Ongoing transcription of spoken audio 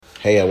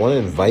Hey, I want to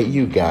invite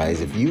you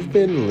guys, if you've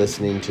been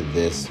listening to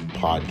this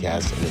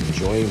podcast and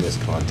enjoying this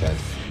content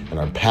and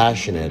are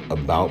passionate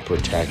about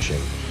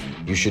protection,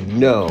 you should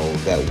know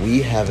that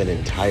we have an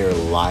entire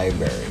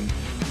library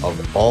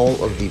of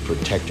all of the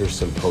Protector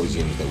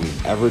Symposiums that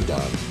we've ever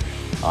done,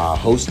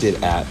 hosted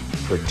at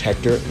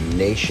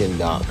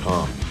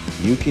protectornation.com.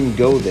 You can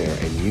go there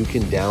and you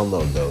can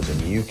download those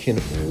and you can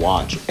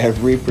watch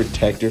every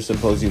Protector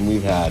Symposium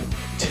we've had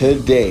to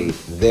date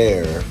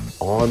there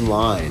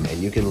online, and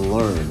you can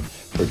learn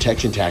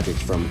protection tactics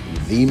from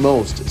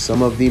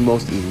some of the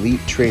most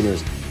elite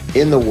trainers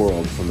in the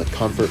world from the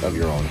comfort of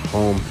your own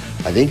home.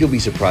 I think you'll be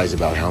surprised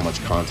about how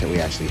much content we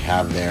actually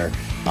have there.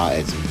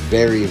 It's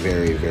very,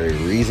 very, very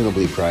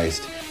reasonably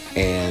priced,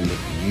 and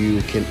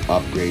you can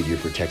upgrade your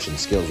protection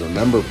skills.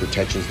 Remember,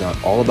 protection is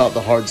not all about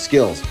the hard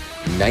skills.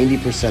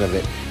 90% of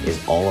it is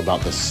all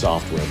about the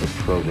software, the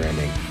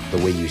programming, the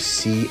way you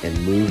see and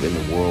move in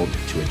the world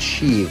to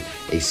achieve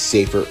a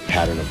safer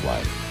pattern of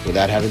life. With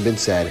that having been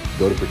said,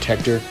 go to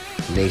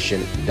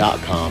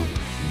protectornation.com,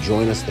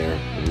 join us there,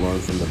 and learn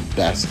from the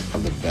best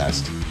of the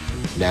best.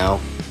 Now,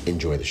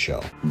 enjoy the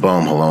show.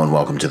 Boom, hello, and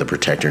welcome to the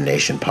Protector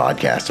Nation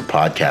podcast, a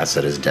podcast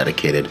that is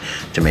dedicated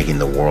to making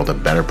the world a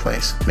better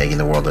place, making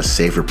the world a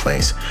safer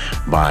place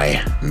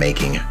by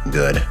making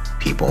good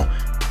people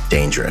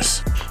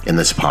dangerous. In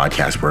this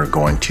podcast, we're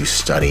going to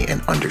study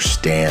and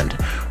understand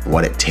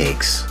what it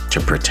takes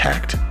to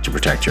protect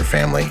your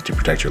family, to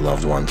protect your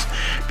loved ones,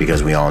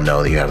 because we all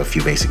know that you have a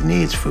few basic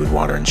needs: food,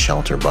 water, and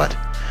shelter, but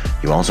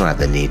you also have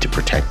the need to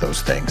protect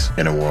those things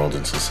in a world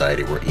and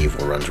society where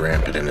evil runs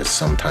rampant and is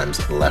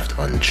sometimes left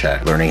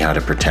unchecked. Learning how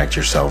to protect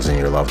yourselves and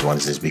your loved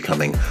ones is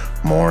becoming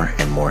more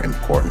and more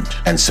important.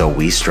 And so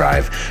we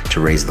strive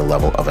to raise the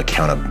level of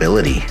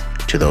accountability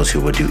to those who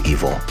would do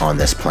evil on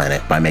this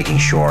planet by making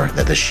sure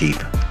that the sheep,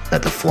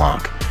 that the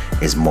flock,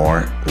 is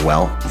more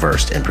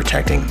well-versed in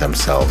protecting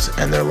themselves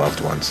and their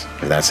loved ones.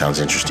 If that sounds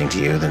interesting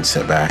to you, then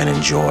sit back and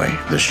enjoy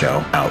the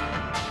show. Out.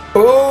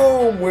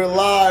 Boom! We're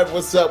live.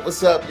 What's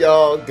up,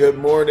 y'all? Good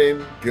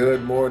morning.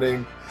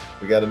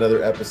 We got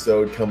another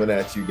episode coming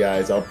at you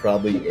guys. I'll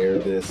probably air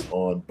this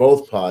on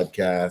both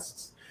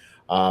podcasts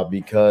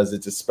because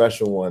it's a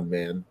special one,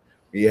 man.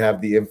 We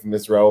have the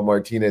infamous Raul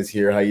Martinez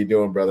here. How you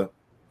doing, brother?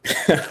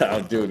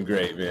 I'm doing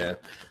great, man.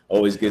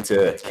 Always good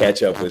to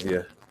catch up with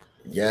you.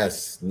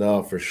 Yes,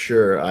 no, for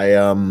sure.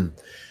 I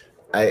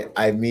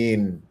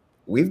mean,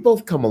 we've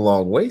both come a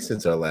long way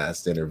since our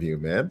last interview,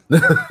 man.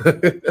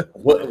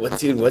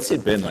 What's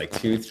it been, like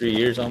 2-3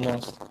 years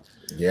almost?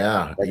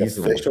 Yeah, like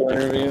easily. Official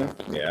interview.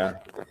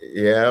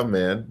 Yeah,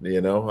 man.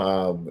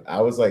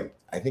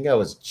 I think I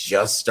was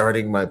just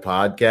starting my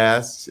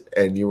podcast,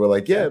 and you were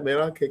like, "Yeah, man,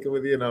 I'll kick it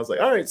with you," and I was like,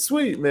 "All right,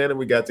 sweet, man," and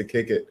we got to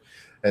kick it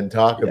and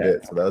talk a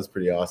bit. So that was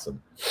pretty awesome.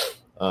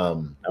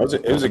 It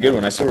was a good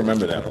one. I still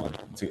remember that one.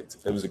 It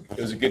was a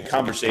good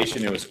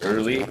conversation. It was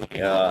early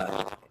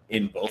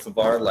in both of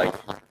our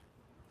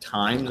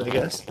times, I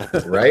guess.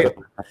 Right?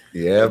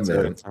 Yeah,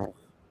 man.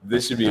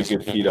 This should be a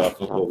good feed off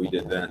of what we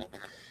did then.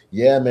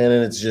 Yeah, man,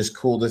 and it's just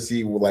cool to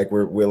see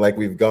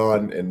we've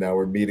gone and now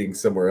we're meeting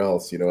somewhere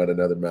else, at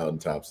another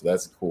mountaintop. So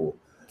that's cool.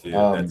 Dude,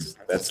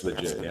 that's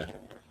legit. Yeah.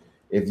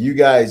 If you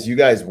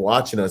guys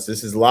watching us,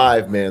 this is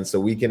live, man, so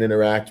we can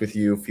interact with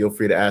you. Feel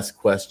free to ask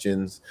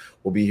questions.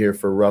 We'll be here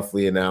for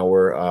roughly an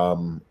hour.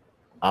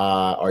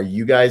 Are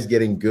you guys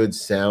getting good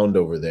sound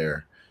over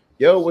there?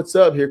 Yo, what's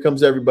up? Here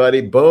comes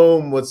everybody.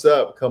 Boom, what's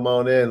up? Come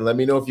on in. Let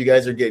me know if you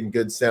guys are getting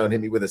good sound. Hit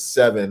me with a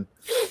 7.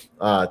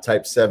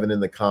 Type 7 in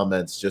the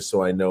comments just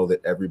so I know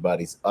that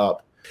everybody's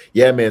up.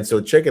 Yeah, man, so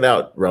check it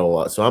out,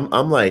 Raul. So I'm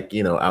out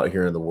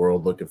here in the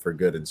world looking for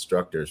good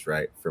instructors,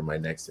 right, for my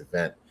next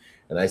event.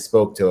 And I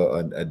spoke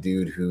to a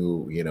dude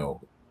who,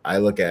 I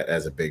look at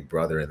as a big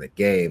brother in the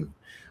game.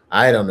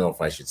 I don't know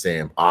if I should say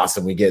him.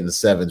 Awesome. We get in the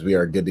 7s. We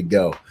are good to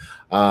go.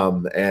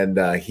 And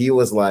he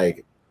was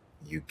like,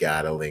 "You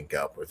got to link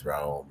up with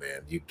Raul,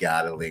 man. You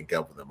got to link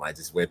up with him. I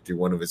just went through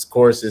one of his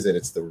courses and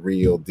it's the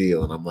real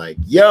deal." And I'm like,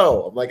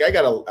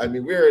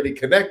 we're already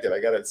connected. I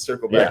got to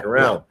circle back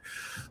around.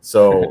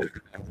 So,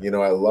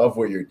 I love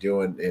what you're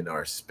doing in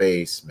our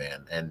space,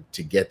 man. And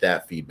to get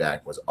that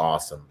feedback was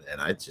awesome. And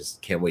I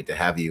just can't wait to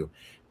have you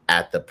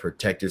at the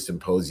Protector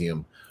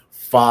Symposium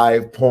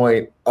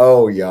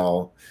 5.0,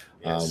 y'all.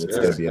 It's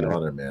going to be an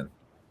honor, man.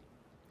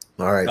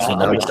 All right, so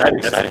I'm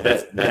excited.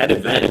 That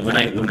event, when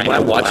I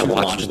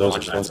watch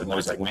those events, I'm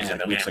always like, man,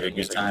 that looks like a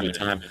good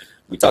time.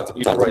 We talked to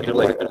people right here,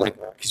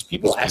 because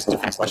people ask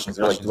different questions.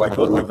 They're like, do I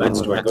go to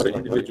events? Do I go to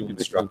individual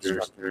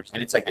instructors?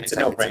 And it's a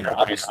no-brainer.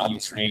 Obviously, you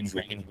train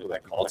with people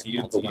that call to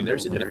you. But when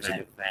there's an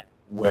event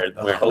where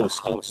the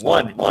host,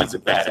 one is a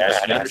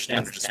badass, he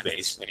understands the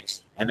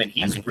space, and then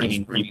he's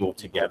bringing people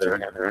together.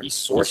 He's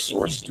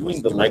sourcing. He's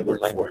doing the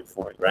legwork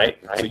for it, right?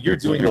 So you're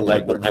doing the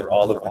legwork for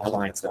all of the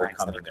clients that are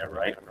coming there,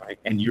 right?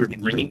 And you're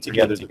bringing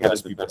together the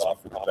best people that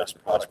offer the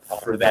best product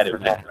for that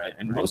event, right?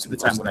 And most of the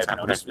time, what I've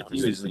noticed with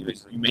you is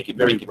you make it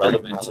very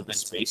relevant to the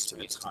space, to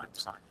the time.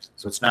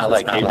 So it's not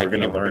like, hey, we're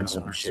going to learn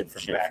some shit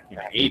from back in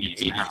the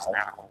 80s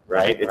now,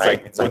 right?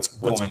 It's like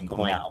what's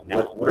going now.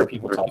 What are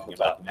people talking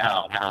about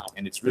now?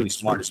 And it's really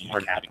smart of you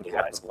to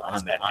capitalize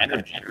on that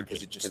energy,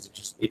 because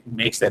it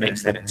makes that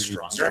energy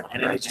stronger,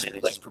 and it just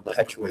like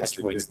perpetuates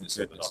the business.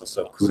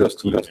 So kudos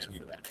to you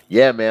for that.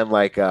 Yeah, man.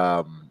 Like,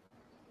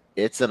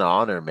 it's an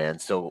honor, man.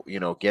 So,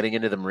 getting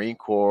into the Marine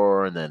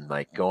Corps and then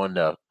like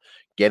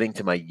getting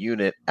to my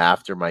unit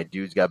after my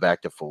dudes got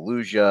back to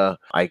Fallujah,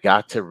 I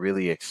got to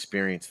really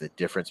experience the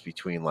difference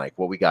between like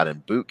what we got in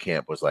boot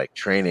camp was like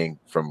training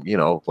from,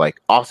 like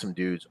awesome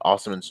dudes,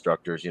 awesome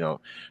instructors, drill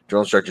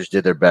instructors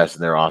did their best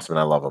and they're awesome and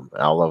I love them.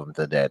 I'll love them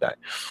to the day I die.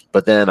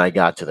 But then I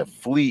got to the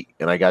fleet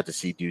and I got to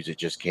see dudes that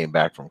just came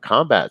back from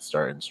combat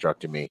start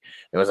instructing me.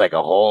 It was like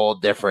a whole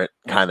different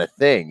kind of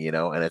thing,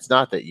 and it's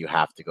not that you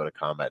have to go to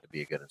combat to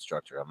be a good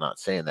instructor. I'm not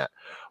saying that,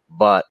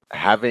 but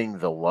having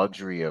the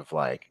luxury of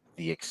like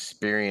the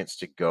experience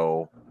to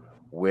go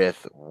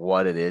with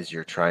what it is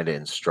you're trying to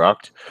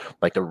instruct,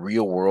 like the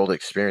real world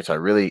experience, I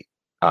really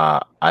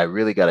got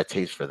a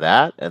taste for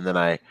that. And then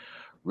I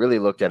really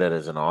looked at it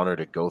as an honor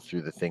to go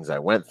through the things I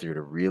went through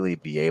to really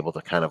be able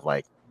to kind of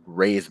like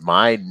raise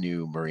my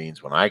new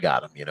Marines when I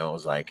got them, it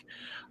was like,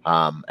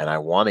 and I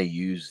want to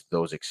use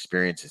those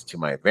experiences to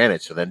my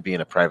advantage. So then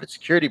being a private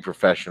security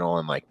professional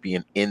and like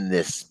being in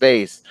this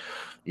space,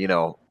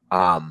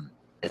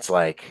 it's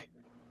like,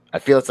 I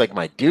feel it's like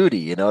my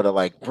duty, to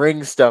like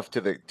bring stuff to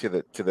our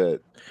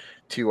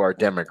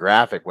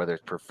demographic, whether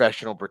it's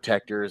professional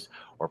protectors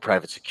or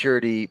private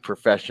security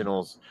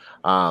professionals.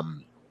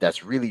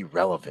 That's really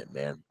relevant,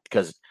 man,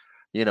 because,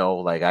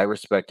 like I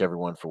respect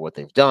everyone for what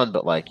they've done,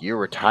 but like you're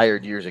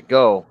retired years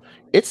ago,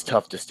 it's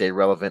tough to stay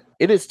relevant.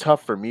 It is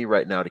tough for me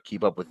right now to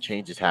keep up with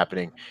changes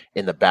happening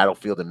in the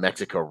battlefield in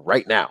Mexico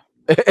right now.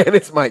 And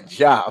it's my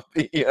job.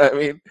 You know what I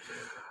mean?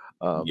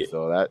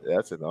 So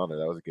that's an honor.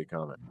 That was a good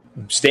comment.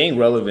 Staying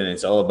relevant,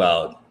 it's all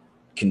about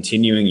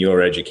continuing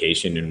your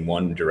education in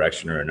one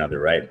direction or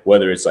another, right?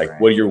 Whether it's like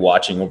what you're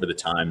watching over the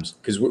times,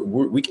 because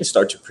we can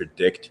start to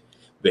predict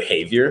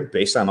behavior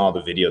based on all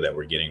the video that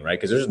we're getting, right?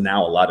 Because there's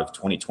now a lot of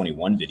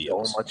 2021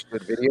 videos. So much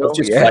good video. Of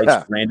just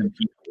fights, random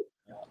people.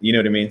 You know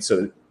what I mean?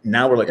 So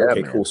now we're like,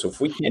 okay, man. Cool. So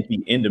if we can't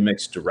be in the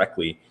mix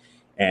directly,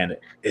 and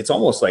it's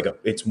almost like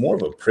it's more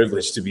of a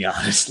privilege, to be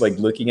honest, like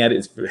looking at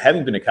it,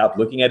 having been a cop,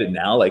 looking at it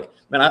now, like,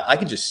 man, I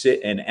can just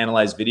sit and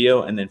analyze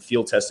video and then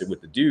field test it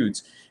with the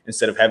dudes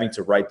instead of having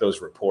to write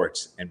those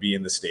reports and be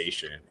in the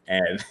station.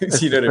 And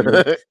you know what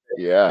I mean?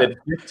 Yeah. That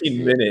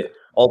 15-minute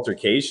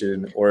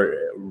altercation or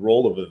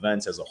roll of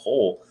events as a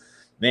whole,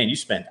 man, you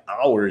spend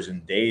hours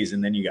and days,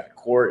 and then you got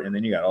court, and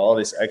then you got all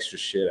this extra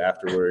shit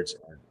afterwards.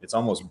 It's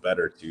almost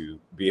better to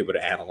be able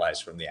to analyze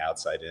from the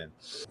outside in.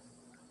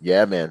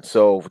 Yeah, man.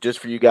 So just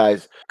for you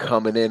guys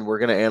coming in, we're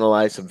gonna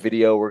analyze some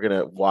video. We're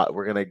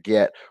gonna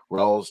get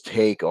Raul's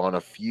take on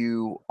a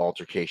few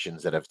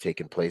altercations that have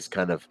taken place,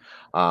 kind of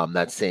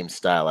that same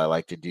style I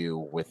like to do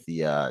with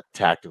the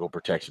tactical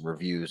protection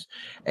reviews.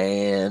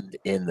 And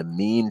in the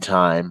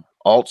meantime,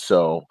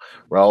 also,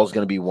 Raul's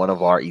going to be one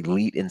of our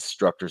elite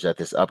instructors at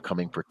this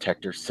upcoming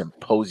Protector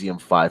Symposium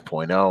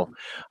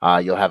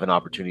 5.0. You'll have an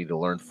opportunity to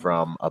learn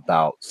from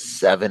about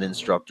 7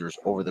 instructors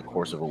over the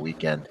course of a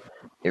weekend.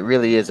 It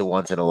really is a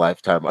once in a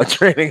lifetime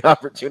training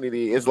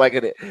opportunity. It's like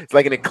an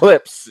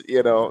eclipse,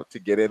 to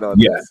get in on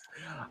this.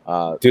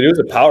 Dude, it was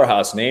a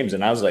powerhouse names,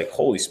 and I was like,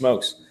 holy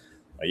smokes.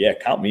 Yeah,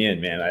 count me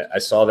in, man. I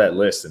saw that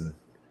list, and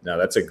no,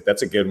 that's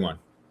a good one.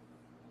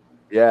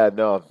 Yeah,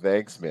 no,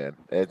 thanks, man.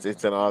 It's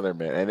an honor,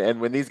 man. And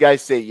when these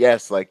guys say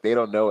yes, like they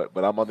don't know it,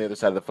 but I'm on the other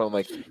side of the phone,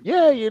 like,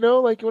 yeah,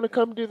 like you want to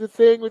come do the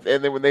thing with,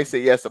 and then when they say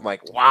yes, I'm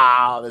like,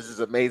 wow, this is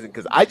amazing,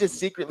 because I just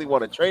secretly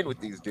want to train with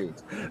these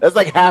dudes. That's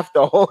like half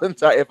the whole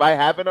entire. If I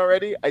haven't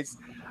already, I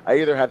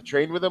either have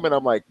trained with them, and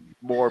I'm like,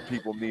 more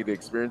people need to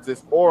experience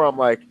this, or I'm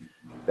like,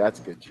 that's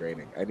good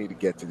training. We need to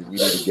get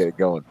it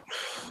going.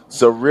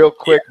 So real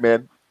quick,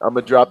 man, I'm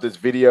gonna drop this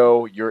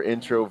video, your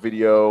intro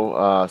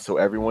video, so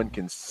everyone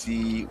can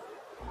see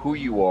who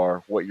you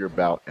are, what you're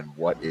about, and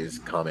what is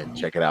coming.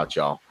 Check it out,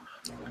 y'all.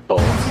 Boom.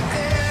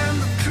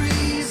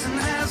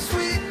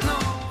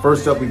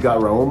 First up, we've got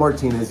Raul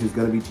Martinez, who's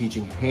going to be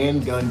teaching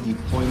handgun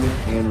deployment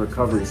and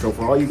recovery. So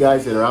for all you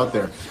guys that are out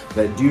there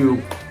that do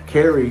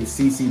carry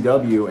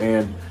CCW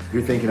and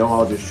you're thinking, oh,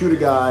 I'll just shoot a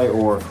guy,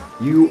 or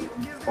you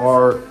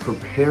are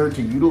prepared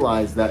to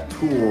utilize that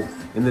tool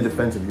in the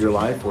defense of your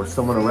life or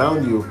someone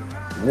around you,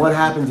 what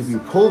happens if you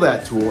pull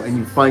that tool and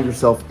you find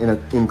yourself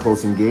in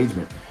close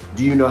engagement?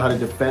 Do you know how to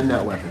defend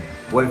that weapon?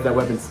 What if that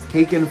weapon's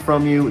taken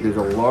from you? There's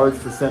a large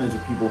percentage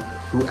of people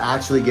who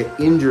actually get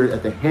injured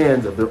at the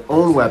hands of their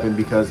own weapon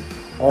because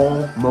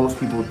all most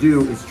people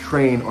do is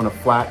train on a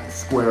flat,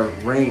 square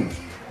range.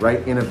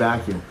 right, in a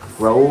vacuum.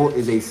 Raul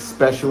is a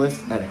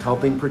specialist at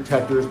helping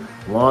protectors,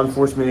 law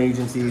enforcement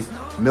agencies,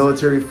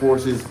 military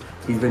forces.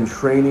 He's been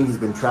training, he's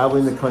been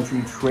traveling the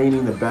country,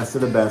 training the best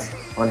of the best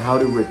on how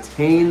to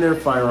retain their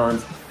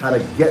firearms, how to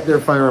get their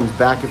firearms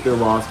back if they're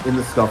lost in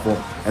the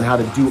scuffle, and how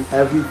to do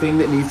everything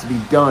that needs to be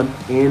done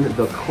in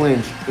the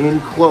clinch, in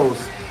close,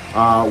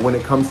 when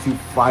it comes to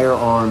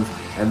firearms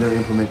and their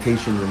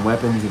implementation and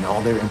weapons and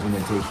all their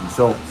implementation.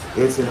 So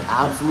it's an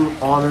absolute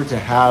honor to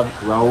have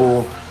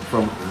Raul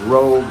from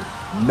Rogue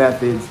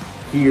Methods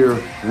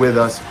here with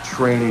us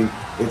training.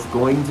 It's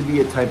going to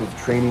be a type of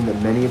training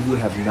that many of you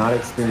have not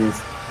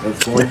experienced. And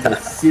it's going to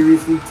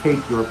seriously take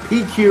your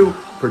PQ,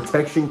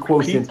 protection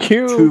quotient,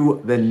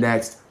 to the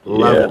next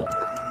level.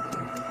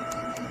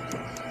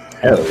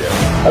 Hell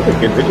yeah. That's a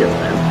good video,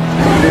 man.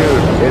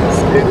 Dude,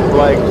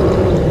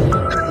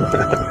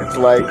 it's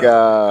like,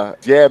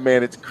 yeah,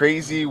 man, it's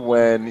crazy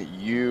when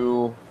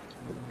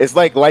it's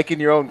like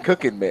liking your own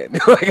cooking, man.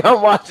 Like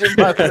I'm watching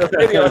my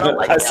video and I'm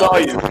like, I saw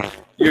you.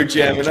 You're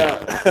jamming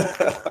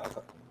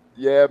out.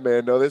 Yeah,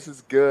 man. No, this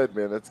is good,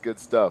 man. That's good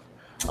stuff.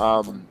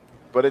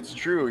 But it's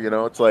true,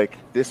 it's like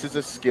this is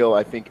a skill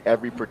I think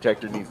every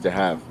protector needs to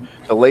have.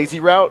 The lazy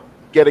route,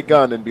 get a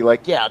gun and be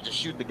like, yeah, I'll just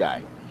shoot the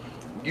guy.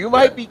 You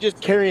might be just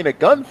carrying a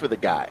gun for the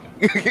guy,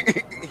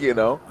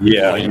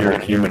 Yeah, in your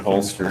human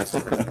holster.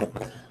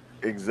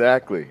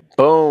 Exactly.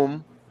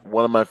 Boom.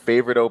 One of my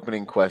favorite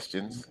opening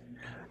questions.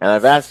 And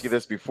I've asked you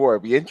this before.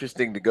 It'd be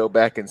interesting to go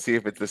back and see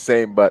if it's the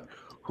same, but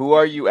who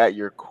are you at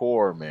your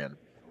core, man?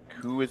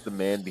 Who is the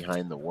man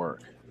behind the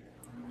work?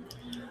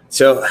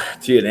 So,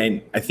 dude,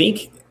 and I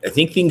think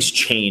things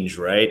change,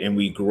 right? And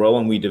we grow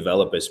and we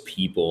develop as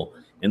people.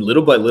 And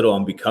little by little,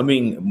 I'm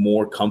becoming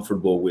more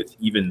comfortable with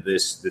even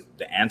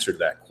the answer to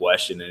that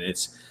question. And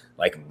it's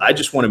like, I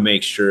just want to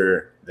make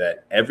sure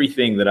that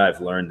everything that I've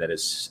learned that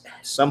has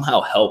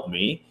somehow helped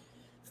me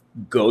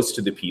goes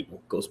to the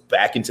people, goes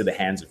back into the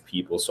hands of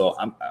people. So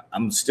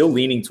I'm still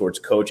leaning towards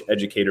coach,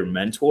 educator,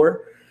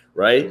 mentor,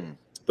 right?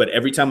 But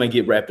every time I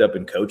get wrapped up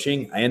in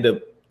coaching, I end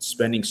up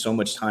spending so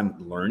much time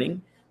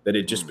learning that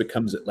it just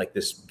becomes like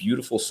this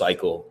beautiful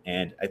cycle.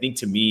 And I think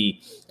to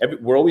me,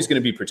 we're always going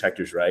to be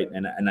protectors, right?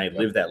 And I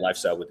live that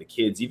lifestyle with the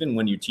kids, even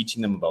when you're teaching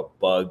them about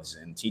bugs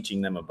and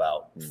teaching them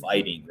about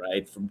fighting,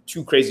 right? From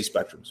two crazy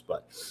spectrums.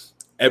 But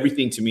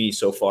everything to me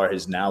so far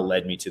has now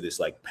led me to this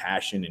like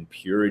passion and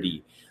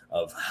purity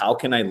of how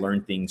can I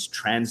learn things,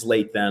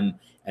 translate them,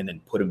 and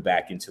then put them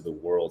back into the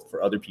world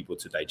for other people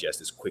to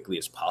digest as quickly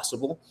as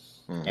possible.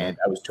 And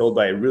I was told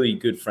by a really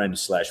good friend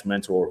 /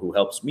 mentor who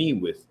helps me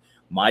with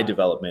my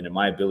development and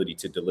my ability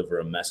to deliver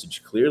a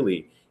message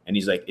clearly. And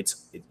he's like,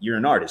 you're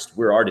an artist.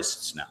 We're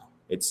artists now.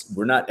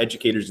 We're not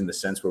educators in the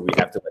sense where we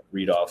have to like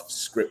read off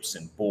scripts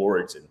and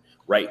boards and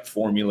write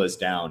formulas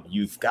down.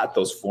 You've got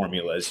those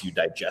formulas, you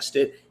digest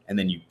it, and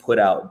then you put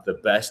out the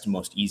best,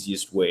 most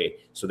easiest way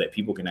so that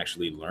people can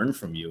actually learn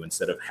from you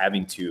instead of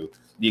having to.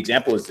 The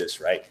example is this,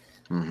 right?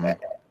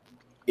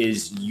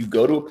 Is you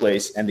go to a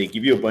place and they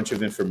give you a bunch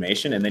of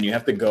information and then you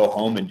have to go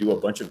home and do a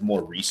bunch of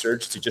more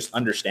research to just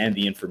understand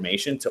the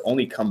information to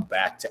only come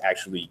back to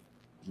actually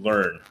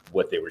learn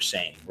what they were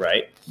saying,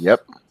 right?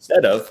 Yep.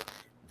 Instead of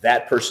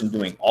that person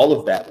doing all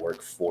of that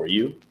work for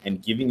you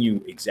and giving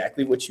you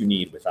exactly what you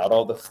need without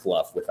all the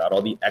fluff, without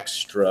all the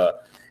extra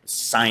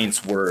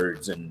science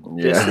words and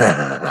this, so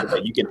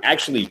that you can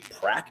actually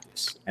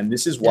practice. And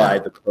this is why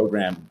the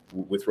program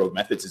with Rogue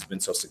Methods has been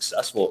so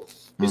successful,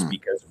 is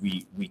because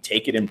we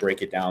take it and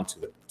break it down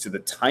to the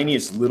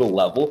tiniest little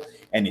level,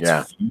 and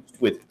it's fused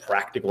with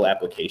practical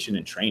application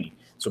and training.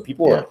 So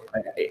people are,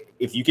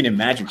 if you can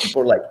imagine,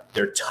 people are like,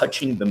 they're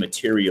touching the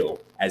material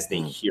as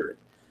they hear it.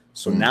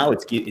 So now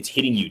it's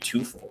hitting you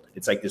twofold.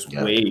 It's like this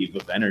wave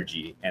of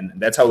energy. And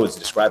that's how it was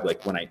described.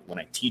 Like when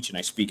I teach and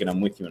I speak and I'm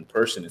with you in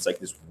person, it's like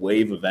this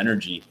wave of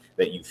energy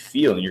that you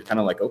feel. And you're kind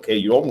of like, okay,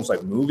 you're almost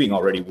like moving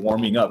already,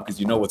 warming up because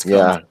you know what's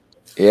coming.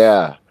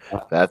 Yeah.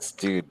 That's,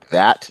 dude,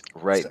 that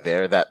right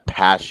there, that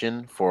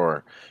passion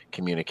for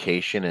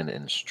communication and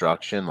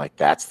instruction, like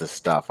that's the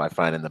stuff I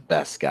find in the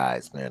best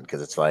guys, man,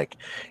 because it's like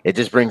it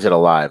just brings it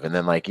alive. And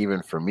then like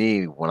even for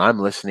me, when I'm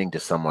listening to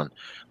someone,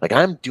 like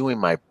I'm doing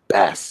my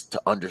best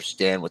to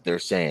understand what they're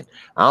saying.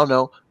 I don't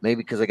know,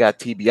 maybe because I got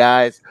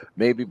TBIs,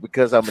 maybe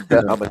because I'm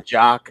a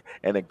jock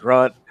and a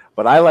grunt,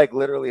 but I like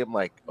literally am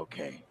like,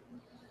 okay,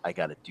 I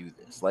got to do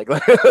this. Like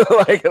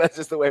that's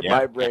just the way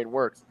my brain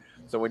works.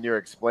 So when you're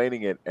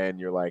explaining it and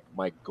you're like,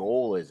 my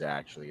goal is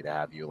actually to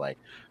have you like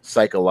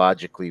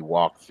psychologically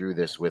walk through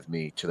this with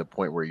me to the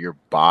point where your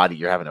body,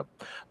 you're having a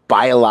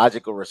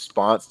biological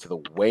response to the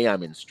way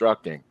I'm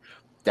instructing.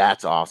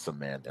 That's awesome,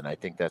 man. And I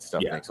think that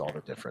stuff makes all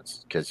the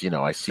difference because,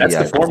 I see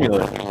that's the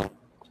formula.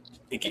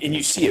 And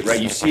you see it,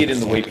 right? You see it in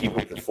the way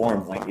people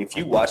perform. Like if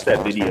you watch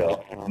that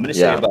video, I'm going to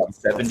say about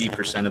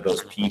 70% of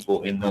those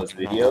people in those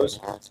videos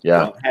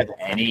don't have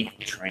any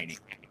training.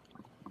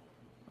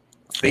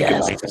 think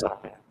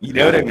about it. You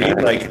know what I mean?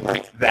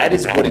 Like that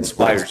is what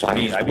inspires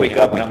me. I wake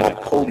up and I'm like,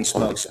 holy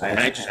smokes. And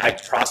I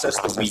process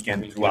the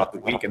weekend throughout the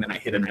week, and then I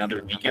hit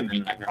another weekend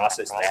and I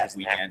process that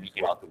weekend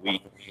throughout the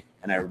week.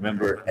 And I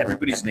remember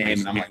everybody's name,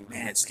 and I'm like,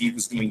 man, Steve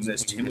was doing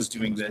this, Tim was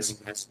doing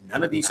this.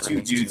 None of these two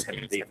dudes,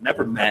 they've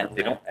never met,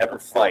 they don't ever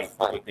fight,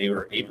 but they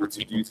were able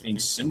to do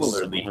things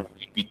similarly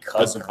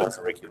because of the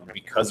curriculum,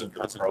 because of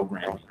the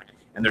programming,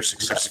 and their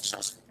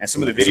success. And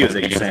some of the videos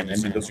that you send,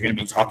 and those are going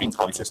to be talking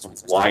points as to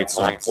why it's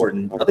so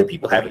important. Other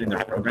people have it in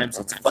their programs.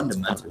 It's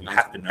fundamental. You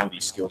have to know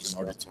these skills in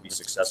order to be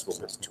successful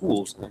with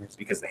tools,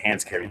 because the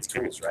hands carry the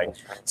tools, right?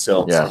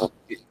 So yeah.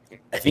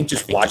 I think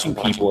just watching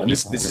people, and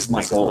this is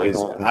my goal, is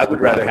I would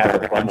rather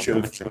have a bunch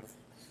of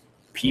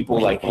people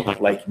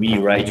like me,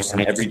 right? Just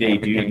an everyday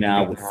dude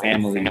now with a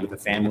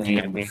family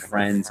and with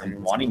friends,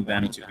 and wanting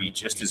them to be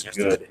just as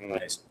good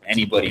as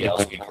anybody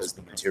else, because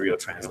the material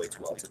translates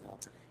well to them.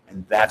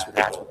 And that's what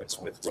the goal is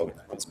with road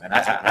events, man.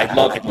 I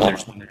love it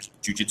when there's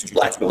jiu-jitsu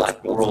black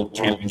belts, world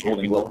champions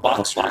holding world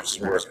boxers,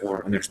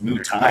 or when there's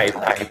Muay Thai,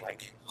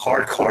 like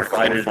hardcore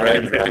fighters,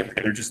 right?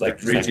 They're just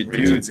like rigid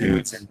dudes.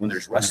 And when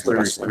there's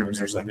wrestlers,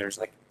 and there's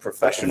like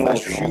professional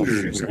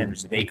shooters, and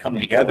they come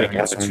together, and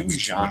that's two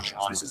genres.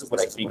 This is what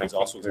I think is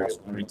also very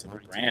alluring to the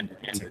brand,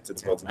 to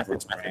the World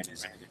Methods brand,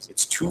 is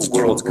it's two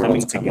worlds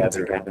coming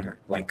together and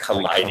like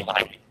colliding.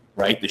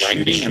 Right, the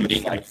shooting and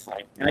the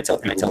fight. And I tell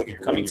people, you're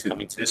coming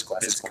to this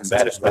class, it's a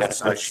combative class,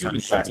 it's not a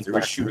shooting class. There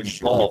is shooting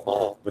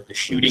involved, but the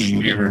shooting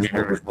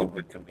mirrors what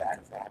would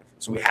combative.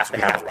 So we have to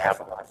have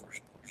a lot of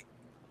force.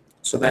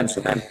 So then,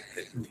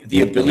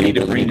 the ability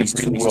to bring these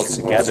two worlds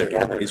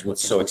together is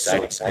what's so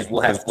exciting. Because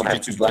we'll have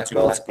jiu-jitsu black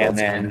belts and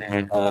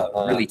then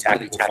a really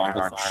tactical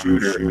firearm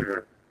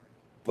shooter,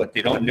 but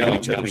they don't know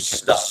each other's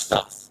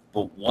stuff.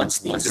 But once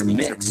these are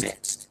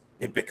mixed,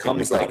 it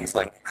becomes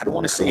like I don't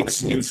want to say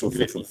it's neutral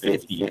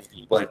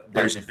 50-50, but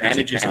there's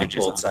advantages on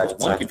both sides.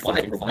 One can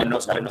fight, but one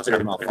knows how to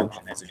clear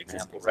malfunction, as an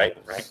example, right?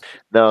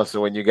 No,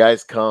 so when you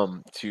guys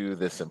come to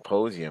the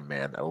symposium,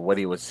 man, what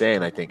he was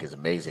saying, I think, is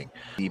amazing.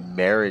 The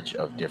marriage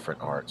of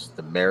different arts,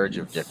 the marriage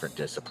of different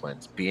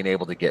disciplines, being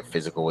able to get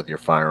physical with your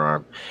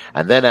firearm,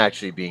 and then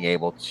actually being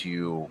able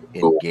to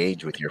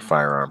engage with your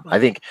firearm. I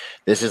think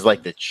this is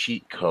like the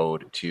cheat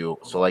code to,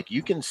 so like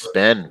you can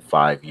spend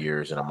 5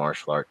 years in a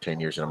martial art, 10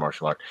 years in a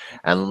martial art,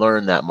 and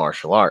learn that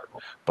martial art.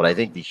 But I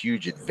think the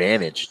huge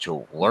advantage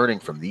to learning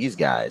from these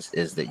guys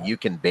is that you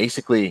can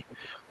basically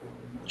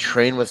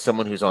train with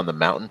someone who's on the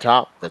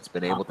mountaintop, that's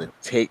been able to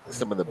take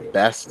some of the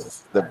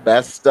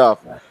best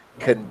stuff,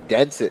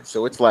 condense it.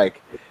 So it's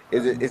like,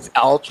 it's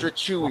ultra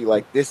chewy.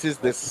 Like, this is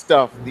the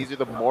stuff. These are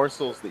the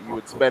morsels that you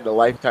would spend a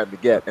lifetime to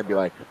get, and be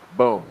like,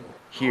 boom,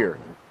 here.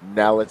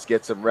 Now let's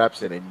get some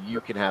reps in, and you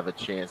can have a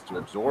chance to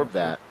absorb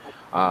that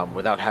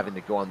without having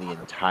to go on the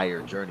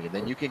entire journey. And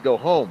then you can go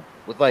home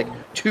with like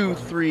 2,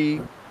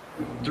 3,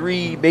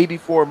 maybe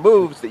 4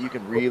 moves that you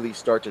can really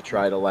start to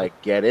try to like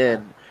get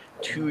in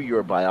to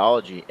your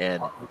biology,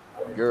 and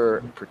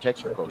your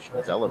protection quotient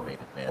is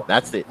elevated, man.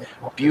 That's the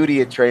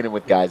beauty of training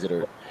with guys that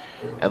are,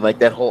 and like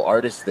that whole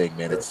artist thing,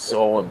 man, it's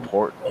so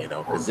important, you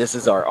know, because this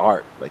is our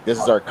art. Like,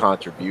 this is our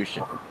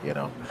contribution, you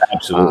know.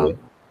 Absolutely.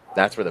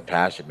 That's where the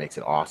passion makes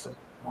it awesome.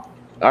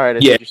 All right, I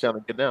think you're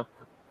sounding good now.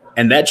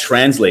 And that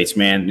translates,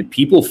 man.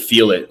 People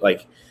feel it.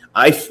 Like,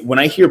 when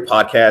I hear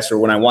podcasts or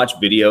when I watch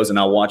videos, and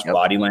I'll watch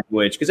body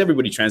language, because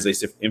everybody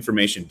translates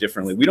information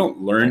differently. We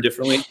don't learn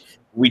differently.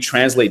 We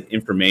translate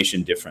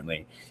information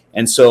differently.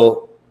 And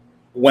so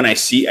when I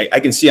see, I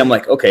can see, I'm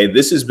like, okay,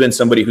 this has been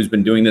somebody who's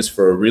been doing this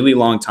for a really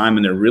long time,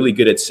 and they're really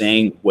good at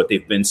saying what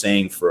they've been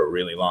saying for a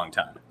really long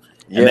time.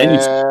 And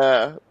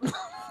then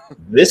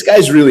this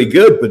guy's really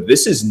good, but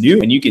this is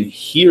new. And you can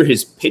hear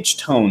his pitch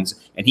tones,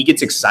 and he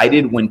gets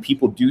excited when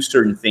people do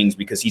certain things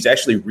because he's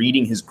actually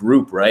reading his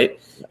group, right?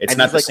 It's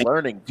not like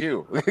learning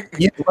too.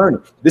 He's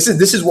learning. This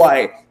is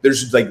why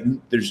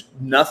there's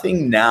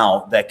nothing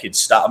now that could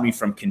stop me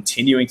from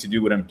continuing to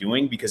do what I'm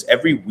doing, because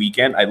every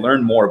weekend I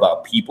learn more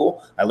about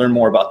people. I learn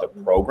more about the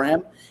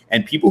program,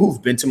 and people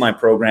who've been to my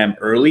program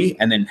early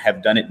and then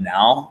have done it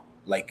now,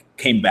 like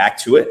came back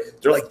to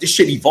it. They're like, this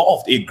shit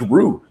evolved. It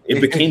grew.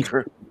 It became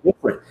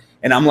different.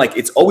 And I'm like,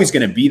 it's always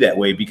going to be that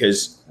way,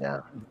 because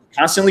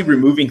constantly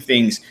removing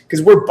things,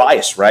 because we're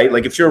biased, right?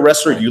 Like, if you're a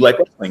wrestler, you like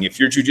wrestling. If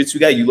you're a jiu-jitsu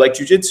guy, you like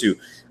jiu-jitsu.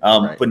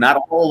 But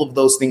not all of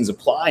those things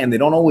apply, and they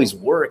don't always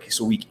work.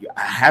 So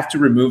I have to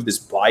remove this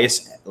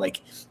bias,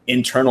 like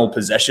internal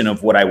possession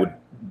of what I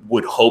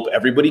would hope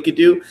everybody could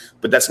do.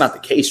 But that's not the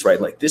case, right?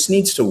 Like, this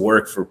needs to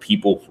work for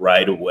people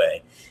right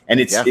away. And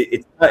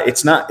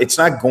it's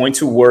not going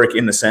to work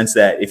in the sense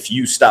that if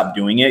you stop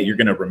doing it, you're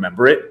going to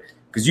remember it,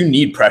 because you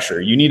need pressure.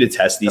 You need to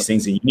test these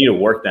things, and you need to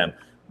work them.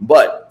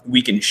 But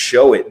we can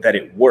show it that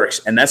it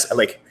works. And that's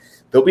like,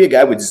 there'll be a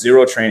guy with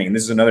zero training.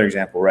 This is another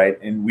example,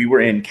 right? And we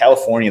were in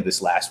California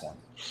this last one,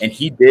 and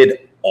he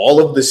did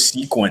all of the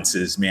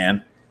sequences,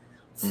 man,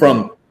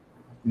 from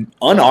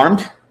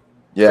unarmed,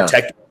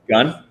 protecting the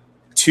gun,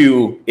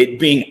 to it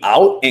being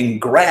out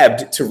and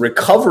grabbed, to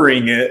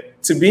recovering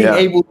it, to being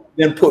able to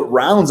then put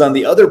rounds on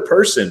the other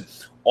person,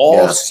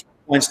 all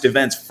sequenced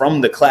events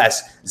from the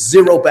class,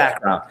 zero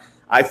background.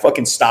 I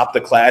fucking stopped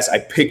the class. I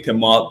picked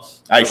him up.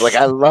 I was like,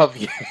 I love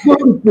you.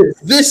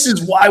 This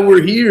is why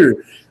we're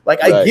here.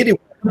 Like, I get it.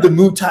 We're the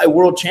Muay Thai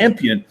world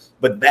champion,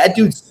 but that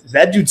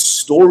dude's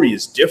story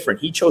is different.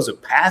 He chose a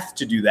path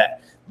to do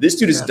that. This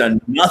dude has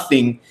done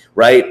nothing,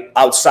 right,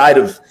 outside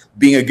of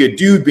being a good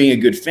dude, being a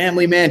good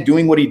family man,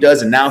 doing what he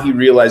does, and now he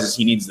realizes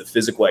he needs the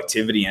physical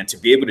activity, and to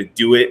be able to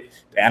do it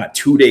on a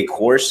 2-day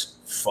course,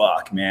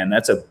 fuck, man,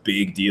 that's a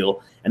big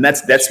deal. And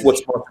that's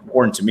what's most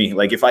important to me.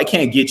 Like, if I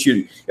can't teach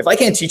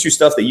you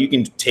stuff that you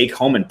can take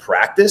home and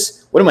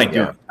practice, what am I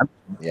doing? I'm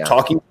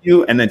talking to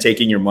you and then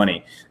taking your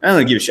money. I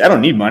don't give a shit. I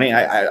don't need money.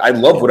 I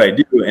love what I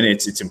do, and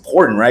it's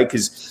important, right?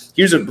 Because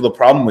here's the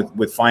problem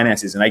with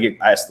finances, and I get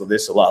asked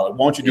this a lot. Like,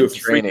 why don't you do it for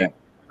free?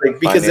 Like,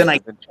 because then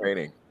I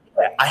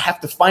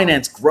have to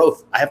finance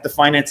growth. I have to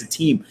finance a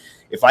team.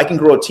 If I can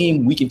grow a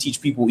team, we can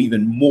teach people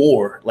even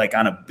more, like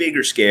on a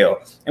bigger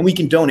scale, and we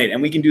can donate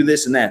and we can do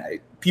this and that.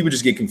 People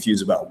just get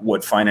confused about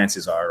what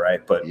finances are,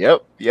 right? But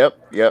yep.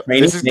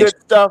 This is good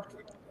stuff,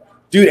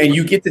 dude. And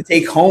you get to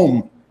take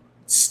home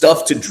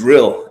stuff to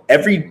drill.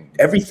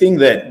 Everything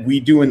that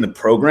we do in the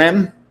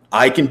program,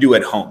 I can do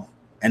at home,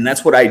 and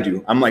that's what I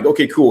do. I'm like,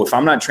 okay, cool. If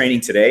I'm not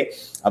training today,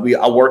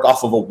 I'll work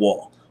off of a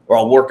wall, or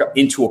I'll work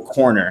into a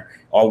corner.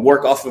 I'll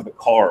work off of a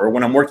car, or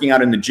when I'm working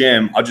out in the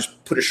gym, I'll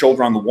just put a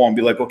shoulder on the wall and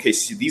be like, okay,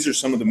 see, these are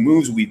some of the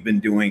moves we've been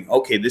doing.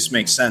 Okay, this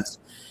makes sense.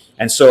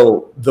 And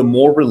so the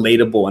more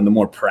relatable and the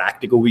more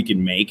practical we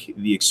can make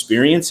the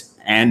experience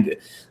and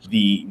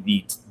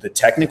the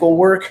technical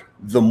work,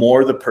 the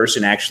more the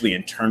person actually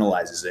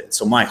internalizes it.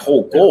 So my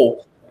whole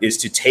goal is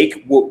to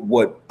take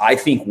what I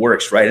think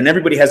works, right? And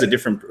everybody has a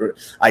different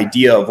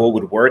idea of what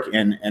would work.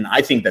 And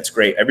I think that's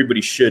great.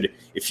 Everybody should.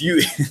 If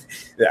you,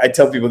 I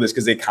tell people this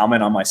because they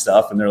comment on my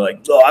stuff and they're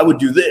like, oh, I would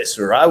do this,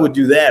 or I would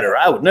do that, or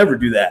I would never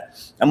do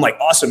that. I'm like,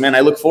 awesome, man.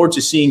 I look forward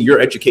to seeing your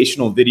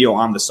educational video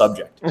on the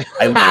subject.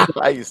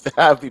 I used to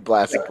have the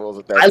blasting fools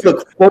with that. I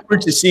look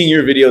forward to seeing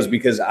your videos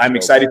because I'm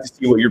excited to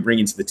see what you're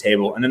bringing to the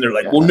table. And then they're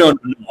like, well, no,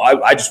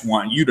 I just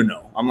want you to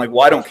know. I'm like,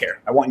 well, I don't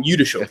care. I want you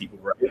to show people,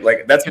 right?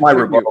 Like, that's my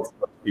rebuttal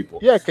to people.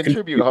 Yeah,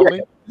 contribute,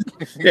 homie.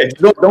 Yeah,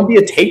 don't be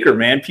a taker,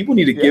 man. People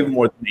need to give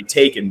more than they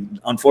take, and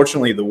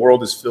unfortunately, the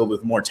world is filled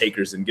with more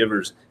takers than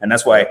givers, and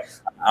that's why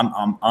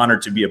I'm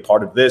honored to be a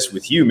part of this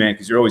with you, man,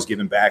 because you're always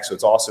giving back, so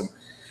it's awesome.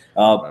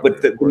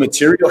 But the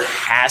material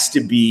has to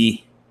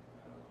be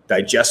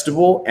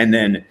digestible, and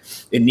then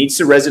it needs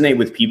to resonate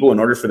with people in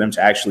order for them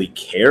to actually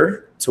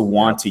care to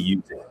want to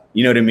use it.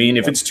 You know what I mean?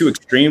 If it's too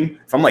extreme,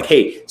 if I'm like,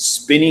 hey,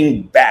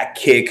 spinning back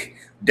kick,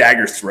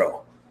 dagger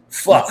throw,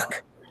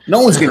 fuck,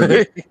 no one's gonna do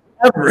it.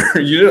 Ever.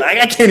 You know,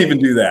 I can't even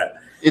do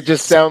that. It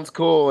just sounds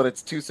cool and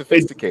it's too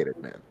sophisticated,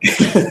 man.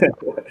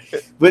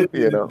 But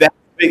you know,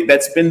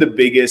 that's been the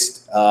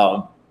biggest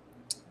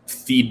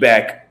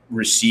feedback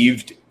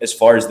received as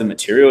far as the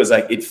material is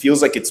like, it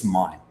feels like it's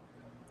mine.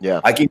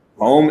 Yeah. I can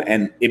go home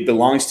and it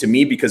belongs to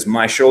me because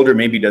my shoulder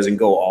maybe doesn't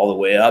go all the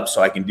way up,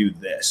 so I can do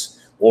this.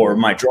 Or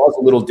my draw is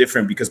a little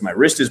different because my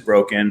wrist is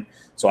broken,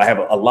 so I have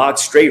a locked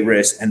straight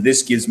wrist, and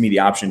this gives me the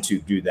option to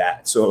do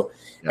that. So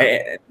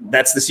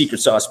that's the secret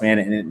sauce, man.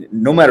 And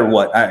no matter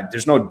what,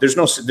 there's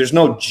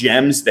no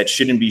gems that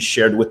shouldn't be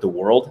shared with the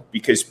world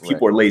because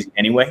people are lazy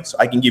anyway. So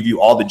I can give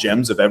you all the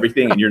gems of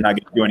everything, and you're not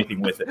going to do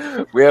anything with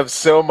it. We have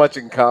so much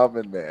in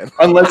common, man.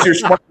 Unless you're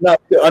smart enough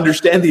to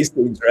understand these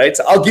things, right?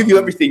 So I'll give you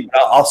everything.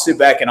 I'll sit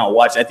back and I'll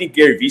watch. I think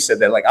Gary Vee said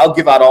that. Like, I'll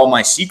give out all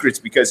my secrets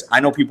because I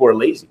know people are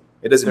lazy.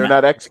 It doesn't matter.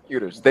 They're not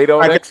executors. They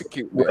don't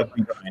execute.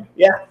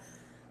 Yeah.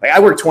 Like, I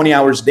work 20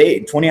 hours a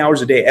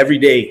day, every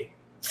day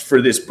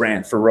for this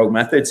brand, for Rogue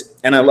Methods,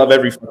 and I love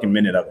every fucking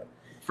minute of it.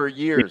 For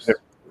years.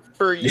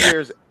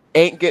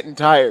 Ain't getting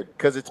tired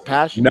because it's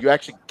passion. You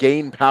actually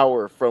gain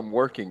power from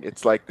working.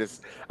 It's like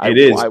this. I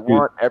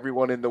want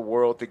everyone in the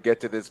world to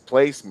get to this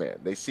place, man.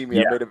 They see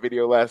me. I made a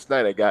video last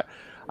night.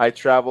 I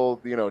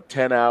traveled,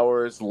 10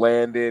 hours,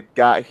 landed,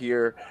 got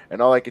here,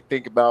 and all I could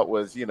think about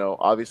was,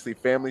 obviously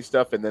family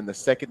stuff. And then the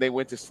second they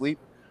went to sleep,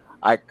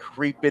 I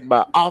creep in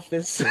my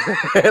office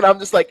and I'm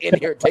just like in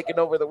here taking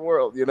over the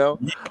world,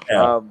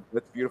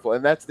 That's beautiful.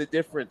 And that's the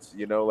difference,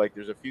 like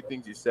there's a few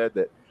things you said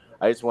that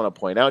I just want to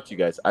point out to you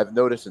guys. I've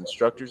noticed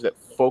instructors that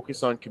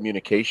focus on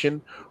communication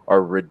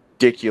are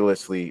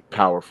ridiculously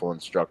powerful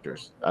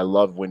instructors. I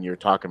love when you're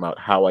talking about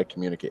how I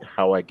communicate,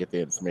 how I get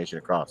the information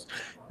across.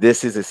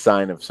 This is a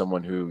sign of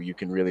someone who you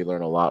can really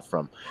learn a lot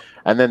from.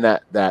 And then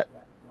that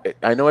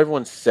I know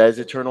everyone says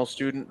eternal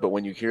student, but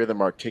when you hear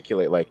them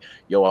articulate like,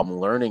 yo, I'm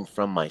learning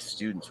from my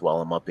students while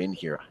I'm up in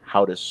here,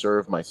 how to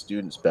serve my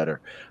students better,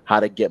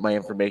 how to get my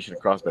information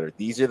across better.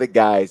 These are the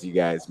guys, you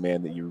guys,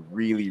 man, that you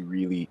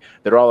really,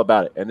 they're all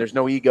about it. And there's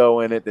no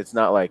ego in it. That's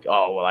not like,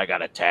 oh, well, I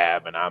got a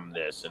tab and I'm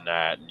this and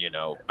that. And,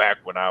 back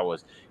when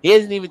he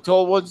hasn't even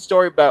told one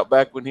story about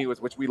back when he was,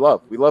 which we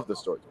love. We love the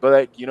stories. But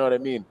like, you know what I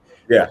mean?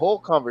 Yeah. The whole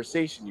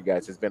conversation, you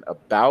guys, has been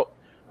about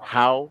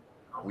how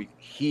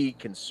he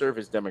can serve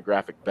his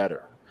demographic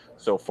better.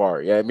 so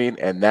far. Yeah, I mean,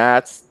 and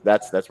that's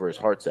where his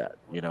heart's at,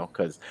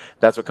 because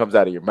that's what comes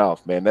out of your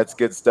mouth, man. That's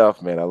good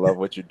stuff, man. I love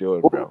what you're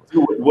doing, bro.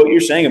 What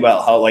you're saying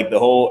about how like the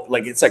whole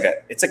like it's like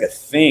a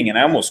thing, and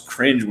I almost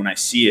cringe when I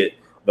see it.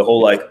 The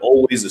whole like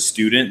always a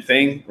student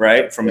thing,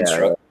 right? From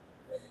instructor.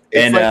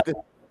 It's and like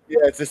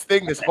it's this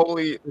thing, this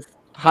holy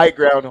high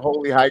ground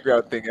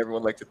thing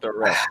everyone likes to throw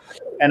around.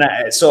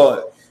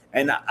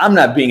 And I'm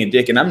not being a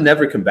dick, and I'm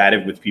never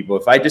combative with people.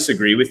 If I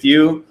disagree with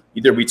you,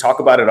 either we talk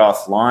about it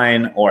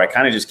offline, or I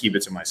kind of just keep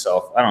it to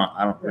myself.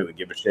 I don't really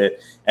give a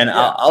shit. And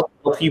I'll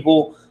tell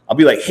people, I'll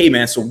be like, hey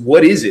man, so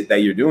what is it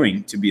that you're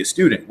doing to be a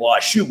student? Well, I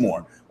shoot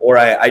more, or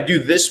I do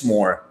this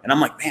more. And I'm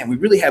like, man, we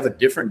really have a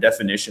different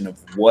definition of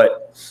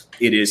what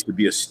it is to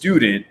be a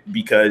student,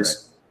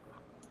 because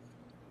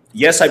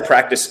yes, I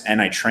practice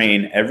and I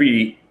train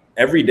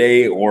every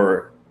day,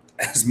 or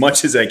as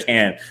much as I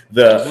can,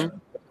 the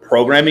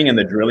programming and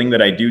the drilling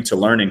that I do to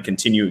learn and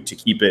continue to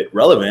keep it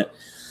relevant.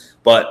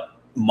 But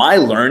my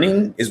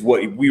learning is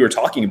what we were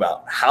talking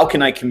about. How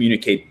can I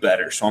communicate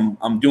better? So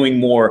I'm doing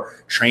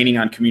more training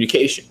on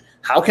communication.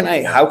 How can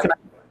I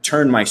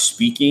turn my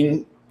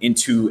speaking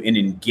into an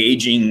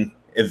engaging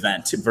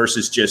event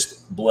versus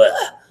just blah?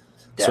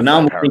 So now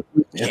I'm taking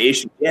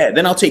communication.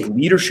 Then I'll take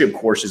leadership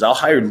courses. I'll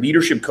hire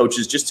leadership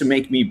coaches just to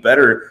make me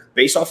better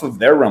based off of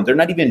their realm. They're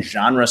not even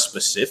genre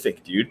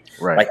specific, dude.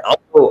 Right. Like I'll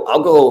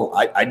go.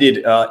 I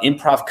did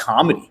improv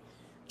comedy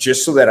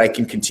just so that I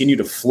can continue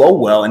to flow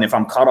well. And if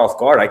I'm caught off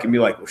guard, I can be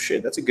like, "Oh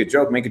shit, that's a good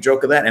joke. Make a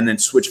joke of that," and then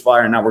switch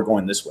fire. And now we're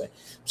going this way.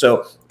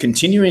 So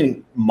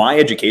continuing my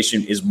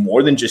education is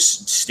more than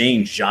just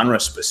staying genre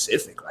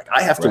specific. Like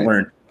I have to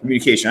learn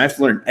communication. I have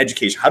to learn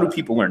education. How do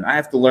people learn? I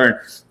have to learn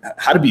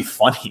how to be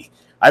funny.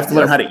 I have to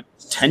learn how to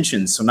use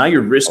tensions. So now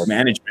you're risk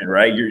management,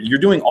 right? You're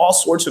doing all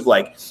sorts of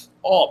like,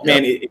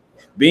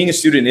 being a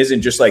student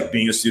isn't just like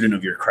being a student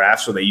of your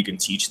craft so that you can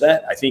teach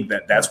that. I think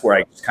that's where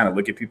I just kind of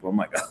look at people. I'm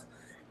like,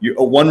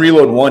 a one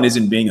reload one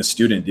isn't being a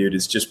student, dude.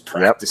 It's just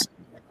practicing,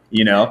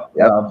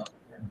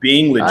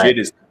 being legit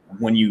is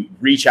when you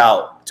reach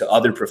out to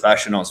other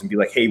professionals and be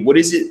like, hey, what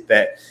is it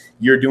that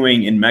you're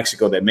doing in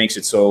Mexico that makes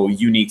it so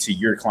unique to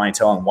your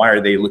clientele, and why are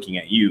they looking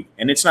at you?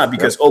 And it's not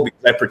because,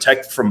 because I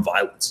protect from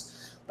violence.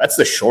 That's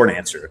the short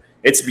answer.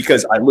 It's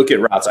because I look at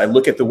routes. I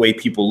look at the way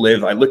people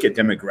live. I look at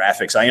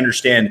demographics. I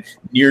understand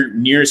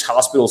nearest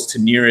hospitals to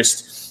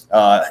nearest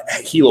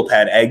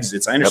helipad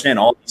exits. I understand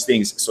all these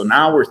things. So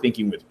now we're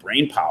thinking with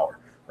brain power,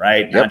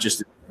 right? Not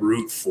just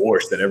brute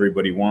force that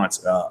everybody wants.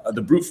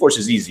 The brute force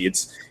is easy.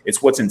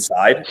 It's what's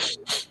inside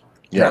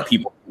that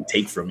people can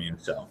take from you.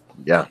 So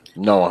no,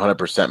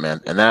 100%,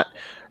 man. And that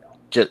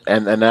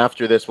and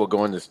after this, we'll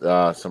go into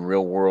some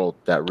real world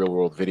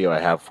video I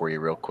have for you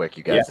real quick.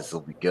 You guys, this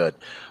will be good.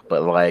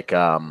 But like,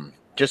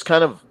 just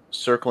kind of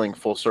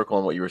full circle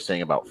on what you were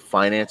saying about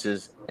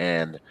finances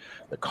and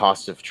the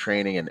cost of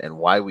training and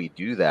why we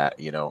do that.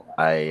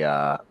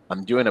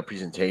 I'm doing a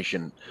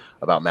presentation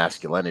about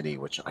masculinity,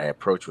 which I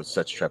approach with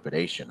such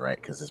trepidation, right?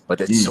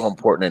 But it's so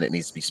important and it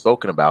needs to be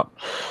spoken about.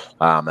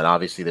 And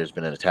obviously there's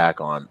been an attack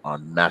on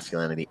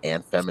masculinity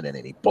and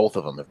femininity. Both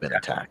of them have been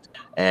attacked.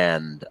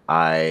 And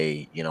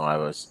I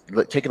was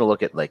taking a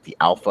look at like the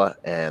alpha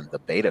and the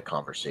beta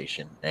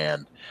conversation.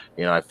 And,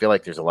 I feel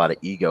like there's a lot of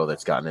ego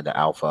that's gotten into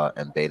alpha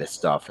and beta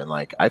stuff. And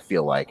like, I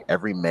feel like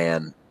every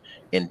man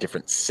in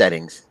different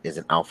settings is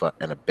an alpha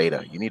and a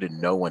beta. You need to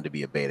know when to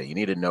be a beta. You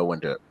need to know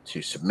when to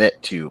submit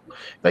to,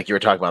 like you were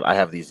talking about. I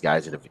have these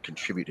guys that have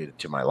contributed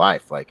to my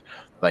life. Like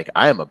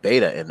I am a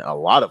beta in a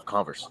lot of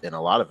in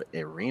a lot of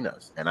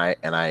arenas, and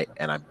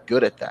I'm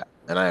good at that.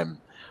 And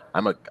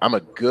I'm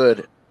a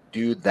good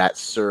dude that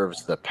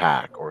serves the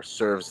pack or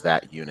serves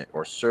that unit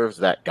or serves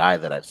that guy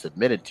that I've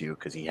submitted to,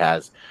 because he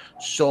has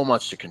so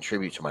much to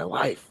contribute to my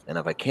life. And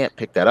if I can't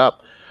pick that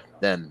up,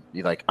 then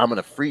I'm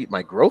going to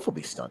my growth will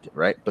be stunted,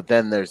 right? But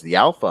then there's the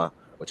alpha,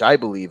 which I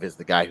believe is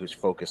the guy who's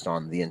focused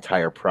on the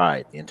entire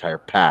pride, the entire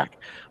pack.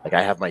 Like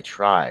I have my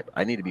tribe.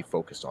 I need to be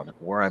focused on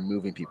where I'm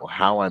moving people,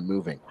 how I'm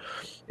moving.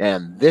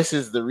 And this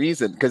is the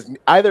reason, because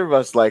either of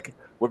us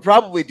would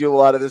probably do a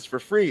lot of this for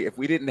free if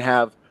we didn't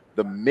have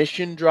the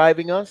mission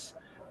driving us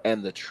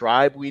and the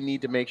tribe we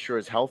need to make sure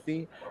is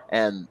healthy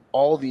and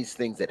all these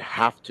things that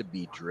have to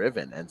be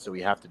driven. And so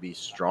we have to be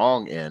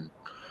strong in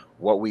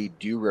what we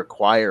do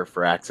require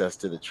for access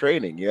to the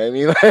training, you know what I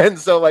mean? And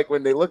so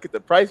when they look at the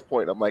price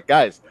point, I'm like,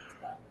 guys,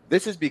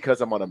 this is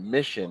because I'm on a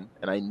mission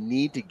and I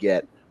need to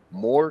get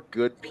more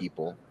good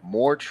people,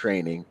 more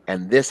training,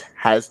 and this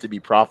has to be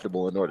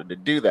profitable in order to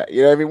do that.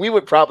 You know what I mean? We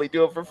would probably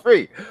do it for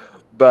free,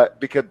 but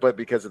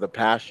because of the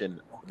passion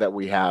that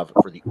we have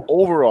for the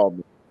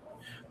overall,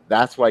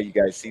 that's why you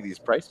guys see these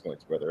price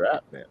points where they're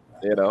at, man.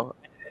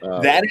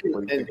 That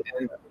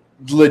is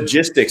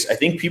logistics. I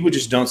think people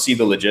just don't see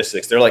the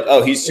logistics. They're like,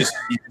 oh, he's just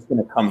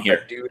going to come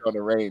here. Dude on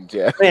the range,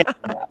 yeah. Man,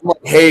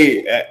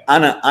 hey,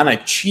 on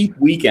a cheap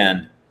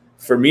weekend,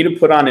 for me to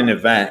put on an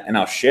event, and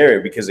I'll share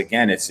it because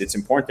again, it's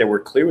important that we're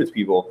clear with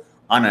people.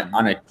 On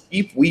a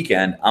cheap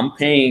weekend, I'm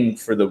paying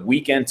for the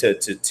weekend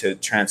to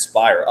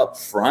transpire up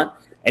front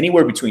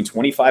anywhere between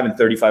 $2,500 and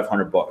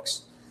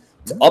 $3,500.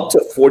 up to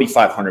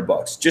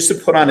 $4,500 just to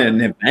put on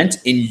an event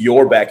in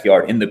your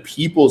backyard, in the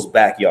people's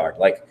backyard.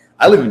 Like,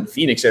 I live in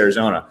Phoenix,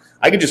 Arizona.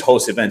 I could just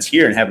host events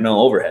here and have no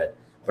overhead.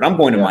 But I'm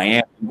going to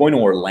Miami, I'm going to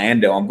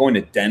Orlando, I'm going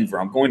to Denver,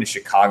 I'm going to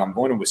Chicago, I'm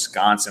going to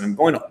Wisconsin, I'm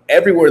going to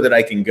everywhere that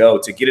I can go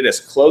to get it as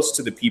close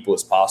to the people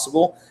as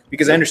possible,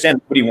 because I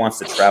understand nobody wants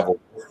to travel.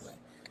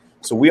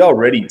 So we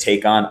already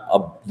take on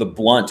the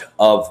blunt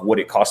of what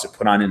it costs to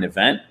put on an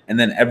event, and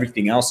then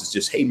everything else is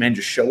just, hey, man,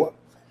 just show up.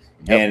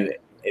 And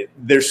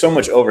there's so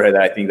much overhead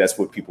that I think that's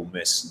what people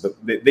miss.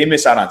 They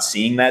miss out on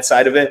seeing that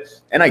side of it,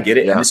 and I get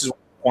it. And this is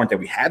important that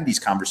we have these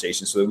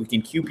conversations so that we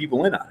can cue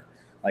people in on it.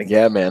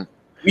 Like, man.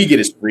 We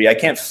get is free. I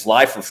can't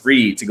fly for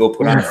free to go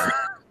put on a free.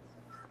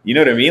 You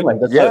know what I mean?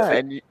 Like, that's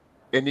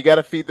and you got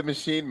to feed the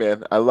machine,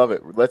 man. I love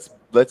it.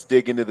 Let's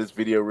dig into this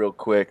video real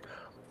quick.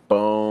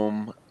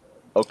 Boom.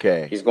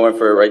 Okay. He's going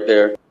for it right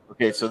there.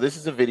 Okay, so this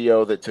is a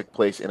video that took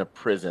place in a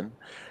prison,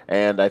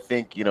 and I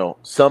think, you know,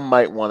 some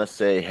might want to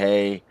say,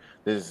 hey,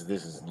 this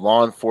is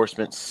law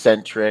enforcement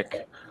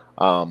centric.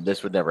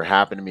 This would never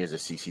happen to me as a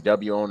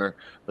CCW owner.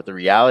 But the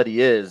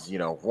reality is, you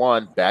know,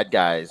 one, bad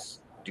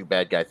guys do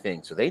bad guy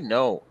things. So they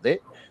know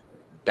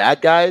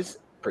bad guys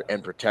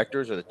and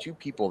protectors are the two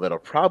people that are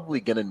probably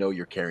going to know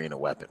you're carrying a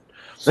weapon.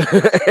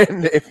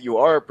 And if you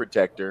are a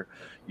protector,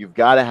 you've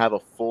got to have a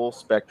full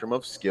spectrum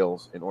of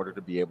skills in order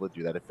to be able to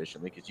do that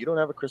efficiently, because you don't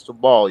have a crystal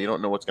ball. You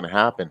don't know what's going to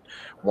happen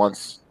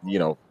once, you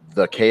know,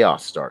 the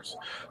chaos starts.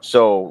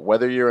 So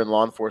whether you're in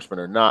law enforcement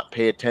or not,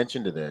 pay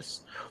attention to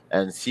this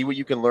and see what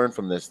you can learn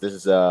from this. This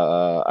is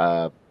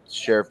a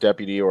sheriff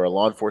deputy or a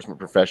law enforcement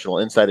professional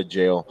inside a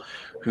jail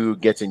who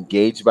gets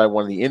engaged by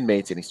one of the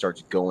inmates, and he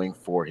starts going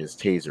for his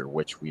taser,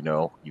 which we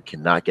know you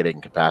cannot get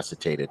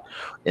incapacitated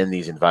in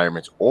these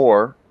environments,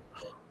 or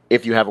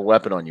if you have a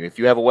weapon on you. If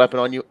you have a weapon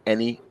on you,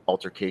 any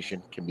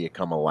altercation can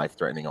become a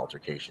life-threatening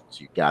altercation.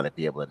 So you got to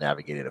be able to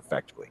navigate it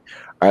effectively.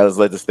 All right, let's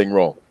let this thing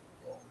roll.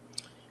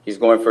 He's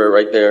going for it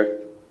right there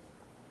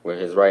with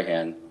his right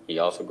hand. He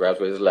also grabs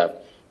with his left.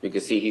 You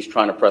can see he's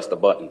trying to press the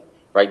button.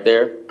 Right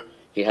there,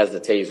 he has the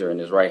taser in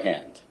his right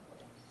hand.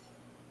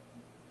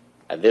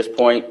 At this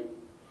point,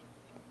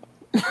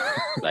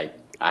 like,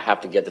 I have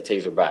to get the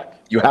taser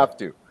back. You have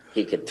to.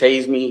 He can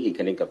tase me, he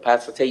can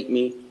incapacitate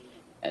me,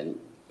 and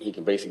he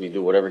can basically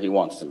do whatever he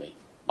wants to me.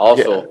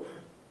 Also,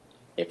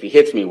 if he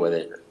hits me with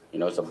it, you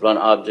know, it's a blunt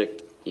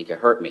object, he can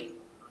hurt me.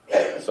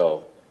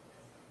 So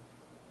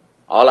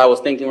all I was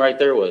thinking right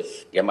there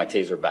was get my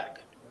taser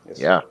back.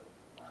 Yeah.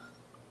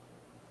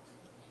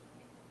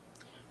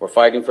 We're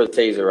fighting for the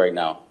taser right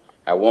now.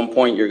 At one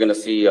point, you're going to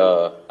see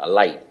a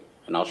light,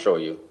 and I'll show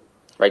you.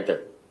 Right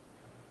there.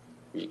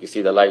 You can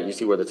see the light. You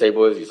see where the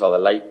table is? You saw the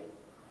light?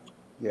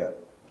 Yeah.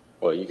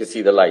 Well, you can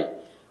see the light.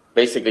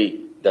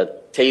 Basically,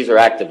 the taser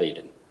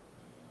activated.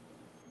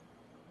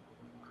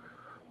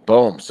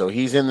 Boom. So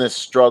he's in this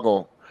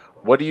struggle.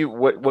 What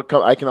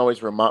I can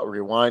always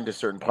rewind to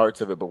certain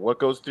parts of it, but what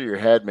goes through your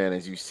head, man,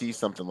 as you see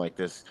something like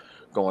this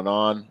going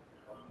on?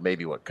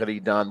 Maybe what could he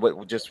done?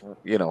 What, just,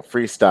 you know,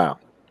 freestyle.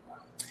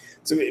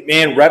 So,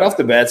 man, right off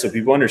the bat, so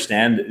people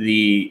understand,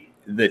 the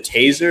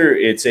taser,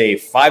 it's a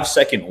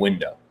 5-second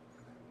window,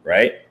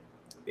 right?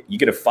 You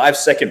get a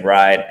 5-second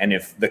ride, and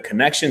if the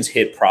connections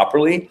hit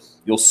properly,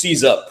 you'll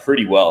seize up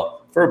pretty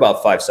well for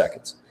about 5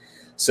 seconds.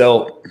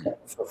 So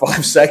for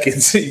 5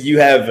 seconds, you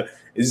have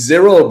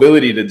zero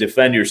ability to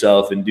defend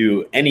yourself and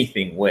do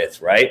anything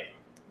with, right?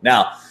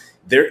 Now,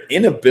 they're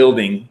in a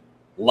building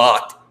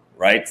locked,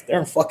 right? They're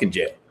in fucking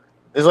jail.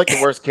 It's like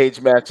the worst cage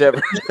match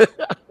ever.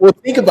 Well,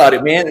 think about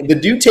it, man. The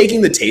dude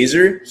taking the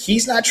taser,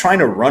 he's not trying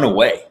to run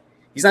away.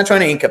 He's not trying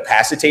to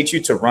incapacitate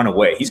you to run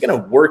away. He's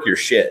going to work your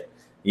shit,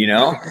 you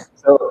know?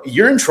 So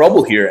you're in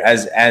trouble here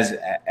as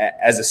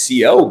a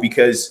CO,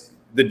 because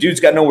the dude's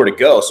got nowhere to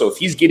go. So if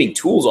he's getting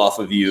tools off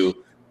of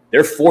you,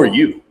 they're for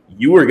you.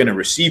 You are going to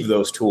receive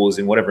those tools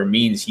in whatever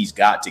means he's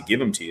got to give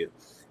them to you.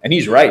 And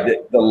he's right.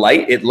 The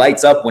light, it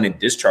lights up when it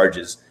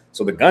discharges.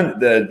 So the gun,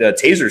 the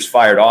taser's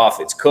fired off.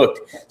 It's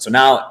cooked. So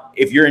now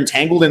if you're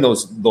entangled in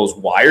those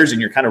wires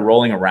and you're kind of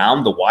rolling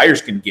around, the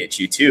wires can get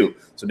you too.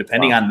 So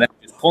depending on them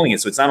just pulling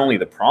it. So it's not only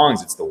the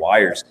prongs, it's the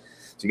wires.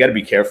 So you got to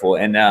be careful.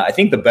 And I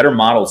think the better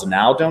models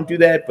now don't do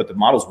that. But the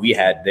models we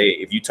had,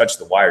 if you touched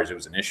the wires, it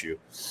was an issue.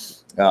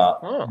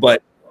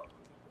 But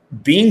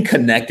being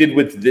connected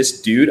with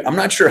this dude, I'm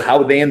not sure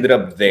how they ended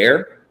up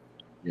there.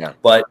 Yeah.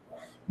 But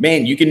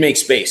man, you can make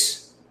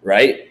space,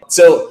 right?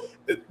 So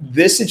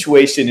this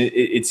situation,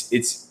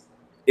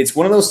 it's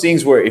one of those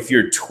things where if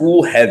you're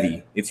tool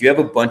heavy, if you have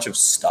a bunch of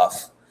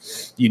stuff,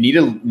 you need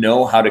to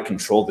know how to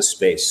control the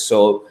space.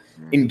 So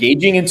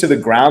engaging into the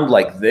ground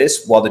like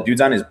this while the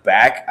dude's on his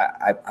back,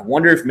 I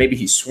wonder if maybe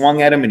he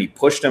swung at him and he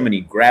pushed him and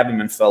he grabbed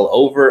him and fell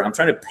over. I'm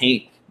trying to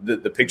paint the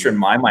picture in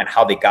my mind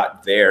how they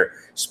got there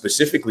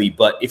specifically.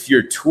 But if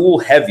you're tool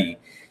heavy,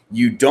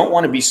 you don't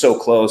want to be so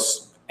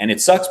close. And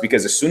it sucks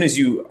because as soon as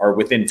you are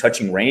within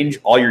touching range,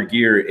 all your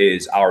gear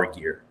is our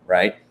gear,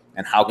 right?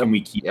 And how can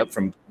we keep it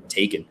from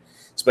taken,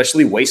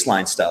 especially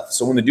waistline stuff?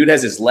 So when the dude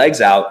has his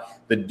legs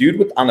out, the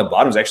dude on the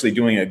bottom is actually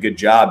doing a good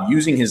job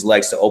using his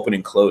legs to open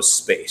and close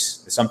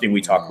space. It's something we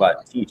talk about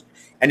and teach.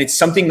 And it's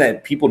something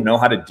that people know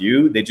how to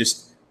do. They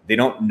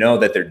don't know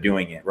that they're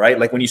doing it, right?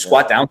 Like when you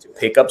squat down to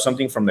pick up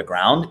something from the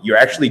ground, you're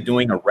actually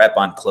doing a rep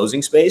on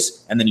closing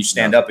space, and then you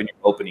stand up in your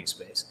opening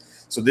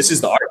space. So this is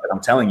the art that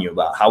I'm telling you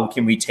about. How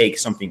can we take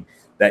something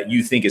that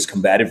you think is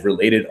combative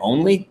related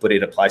only, but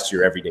it applies to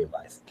your everyday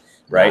life,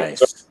 right? Nice.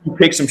 So you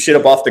pick some shit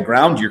up off the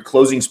ground, you're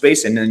closing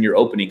space, and then you're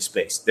opening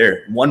space.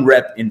 There, one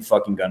rep in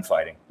fucking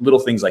gunfighting, little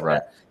things like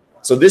that.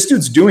 So this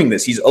dude's doing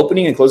this. He's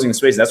opening and closing the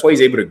space. That's why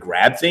he's able to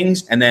grab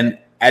things, and then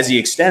as he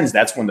extends,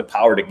 that's when the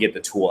power to get the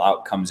tool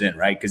out comes in,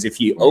 right? Because if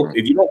you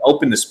don't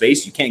open the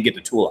space, you can't get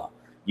the tool out.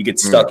 You get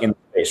stuck in the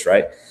space,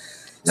 right?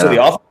 So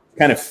the offense is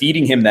kind of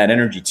feeding him that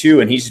energy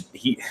too, and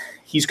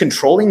he's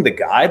controlling the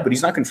guy, but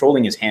he's not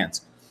controlling his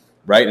hands,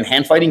 right? And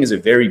hand fighting is a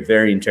very,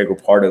 very integral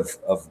part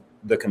of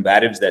the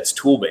combatives that's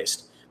tool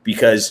based,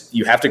 because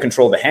you have to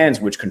control the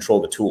hands, which control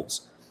the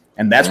tools,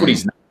 and that's what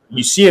he's.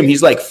 You see him;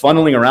 he's like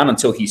funneling around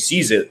until he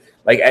sees it.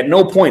 Like at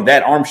no point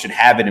that arm should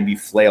have it and be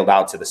flailed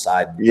out to the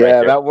side.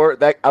 Yeah,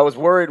 that I was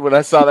worried when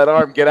I saw that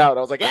arm get out.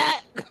 I was like,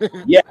 ah!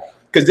 Yeah,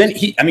 because then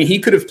he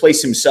could have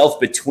placed himself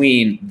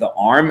between the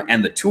arm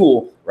and the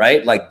tool,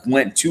 right? Like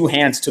went two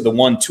hands to the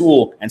one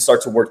tool and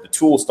start to work the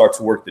tool, start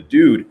to work the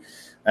dude.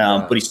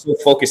 But he's still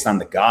focused on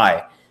the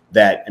guy.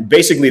 And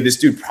basically this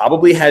dude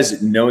probably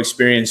has no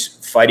experience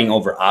fighting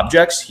over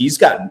objects. He's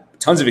got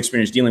tons of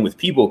experience dealing with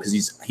people because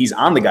he's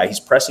on the guy. He's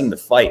pressing the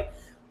fight.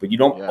 But you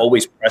don't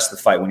always press the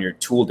fight when you're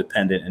tool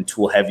dependent and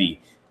tool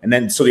heavy. And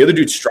then, so the other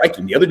dude's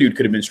striking. The other dude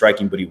could have been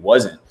striking, but he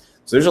wasn't.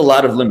 So there's a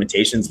lot of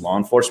limitations law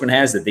enforcement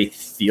has that they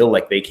feel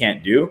like they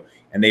can't do.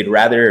 And they'd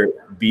rather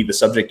be the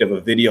subject of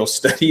a video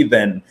study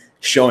than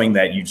showing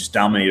that you just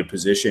dominate a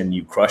position,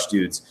 you crush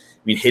dudes.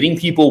 I mean, hitting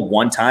people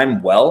one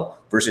time well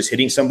versus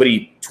hitting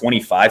somebody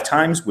 25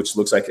 times, which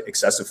looks like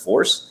excessive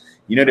force.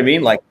 You know what I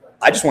mean? Like,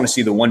 I just want to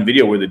see the one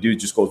video where the dude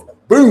just goes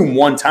boom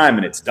one time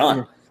and it's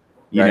done,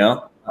 you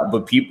know?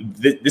 But people,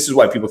 this is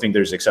why people think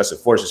there's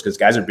excessive force, is because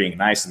guys are being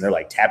nice and they're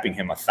like tapping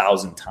him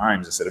 1,000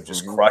 times instead of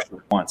just crushing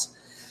it once.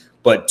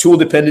 But tool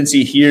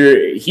dependency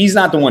here, he's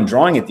not the one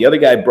drawing it. The other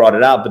guy brought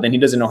it out, but then he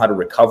doesn't know how to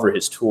recover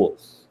his tool.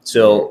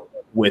 So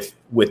with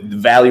the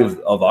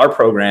value of our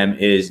program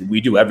is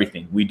we do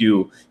everything.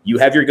 You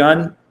have your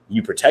gun,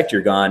 you protect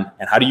your gun,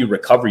 and how do you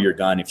recover your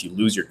gun if you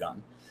lose your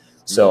gun?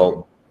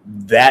 So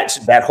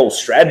that whole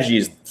strategy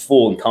is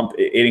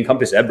it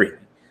encompasses everything.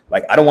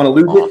 Like, I don't want to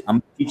lose it. I'm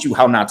going to teach you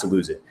how not to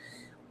lose it.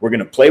 We're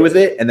going to play with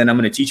it, and then I'm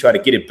going to teach you how to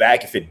get it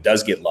back if it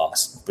does get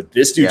lost. But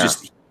this dude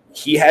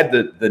he had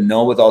the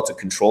know-withal to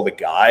control the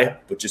guy,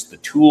 but just the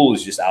tool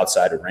is just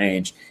outside of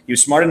range. He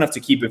was smart enough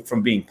to keep it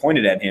from being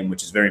pointed at him,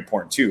 which is very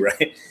important too, right?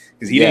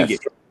 Because he didn't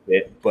get hit with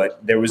it,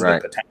 but there was the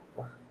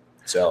potential.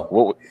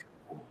 So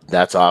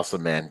that's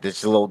awesome, man.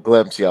 Just a little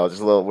glimpse, y'all.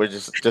 We're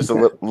just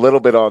a little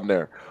bit on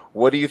there.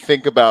 What do you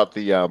think about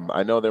the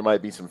I know there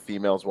might be some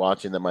females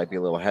watching that might be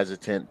a little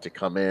hesitant to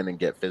come in and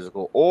get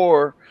physical,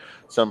 or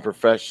some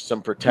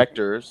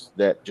protectors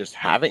that just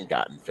haven't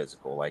gotten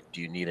physical. Like, do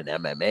you need an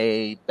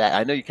MMA?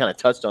 I know you kind of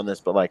touched on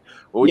this, but like,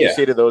 what would you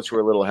say to those who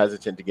are a little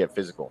hesitant to get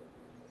physical?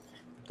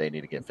 They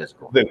need to get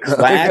physical. The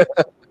class,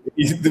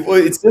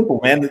 it's simple,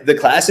 man. The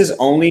class is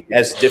only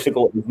as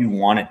difficult as you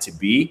want it to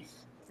be.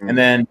 And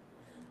then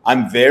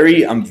I'm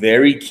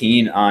very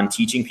keen on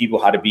teaching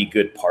people how to be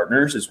good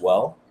partners as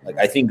well. Like,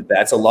 I think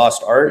that's a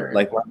lost art.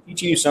 Like, when I'm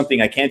teaching you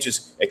something, I can't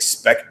just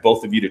expect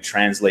both of you to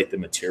translate the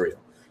material.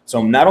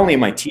 So not only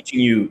am I teaching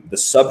you the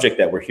subject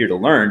that we're here to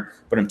learn,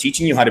 but I'm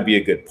teaching you how to be a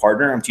good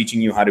partner. I'm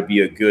teaching you how to be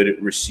a good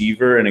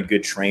receiver and a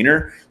good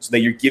trainer, so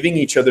that you're giving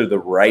each other the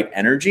right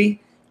energy.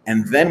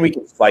 And then we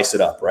can spice it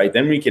up, right?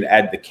 Then we can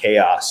add the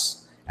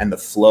chaos and the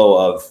flow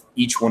of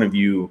each one of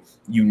the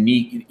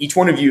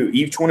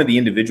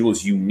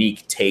individuals'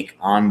 unique take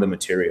on the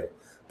material.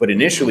 But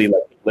initially,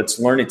 like, let's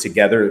learn it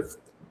together.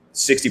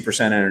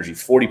 60% energy,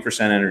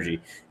 40%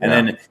 energy. And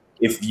then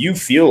if you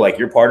feel like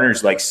your partner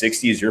is like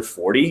 60 is your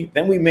 40,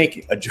 then we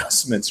make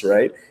adjustments,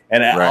 right?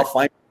 And I'll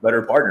find a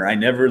better partner. I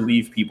never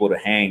leave people to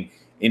hang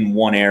in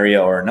one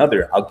area or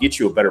another. I'll get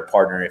you a better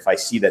partner if I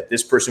see that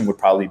this person would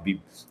probably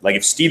be like,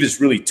 if Steve is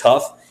really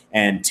tough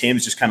and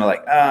Tim's just kind of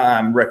like,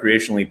 I'm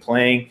recreationally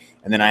playing,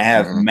 and then I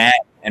have Matt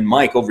and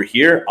Mike over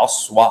here, I'll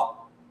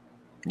swap.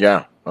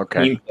 Yeah.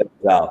 Okay.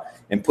 Out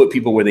and put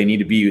people where they need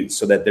to be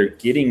so that they're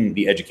getting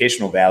the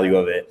educational value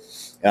of it.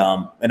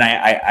 And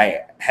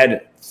I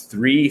had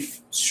 3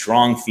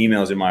 strong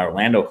females in my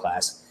Orlando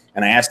class,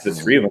 and I asked the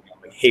 3 of them,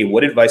 like, hey,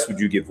 what advice would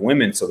you give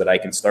women so that I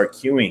can start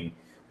cueing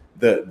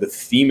the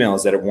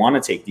females that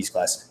want to take these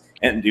classes?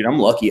 And dude, I'm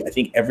lucky. I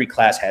think every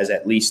class has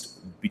at least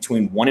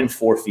between 1 and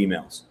 4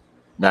 females.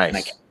 Nice.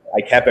 And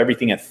I cap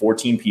everything at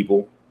 14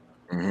 people.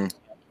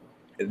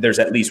 There's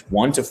at least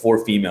 1 to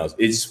 4 females.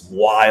 It's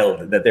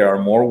wild that there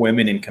are more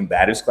women in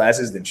combatives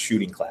classes than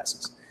shooting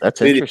classes.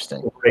 That's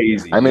interesting.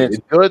 Crazy. I mean, it's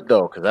good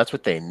though, because that's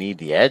what they need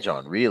the edge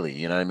on, really.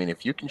 You know what I mean?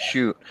 If you can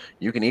shoot,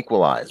 you can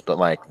equalize. But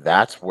like,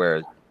 that's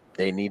where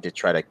they need to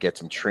try to get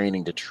some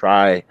training to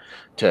try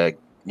to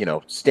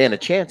stand a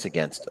chance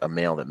against a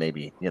male that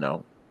maybe,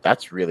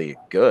 that's really a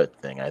good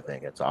thing. I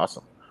think it's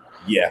awesome.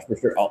 Yeah, for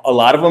sure. A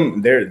lot of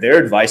them,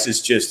 their advice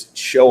is just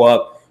show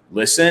up,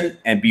 listen,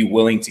 and be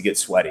willing to get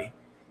sweaty,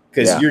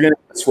 because you're going to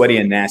get sweaty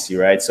and nasty,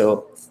 right?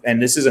 So, and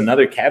this is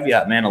another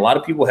caveat, man. A lot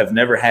of people have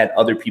never had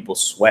other people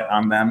sweat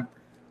on them,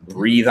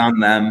 breathe on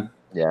them,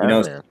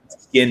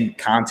 skin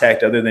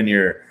contact other than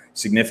your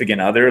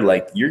significant other.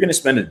 Like, you're going to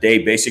spend a day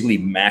basically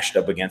mashed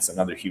up against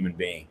another human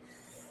being.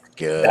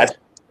 Good. That's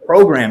the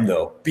program,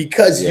 though,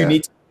 because you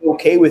need to be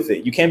okay with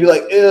it. You can't be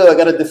like, ew, I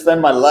got to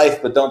defend my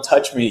life, but don't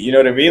touch me. You know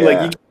what I mean?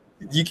 Like,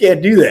 you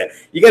can't do that.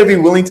 You got to be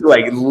willing to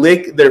like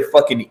lick their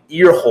fucking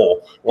ear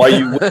hole while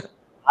you.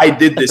 I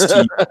did this to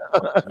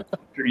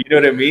you. You know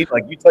what I mean?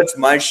 Like, you touch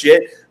my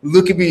shit.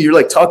 Look at me. You're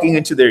like talking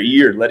into their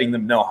ear, letting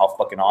them know how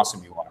fucking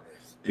awesome you are.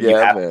 And you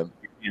have to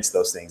experience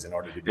those things in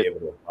order to be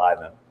able to apply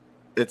them.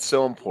 It's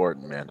so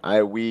important, man.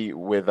 We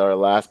with our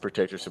last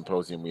Protector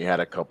Symposium, we had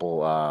a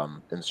couple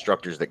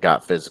instructors that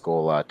got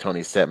physical,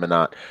 Tony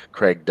Setmanot,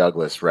 Craig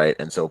Douglas, right?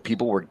 And so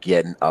people were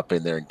getting up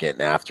in there and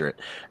getting after it.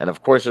 And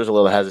of course, there's a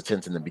little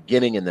hesitance in the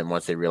beginning, and then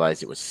once they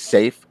realized it was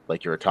safe,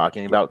 like you were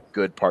talking about,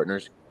 good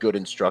partners, good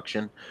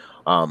instruction,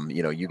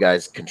 you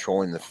guys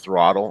controlling the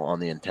throttle on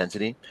the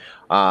intensity,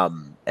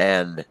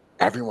 and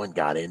everyone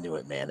got into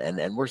it, man.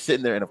 And we're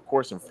sitting there, and of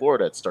course in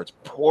Florida it starts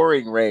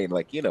pouring rain.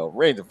 Like,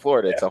 rain's in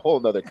Florida, it's a whole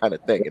nother kind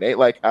of thing. It ain't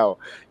like how,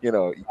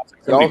 y'all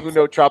who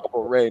know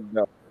tropical rain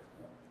know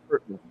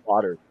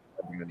water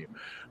coming on you.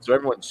 So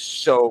everyone's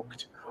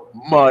soaked,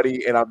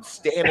 muddy, and I'm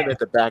standing at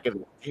the back of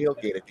the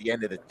tailgate at the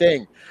end of the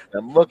thing, and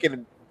I'm looking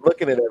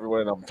at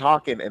everyone, and I'm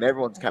talking, and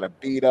everyone's kind of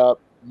beat up,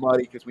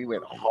 muddy, because we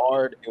went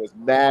hard. It was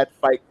mad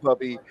Fight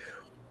Clubby.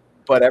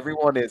 But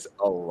everyone is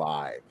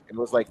alive. It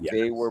was like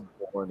they were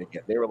born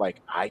again. They were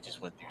like, I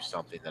just went through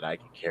something that I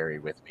can carry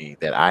with me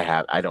that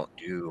I don't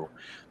do.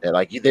 That,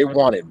 like, they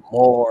wanted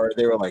more.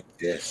 They were like,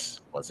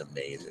 this was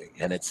amazing.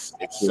 And it's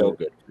so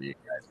good for you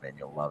guys, man.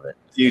 You'll love it.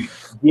 Dude,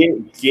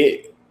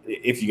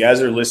 if you guys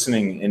are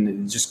listening,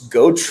 and just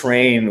go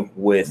train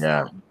with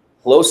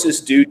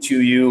closest dude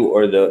to you,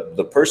 or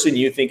the person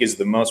you think is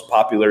the most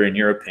popular in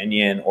your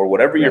opinion, or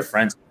whatever your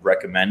friends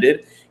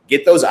recommended.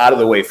 Get those out of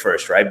the way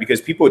first, right?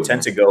 Because people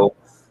tend to go,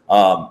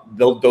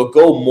 they'll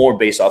go more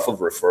based off of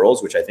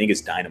referrals, which I think is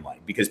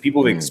dynamite, because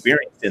people have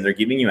experienced and they're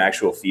giving you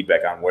actual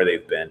feedback on where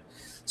they've been.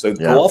 So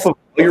go off of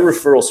your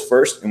referrals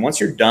first, and once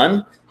you're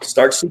done,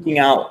 start seeking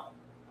out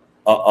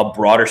a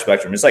broader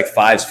spectrum. It's like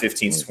 5s,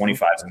 15s,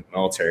 25s in the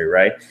military,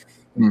 right?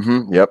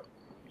 Mm-hmm. Yep.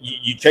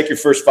 You check your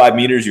first 5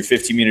 meters, your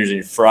 15 meters, and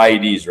your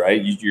IEDs,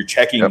 right? You're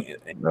checking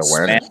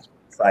awareness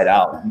inside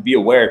out. And be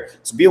aware.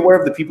 So be aware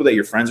of the people that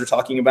your friends are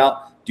talking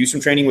about. Do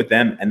some training with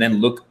them, and then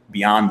look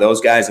beyond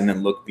those guys, and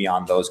then look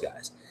beyond those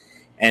guys.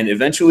 And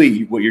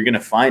eventually what you're going to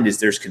find is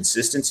there's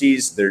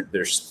consistencies,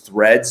 there's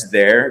threads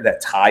there that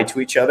tie to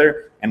each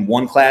other, and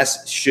one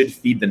class should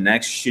feed the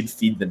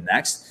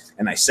next,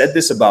 And I said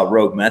this about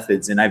Rogue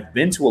Methods, and I've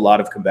been to a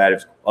lot of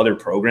combative other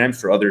programs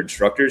for other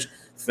instructors,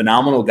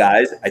 phenomenal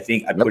guys. I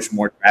think I push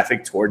more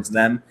traffic towards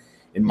them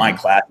in my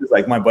classes.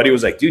 Like, my buddy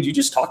was like, dude, you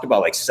just talked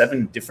about like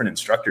 7 different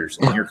instructors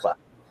in your class.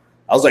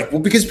 I was like,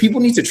 well, because people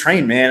need to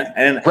train, man.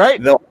 And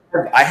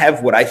I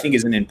have what I think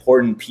is an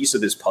important piece of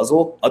this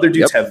puzzle. Other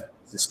dudes have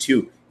this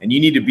too. And you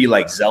need to be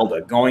like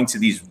Zelda, going to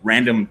these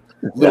random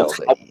little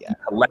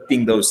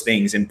collecting those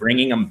things and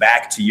bringing them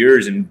back to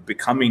yours and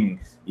becoming,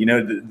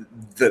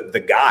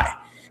 the guy.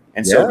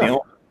 And so the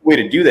only way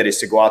to do that is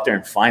to go out there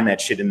and find that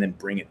shit and then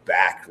bring it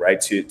back, right,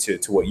 to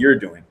what you're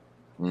doing.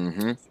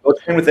 Mm-hmm. Go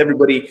train with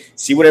everybody,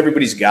 see what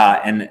everybody's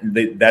got. And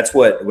that's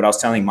what I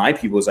was telling my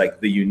people is, like,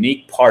 the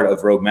unique part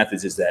of Rogue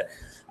Methods is that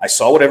I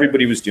saw what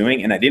everybody was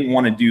doing, and I didn't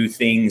want to do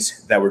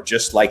things that were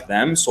just like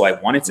them. So I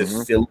wanted to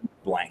fill in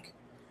the blank.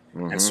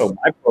 Mm-hmm. And so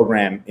my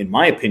program, in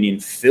my opinion,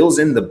 fills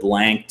in the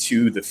blank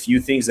to the few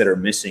things that are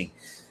missing.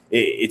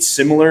 It's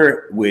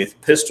similar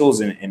with pistols,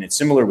 and it's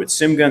similar with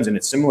sim guns, and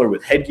it's similar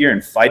with headgear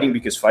and fighting,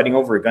 because fighting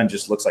over a gun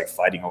just looks like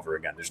fighting over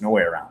a gun. There's no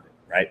way around it.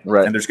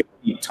 Right. And there's going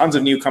to be tons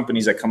of new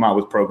companies that come out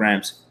with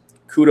programs.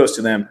 Kudos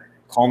to them.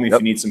 Call me if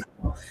you need some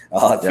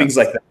help. Things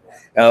like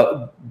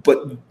that.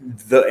 But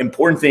the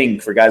important thing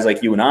for guys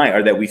like you and I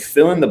are that we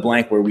fill in the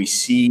blank where we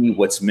see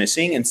what's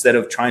missing, instead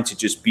of trying to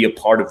just be a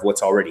part of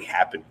what's already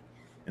happening.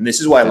 And this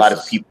is why a lot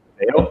of people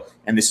fail.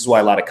 And this is why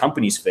a lot of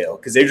companies fail,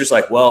 because they're just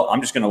like, well,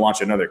 I'm just going to launch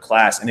another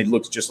class, and it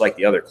looks just like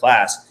the other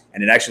class.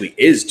 And it actually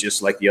is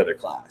just like the other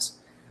class.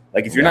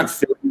 Like, if you're not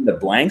filling in the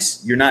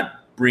blanks, you're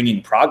not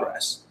bringing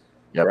progress.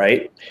 Yep.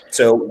 Right.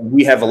 So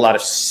we have a lot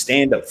of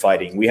stand-up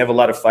fighting. We have a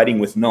lot of fighting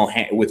with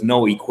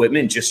no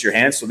equipment, just your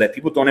hands, so that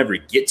people don't ever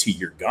get to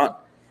your gun.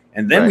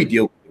 And then we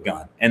deal with the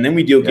gun. And then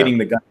we deal getting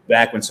the gun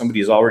back when somebody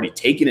has already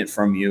taken it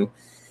from you,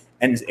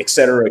 and et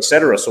cetera, et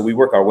cetera. So we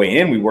work our way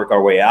in, we work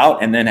our way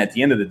out. And then at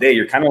the end of the day,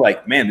 you're kind of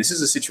like, man, this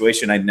is a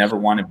situation I never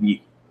want to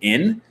be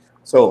in.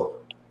 So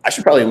I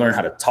should probably learn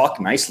how to talk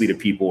nicely to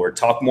people, or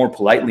talk more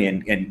politely,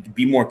 and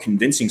be more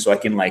convincing, so I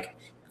can, like,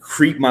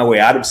 creep my way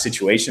out of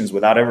situations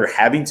without ever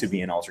having to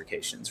be in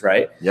altercations,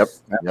 right? Yep.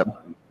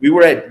 We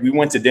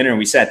went to dinner and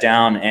we sat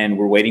down and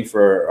we're waiting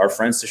for our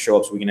friends to show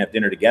up so we can have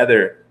dinner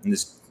together. And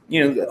this,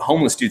 the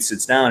homeless dude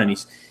sits down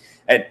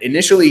and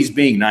initially he's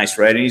being nice,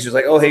 right? And he's just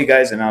like, oh, hey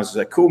guys. And I was just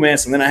like, cool, man.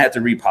 So then I had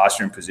to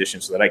reposture in position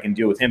so that I can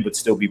deal with him, but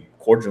still be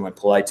cordial and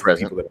polite to the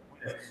people that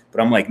I'm with. But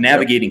I'm like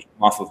navigating him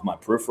off of my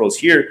peripherals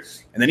here.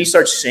 And then he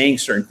starts saying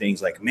certain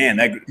things like, man,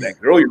 that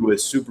girl you're with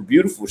is super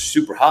beautiful,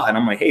 super hot. And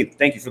I'm like, hey,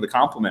 thank you for the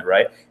compliment,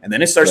 right? And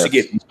then it starts to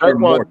get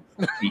more.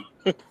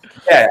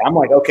 Yeah, I'm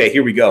like, okay,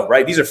 here we go,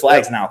 right? These are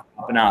flags now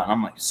popping out. And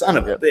I'm like, son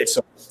of a bitch.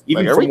 So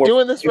even are we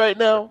doing this right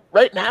now?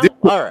 Right now?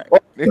 All right.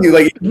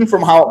 Like even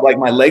from how like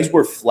my legs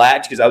were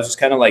flat because I was just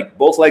kind of like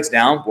both legs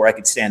down where I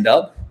could stand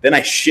up. Then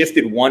I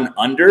shifted one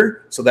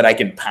under so that I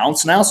can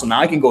pounce now. So now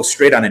I can go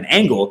straight on an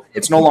angle.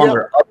 It's no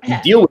longer up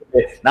and deal with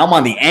it. Now I'm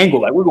on the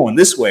angle. Like we're going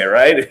this way,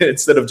 right?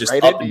 Instead of just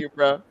right up. Into you,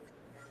 bro.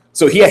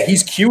 So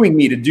he's cueing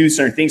me to do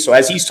certain things. So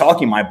as he's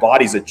talking, my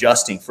body's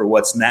adjusting for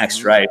what's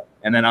next, right?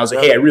 And then I was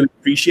like, hey, I really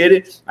appreciate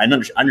it. I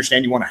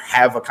understand you want to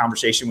have a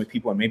conversation with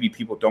people, and maybe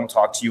people don't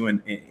talk to you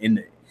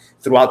in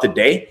throughout the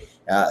day.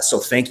 So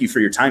thank you for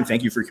your time.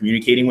 Thank you for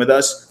communicating with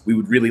us. We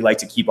would really like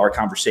to keep our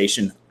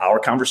conversation.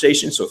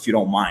 So if you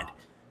don't mind.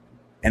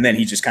 And then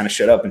he just kind of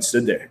shut up and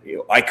stood there.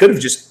 I could have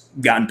just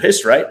gotten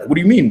pissed, right? What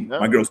do you mean?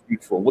 My girl's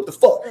beautiful. What the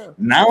fuck?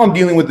 Now I'm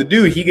dealing with the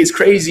dude. He gets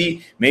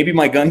crazy. Maybe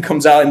my gun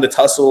comes out in the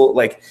tussle.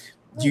 Like,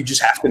 you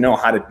just have to know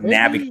how to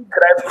navigate.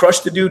 Could I have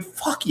crushed the dude?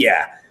 Fuck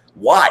yeah.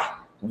 Why?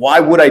 Why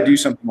would I do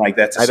something like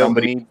that to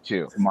somebody? I don't need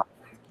to.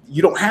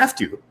 You don't have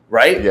to,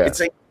 right? Yeah. It's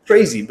like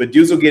crazy. But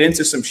dudes will get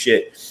into some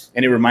shit.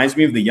 And it reminds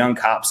me of the young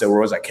cops that were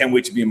always like, can't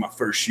wait to be in my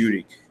first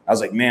shooting. I was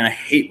like, man, I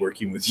hate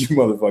working with you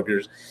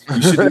motherfuckers.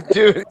 You should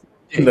dude.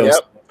 Those.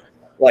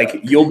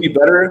 Like, you'll be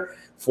better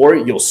for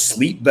it. You'll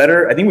sleep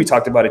better. I think we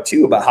talked about it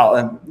too, about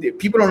how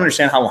people don't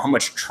understand how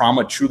much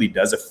trauma truly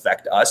does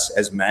affect us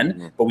as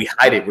men, but we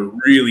hide it. We're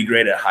really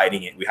great at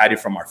hiding it. We hide it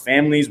from our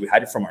families. We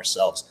hide it from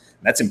ourselves.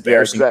 And that's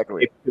embarrassing.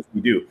 Exactly.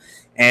 We do.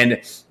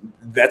 And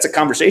that's a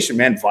conversation,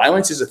 man.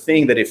 Violence is a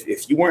thing that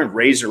if you weren't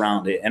raised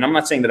around it, and I'm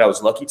not saying that I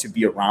was lucky to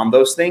be around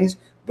those things,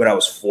 but I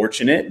was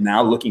fortunate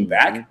now looking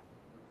back.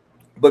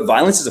 But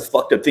violence is a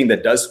fucked up thing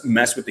that does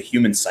mess with the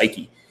human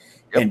psyche.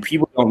 And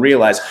people don't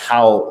realize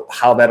how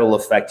that'll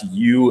affect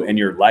you and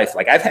your life.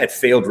 Like, I've had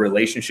failed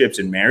relationships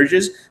and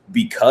marriages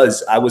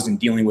because I wasn't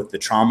dealing with the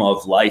trauma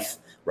of life,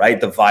 right?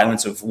 The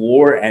violence of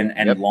war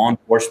and law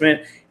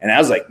enforcement. And I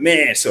was like,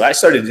 man, so I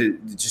started to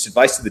just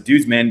advice to the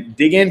dudes, man,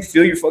 dig in,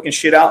 feel your fucking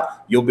shit out.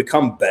 You'll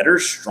become better,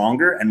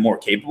 stronger, and more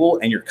capable.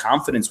 And your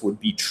confidence would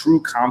be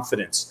true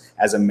confidence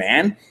as a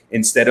man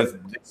instead of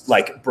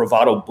like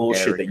bravado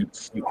bullshit that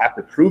you have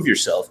to prove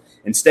yourself.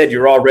 Instead,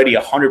 you're already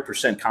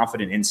 100%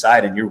 confident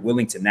inside and you're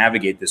willing to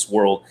navigate this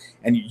world,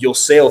 and you'll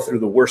sail through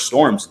the worst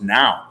storms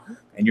now.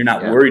 And you're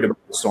not worried about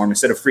the storm.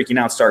 Instead of freaking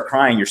out, start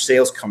crying, your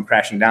sails come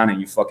crashing down and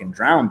you fucking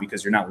drown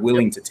because you're not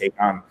willing to take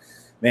on.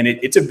 Man,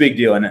 it's a big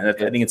deal. And I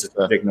think it's a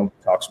subject nobody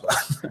talks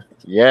about.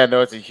 Yeah,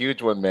 no, it's a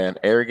huge one, man.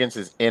 Arrogance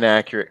is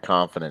inaccurate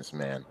confidence,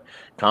 man.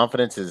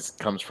 Confidence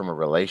comes from a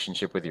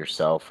relationship with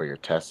yourself where you're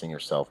testing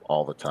yourself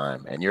all the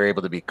time and you're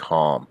able to be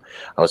calm.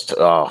 I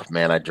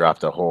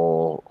dropped a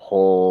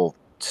whole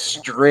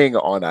string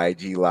on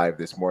IG Live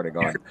this morning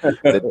on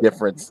the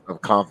difference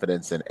of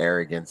confidence and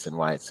arrogance and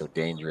why it's so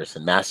dangerous,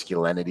 and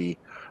masculinity,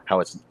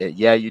 how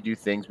you do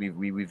things.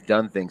 We've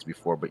done things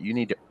before, but you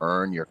need to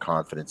earn your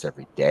confidence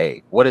every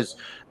day. What is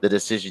the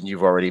decision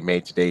you've already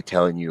made today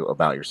telling you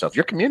about yourself?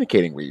 You're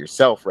communicating with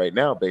yourself right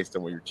now based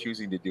on what you're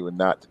choosing to do and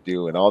not to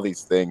do, and all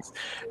these things.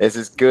 This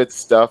is good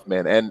stuff,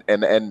 man.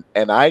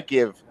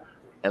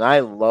 And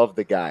I love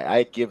the guy.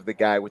 I give the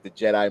guy with the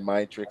Jedi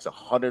mind tricks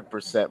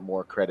 100%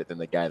 more credit than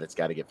the guy that's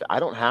got to get. I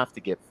don't have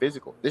to get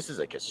physical. This is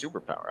like a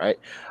superpower, right?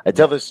 I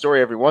tell this story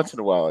every once in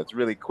a while. It's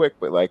really quick,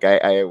 but like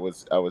I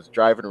was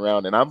driving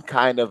around, and I'm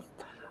kind of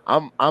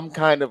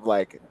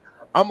like,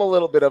 I'm a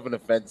little bit of an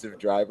offensive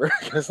driver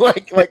because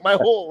like my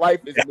whole life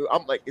is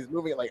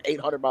moving at like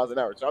 800 miles an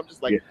hour. So I'm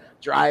just like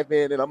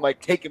driving and I'm like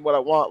taking what I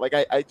want. Like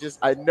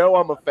I know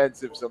I'm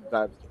offensive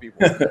sometimes to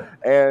people,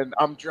 and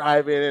I'm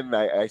driving and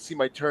I see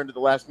my turn to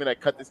the last minute.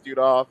 I cut this dude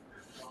off,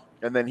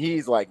 and then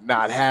he's like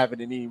not having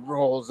it, and he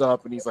rolls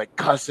up and he's like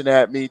cussing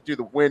at me through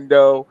the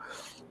window.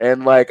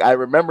 And like, I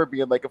remember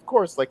being like, of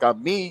course, like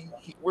on me,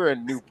 we're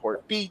in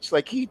Newport Beach.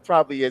 Like, he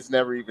probably has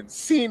never even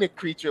seen a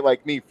creature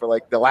like me for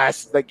like the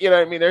last, like, you know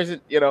what I mean? There's,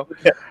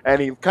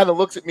 and he kind of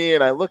looks at me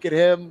and I look at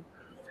him,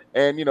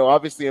 and,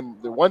 obviously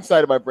the one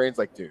side of my brain's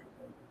like, dude,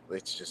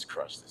 let's just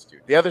crush this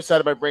dude. The other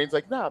side of my brain's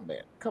like, nah,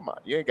 man, come on.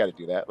 You ain't got to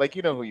do that. Like,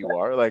 you know who you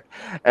are. Like,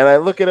 and I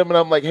look at him and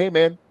I'm like, hey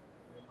man,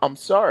 I'm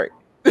sorry.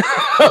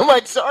 I'm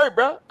like, sorry,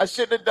 bro. I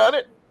shouldn't have done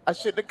it. I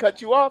shouldn't have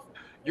cut you off.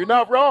 You're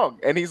not wrong.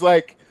 And he's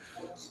like,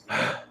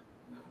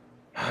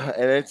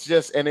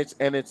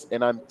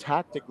 and I'm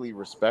tactically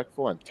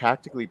respectful. I'm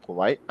tactically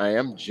polite. I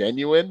am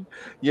genuine,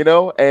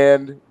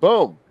 and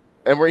boom.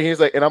 And he's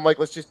like, and I'm like,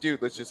 let's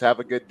just have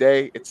a good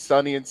day. It's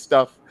sunny and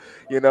stuff,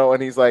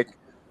 and he's like,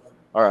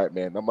 all right,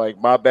 man. I'm like,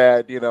 my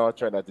bad. I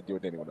try not to do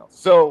it to anyone else.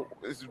 So,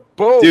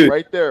 boom, Dude.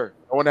 right there.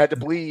 No one had to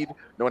bleed.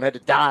 No one had to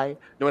die.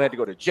 No one had to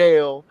go to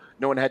jail.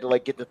 No one had to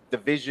get the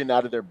vision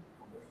out of their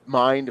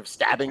mind of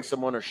stabbing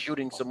someone or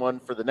shooting someone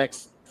for the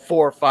next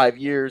 4 or 5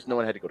 years. No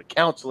one had to go to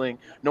counseling.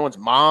 No one's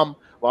mom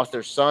lost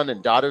their son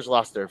and daughters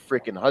lost their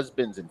freaking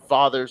husbands and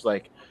fathers.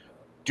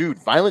 Dude,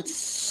 violence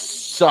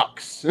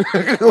sucks.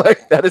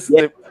 That is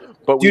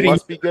but we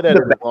must be good at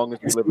it as long as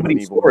we live in an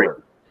evil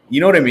world.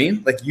 You know what I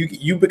mean?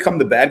 You become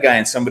the bad guy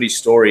in somebody's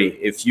story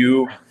if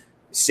you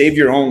save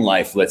your own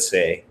life, let's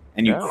say,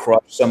 and you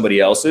crush somebody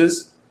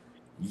else's.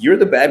 You're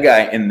the bad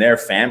guy in their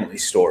family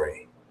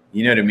story.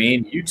 You know what I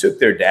mean? You took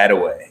their dad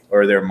away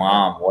or their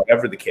mom,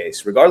 whatever the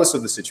case, regardless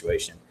of the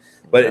situation.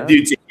 But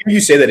dude, to hear you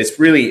say that,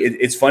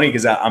 it's funny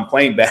because I'm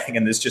playing back,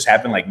 and this just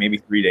happened maybe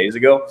 3 days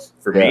ago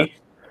for me.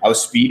 I was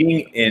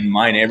speeding in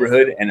my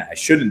neighborhood, and I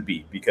shouldn't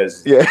be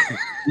because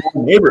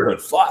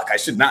neighborhood. Fuck, I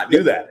should not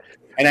do that.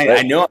 And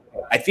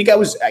I think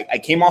I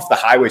came off the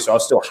highway, so I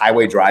was still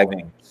highway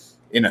driving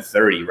in a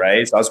 30,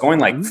 right? So I was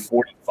going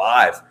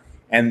 45.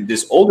 And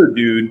this older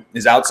dude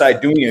is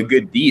outside doing a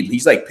good deed.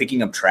 He's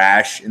picking up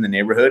trash in the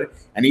neighborhood,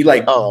 and he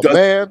does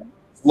a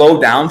slow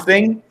down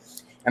thing.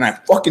 And I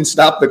fucking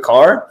stopped the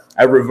car.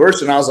 I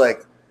reversed, and I was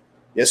like,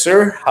 "Yes,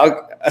 sir."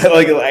 How?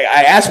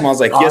 I asked him. I was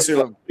like, "Yes,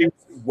 sir." He was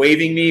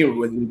waving me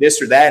with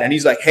this or that, and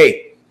he's like,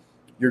 "Hey,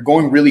 you're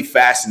going really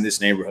fast in this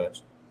neighborhood."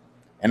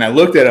 And I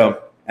looked at him,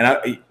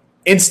 and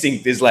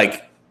instinct is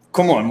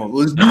 "Come on,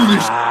 let's do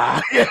this."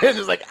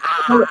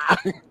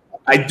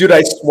 Just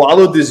I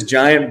swallowed this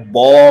giant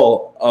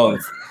ball of,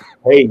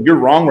 "Hey, you're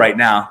wrong right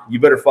now. You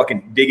better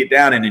fucking dig it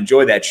down and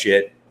enjoy that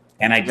shit."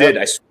 And I did.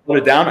 I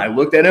swallowed it down. I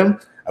looked at him.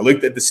 I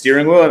looked at the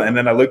steering wheel, and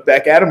then I looked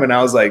back at him, and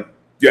I was like,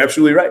 "You're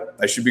absolutely right.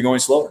 I should be going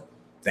slower.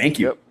 Thank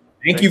you.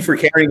 Thank you for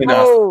caring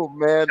enough." Oh,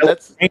 man.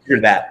 That's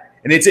that.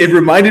 And it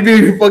reminded me of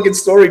your fucking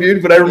story,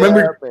 dude. But I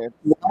remember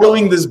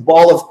swallowing this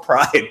ball of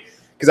pride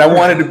because I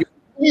wanted to be,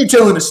 you're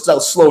telling us to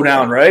slow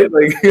down, right?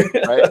 Right.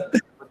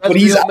 But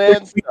he's a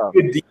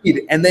good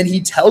deed. And then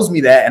he tells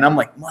me that, and I'm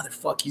like,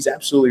 motherfucker, he's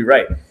absolutely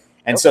right.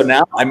 And so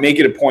now I make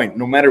it a point,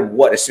 no matter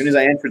what, as soon as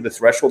I enter the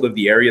threshold of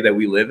the area that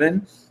we live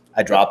in,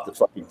 I drop the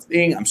fucking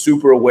thing. I'm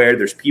super aware.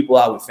 There's people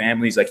out with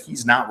families.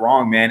 He's not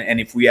wrong, man. And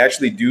if we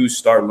actually do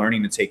start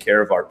learning to take care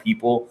of our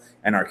people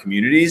and our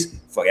communities,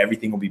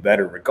 everything will be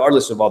better,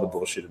 regardless of all the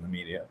bullshit in the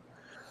media.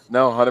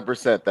 No,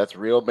 100%. That's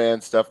real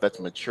man stuff. That's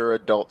mature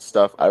adult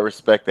stuff. I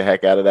respect the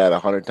heck out of that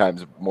 100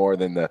 times more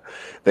than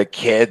the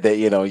kid that,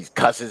 he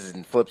cusses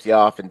and flips you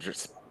off and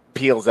just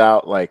peels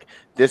out.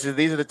 These are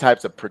the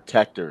types of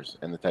protectors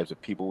and the types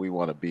of people we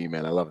want to be,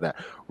 man. I love that.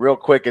 Real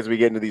quick, as we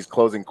get into these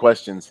closing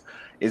questions,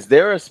 is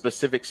there a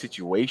specific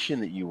situation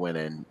that you went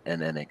in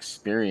and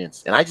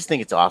experienced? And I just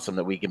think it's awesome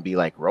that we can be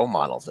role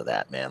models of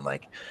that, man.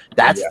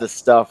 That's the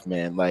stuff,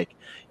 man.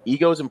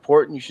 Ego is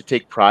important. You should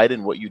take pride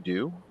in what you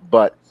do,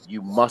 but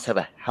you must have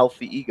a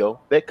healthy ego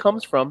that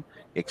comes from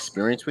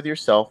experience with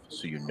yourself,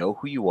 so you know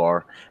who you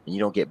are and you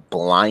don't get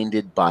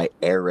blinded by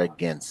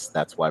arrogance.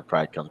 That's why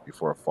pride comes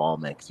before a fall,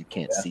 man, because you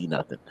can't see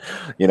nothing.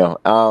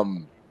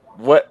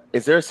 What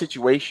is there a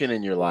situation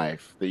in your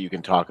life that you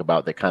can talk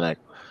about that kind of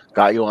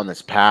got you on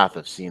this path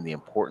of seeing the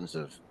importance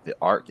of the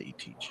art that you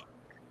teach?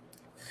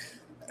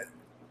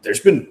 There's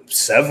been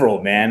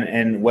several, man,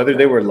 and whether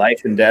they were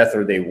life and death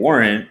or they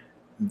weren't,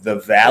 the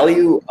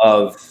value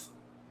of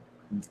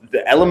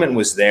the element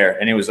was there,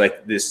 and it was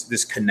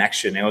this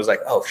connection. It was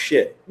oh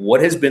shit,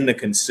 what has been the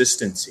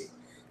consistency?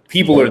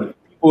 People are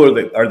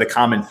the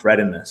common thread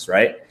in this,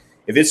 right?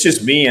 If it's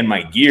just me and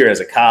my gear as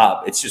a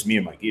cop, it's just me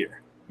and my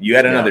gear. You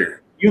add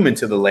another human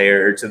to the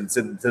layer, to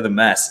the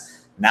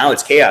mess. Now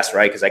it's chaos,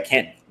 right? Because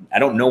I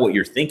don't know what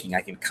you're thinking.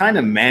 I can kind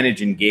of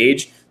manage and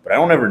gauge, but I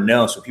don't ever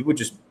know. So people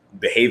just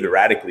behave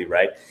erratically,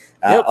 right?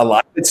 A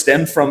lot of it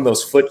stemmed from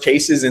those foot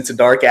chases into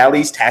dark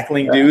alleys,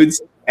 tackling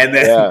dudes, and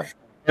then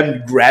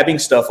and grabbing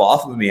stuff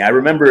off of me. I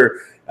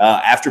remember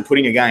after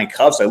putting a guy in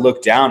cuffs, I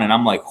looked down and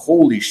I'm like,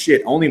 holy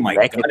shit, only my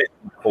gun is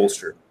in my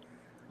holster.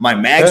 My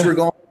mags were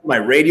gone, my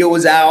radio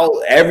was out,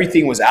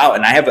 everything was out.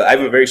 And I have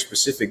a very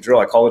specific drill.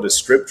 I call it a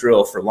strip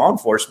drill for law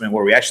enforcement,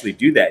 where we actually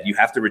do that. You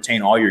have to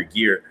retain all your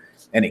gear.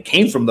 And it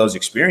came from those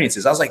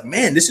experiences. I was like,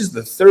 man, this is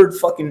the third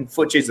fucking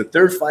foot chase, the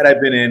third fight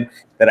I've been in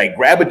that I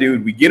grab a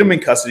dude, we get him in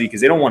custody because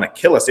they don't want to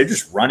kill us. They're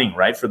just running,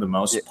 right, for the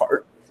most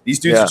part. These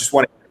dudes just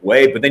want to get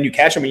away, but then you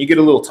catch them and you get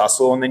a little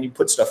tussle, and then you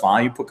put stuff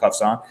on, you put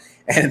cuffs on.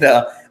 And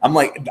I'm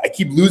like, I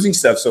keep losing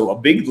stuff. So a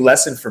big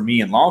lesson for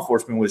me in law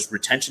enforcement was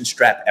retention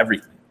strap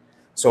everything.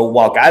 So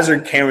while guys are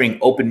carrying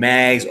open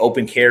mags,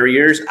 open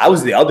carriers, I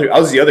was the other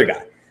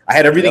guy. I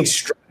had everything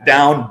strapped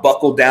down,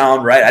 buckled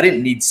down, right? I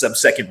didn't need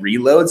sub-second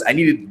reloads. I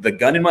needed the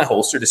gun in my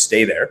holster to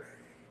stay there,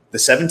 the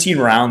 17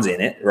 rounds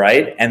in it,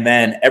 right? And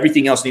then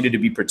everything else needed to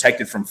be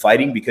protected from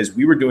fighting, because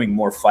we were doing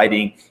more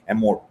fighting and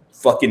more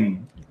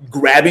fucking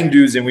grabbing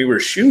dudes and we were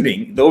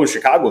shooting. Though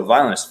Chicago was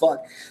violent as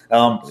fuck,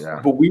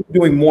 but we were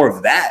doing more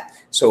of that.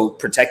 So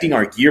protecting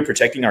our gear,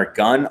 protecting our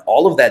gun,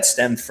 all of that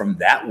stemmed from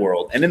that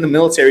world. And in the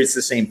military, it's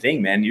the same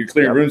thing, man. You're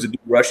clearing rooms, a dude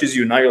rushes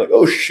you, and now you're like,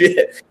 oh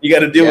shit, you got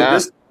to deal with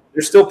this.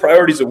 There's still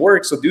priorities of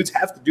work, so dudes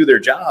have to do their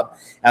job.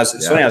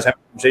 It's funny, I was having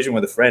a conversation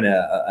with a friend,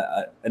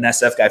 an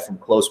SF guy from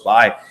close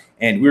by,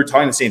 and we were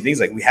talking the same things.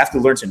 Like, we have to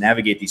learn to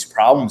navigate these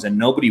problems, and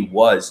nobody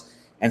was.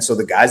 And so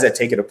the guys that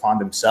take it upon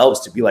themselves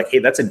to be like, hey,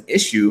 that's an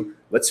issue.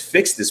 Let's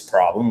fix this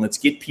problem. Let's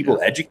get people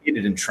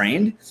educated and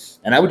trained.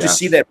 And I would just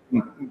see that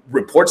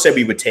reports that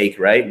we would take,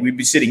 right? We'd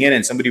be sitting in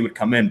and somebody would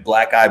come in,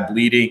 black eye,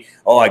 bleeding.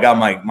 Oh, I got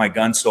my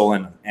gun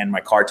stolen and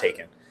my car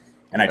taken.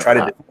 And I tried to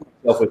defend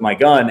myself with my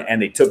gun,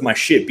 and they took my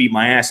shit, beat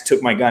my ass,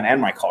 took my gun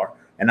and my car.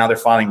 And now they're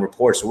filing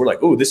reports. So we're like,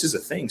 oh, this is a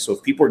thing. So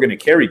if people are going to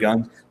carry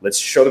guns, let's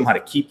show them how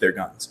to keep their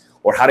guns,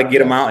 or how to get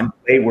them out in a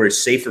way where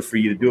it's safer for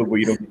you to do it, where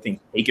you don't get things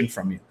taken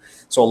from you.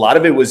 So a lot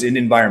of it was an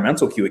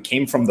environmental cue. It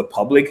came from the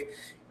public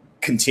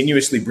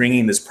continuously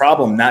bringing this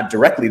problem, not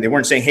directly. They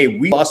weren't saying, hey,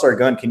 we lost our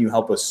gun. Can you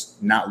help us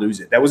not lose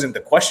it? That wasn't the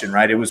question,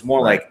 right? It was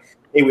more like,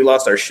 hey, we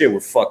lost our shit. We're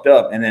fucked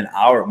up. And then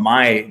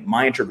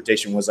my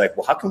interpretation was like,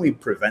 well, how can we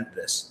prevent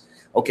this?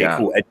 Okay,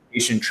 cool.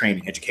 Education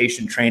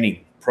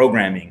training,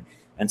 programming.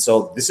 And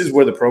so this is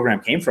where the program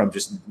came from.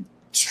 Just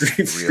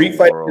street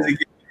fighting,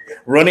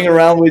 running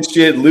around with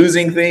shit,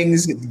 losing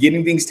things,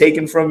 getting things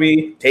taken from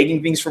me,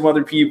 taking things from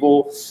other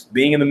people,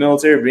 being in the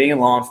military, being in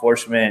law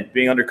enforcement,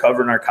 being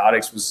undercover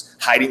narcotics, was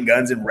hiding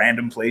guns in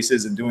random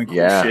places and doing cool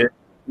shit.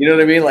 You know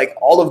what I mean? Like,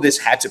 all of this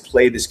had to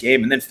play this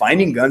game, and then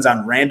finding guns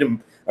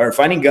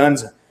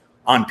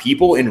on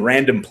people in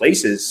random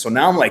places. So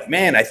now I'm like,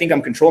 man, I think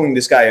I'm controlling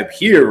this guy up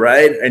here,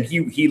 right? And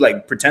he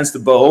like pretends to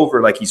bow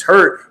over like he's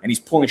hurt, and he's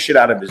pulling shit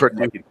out of his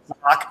fucking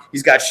sock.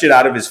 He's got shit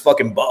out of his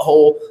fucking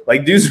butthole.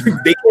 Like, dudes,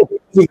 they go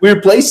to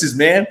weird places,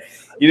 man.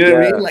 You know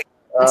what I mean? Like,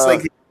 it's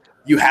like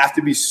you have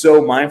to be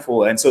so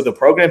mindful. And so the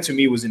program to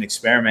me was an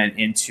experiment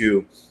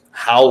into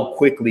how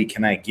quickly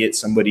can I get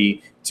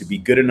somebody to be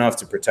good enough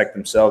to protect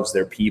themselves,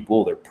 their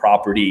people, their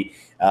property,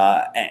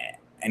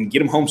 and get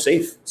them home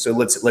safe. So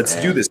let's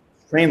do this.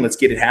 Train, let's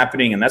get it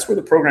happening. And that's where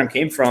the program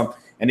came from.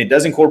 And it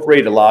does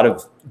incorporate a lot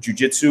of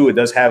jiu-jitsu. It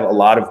does have a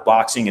lot of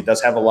boxing. It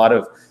does have a lot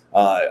of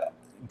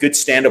good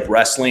stand-up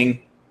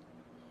wrestling.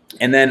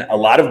 And then a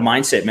lot of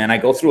mindset, man. I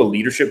go through a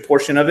leadership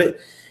portion of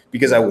it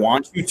because I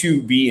want you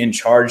to be in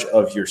charge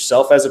of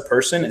yourself as a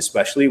person,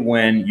 especially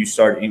when you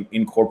start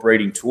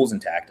incorporating tools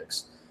and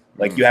tactics.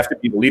 Like, you have to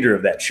be the leader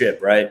of that ship,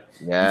 right?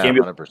 Yeah, you can't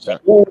be 100%.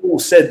 Like, oh,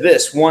 said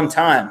this one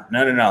time.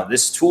 No.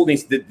 This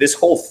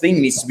whole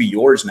thing needs to be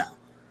yours now.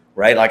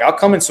 Right? Like, I'll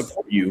come and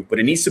support you, but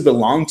it needs to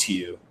belong to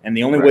you. And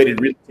the only way to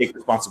really take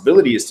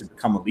responsibility is to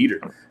become a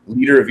leader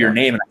of your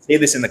name. And I say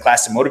this in the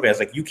class to motivate. I was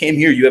like, you came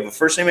here, you have a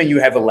first name and you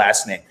have a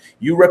last name.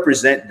 You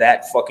represent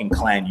that fucking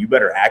clan. You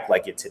better act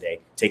like it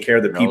today. Take care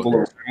of the people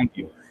around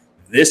you.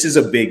 This is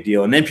a big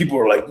deal. And then people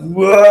are like,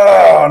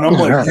 whoa. And I'm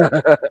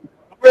like,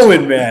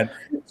 ruined, man.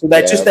 So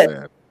that's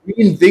that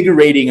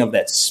reinvigorating of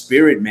that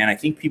spirit, man. I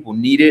think people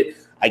need it.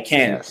 I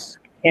can't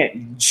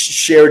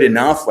share it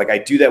enough. Like, I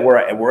do that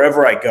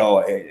wherever I go,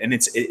 and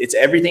it's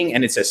everything.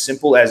 And it's as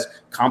simple as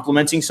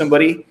complimenting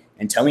somebody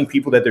and telling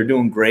people that they're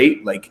doing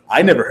great. Like,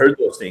 I never heard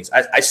those things.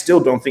 I still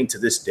don't think to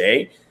this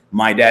day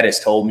my dad has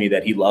told me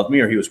that he loved me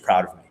or he was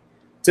proud of me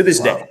to this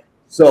day.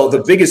 So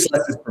the biggest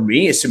lesson for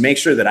me is to make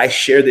sure that I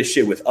share this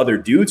shit with other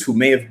dudes who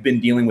may have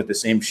been dealing with the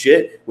same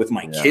shit with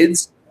my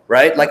kids.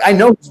 Right? Like, I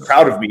know he's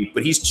proud of me,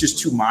 but he's just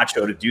too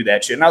macho to do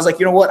that shit. And I was like,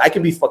 you know what? I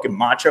can be fucking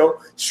macho,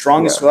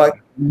 strong as fuck,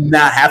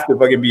 not have to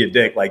fucking be a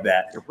dick like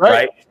that.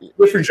 Right?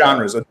 Different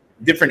genres,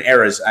 different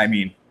eras, I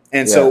mean.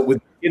 And so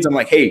with kids, I'm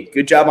like, hey,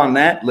 good job on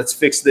that. Let's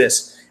fix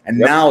this. And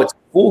now it's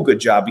a full good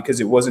job because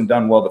it wasn't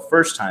done well the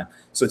first time.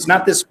 So it's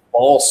not this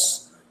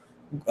false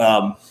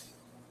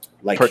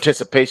like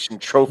participation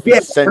trophy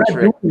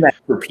centric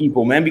for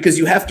people, man, because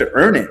you have to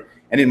earn it.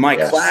 And in my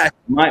class,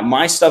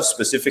 my stuff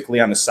specifically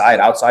on the side,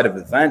 outside of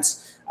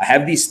events, I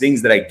have these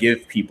things that I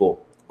give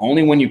people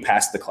only when you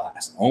pass the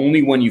class,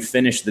 only when you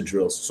finish the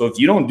drills. So if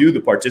you don't do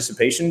the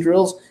participation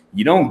drills,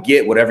 you don't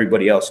get what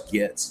everybody else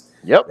gets.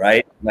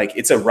 Right? Like,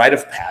 it's a rite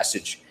of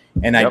passage.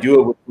 And I do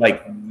it with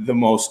like the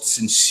most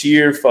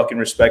sincere fucking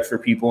respect for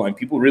people. And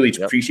people really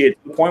appreciate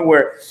it to the point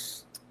where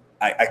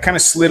I kind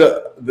of slid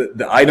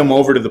the item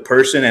over to the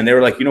person, and they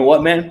were like, you know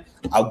what, man,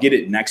 I'll get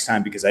it next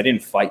time because I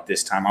didn't fight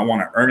this time. I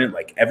want to earn it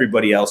like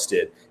everybody else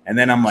did. And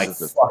then I'm like,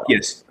 fuck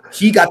yes.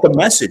 He got the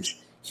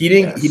message. He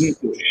didn't get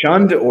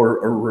shunned or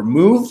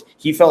removed.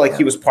 He felt like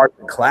he was part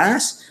of the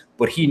class,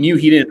 but he knew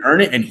he didn't earn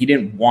it and he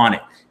didn't want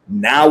it.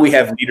 Now we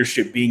have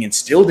leadership being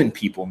instilled in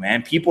people,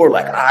 man. People are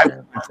like, I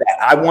want that.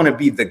 I want to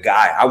be the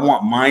guy. I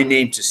want my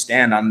name to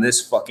stand on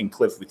this fucking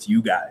cliff with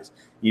you guys.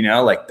 You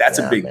know, like, that's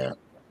a big deal.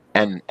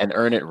 and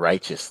earn it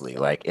righteously,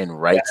 like in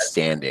right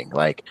standing,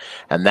 like,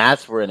 and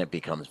that's when it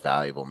becomes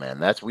valuable,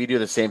 man. We do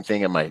the same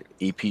thing in my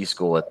EP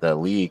school at the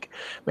league,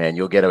 man.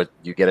 You get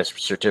a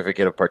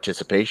certificate of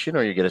participation,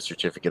 or you get a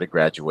certificate of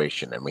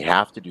graduation, and we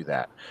have to do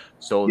that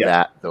so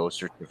that those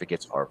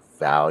certificates are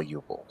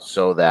valuable,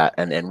 so that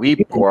and we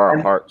pour our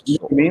heart,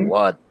 soul,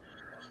 blood.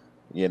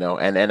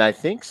 And I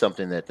think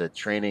something that the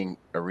training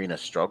arena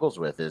struggles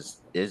with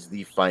is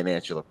the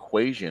financial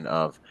equation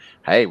of,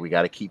 hey, we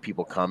got to keep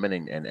people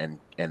coming and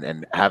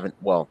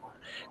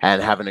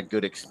having a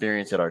good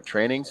experience at our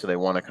training, so they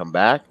want to come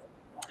back.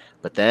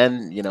 But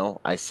then,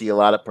 I see a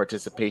lot of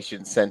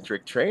participation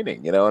centric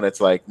training, and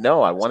it's like,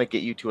 no, I want to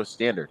get you to a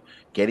standard.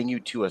 Getting you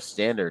to a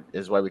standard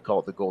is why we call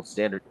it the gold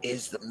standard,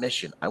 is the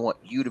mission. I want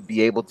you to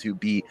be able to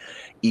be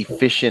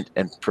efficient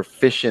and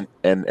proficient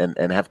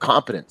and have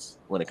competence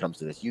when it comes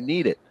to this. You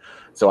need it.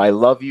 So I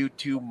love you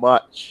too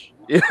much.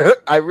 And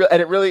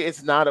it really,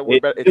 it's not a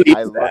word, but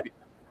I love you.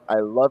 I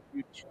love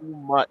you too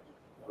much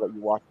to let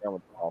you walk down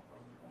with the golf.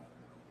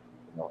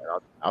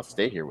 I'll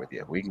stay here with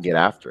you. We can get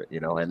after it,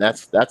 and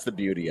that's the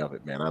beauty of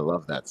it, man. I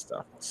love that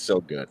stuff. It's so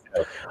good.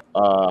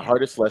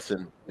 Hardest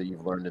lesson that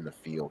you've learned in the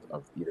field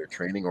of either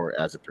training or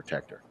as a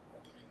protector?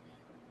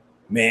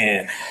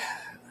 Man,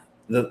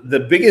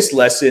 the biggest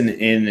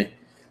lesson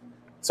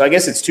so I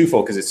guess it's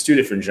twofold because it's two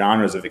different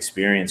genres of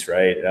experience,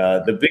 right?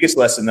 The biggest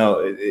lesson,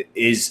 though,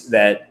 is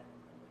that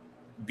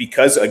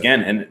because,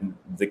 again, and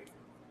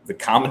the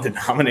common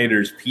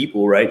denominator is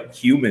people, right?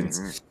 Humans.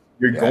 Mm-hmm.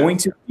 You're going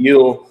to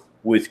deal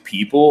with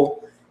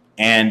people,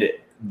 and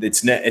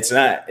it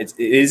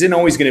isn't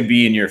always going to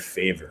be in your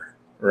favor,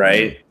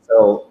 right? Mm-hmm.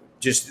 So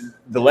just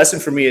the lesson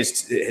for me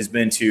has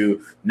been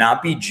to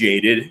not be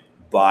jaded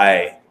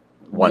by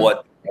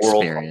what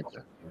experience.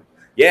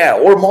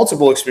 Or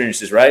multiple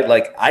experiences, right?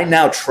 Like, I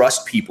now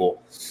trust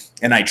people,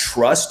 and I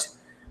trust,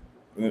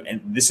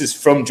 and this is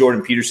from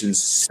Jordan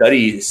Peterson's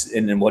studies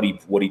and what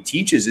he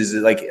teaches, is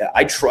that, like,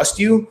 I trust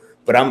you,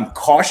 but I'm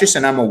cautious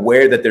and I'm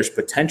aware that there's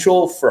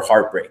potential for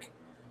heartbreak,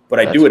 but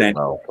I do it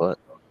anyway. Wow.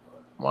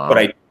 But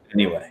I do it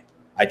anyway.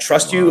 I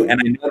trust you, and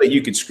I know that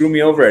you can screw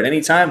me over at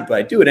any time, but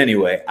I do it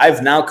anyway.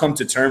 I've now come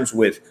to terms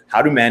with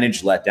how to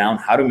manage letdown,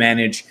 how to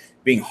manage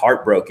being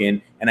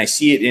heartbroken. And I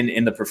see it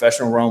in the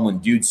professional realm when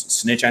dudes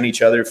snitch on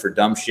each other for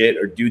dumb shit,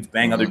 or dudes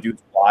bang other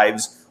dudes'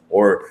 wives,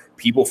 or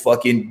people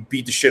fucking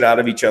beat the shit out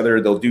of each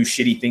other. They'll do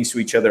shitty things to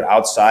each other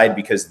outside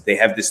because they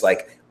have this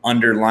like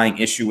underlying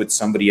issue with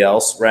somebody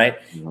else, right?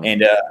 Mm-hmm.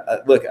 And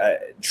look,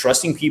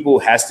 trusting people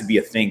has to be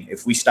a thing.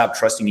 If we stop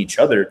trusting each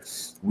other,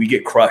 we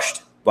get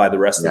crushed by the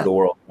rest of the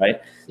world, right?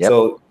 Yep.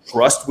 So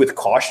trust with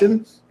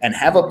caution and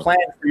have a plan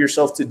for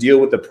yourself to deal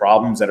with the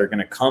problems that are going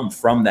to come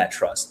from that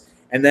trust.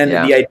 And then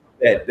the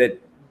idea that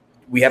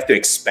we have to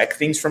expect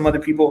things from other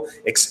people.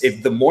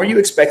 If the more you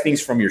expect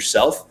things from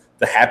yourself,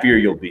 the happier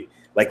you'll be.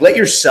 Like, let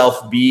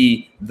yourself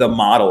be the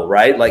model,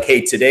 right? Like,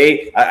 hey,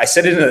 today, I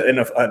said it in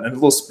a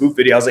little spoof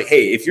video. I was like,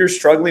 hey, if you're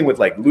struggling with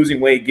like losing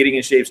weight, getting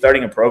in shape,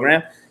 starting a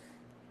program,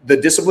 the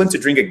discipline to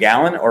drink a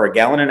gallon or a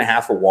gallon and a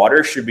half of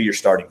water should be your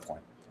starting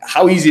point.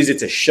 How easy is it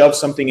to shove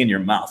something in your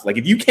mouth? Like,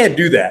 if you can't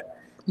do that,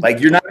 like,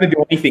 you're not going to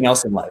do anything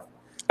else in life,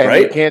 right?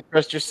 And you can't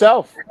trust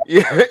yourself.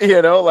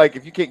 Like,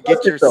 if you can't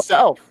get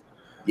yourself.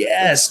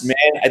 Yes, man.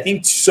 I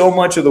think so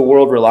much of the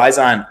world relies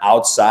on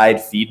outside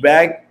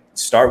feedback.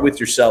 Start with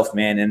yourself,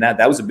 man. And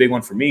that was a big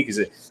one for me,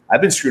 because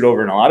I've been screwed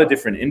over in a lot of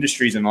different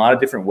industries in a lot of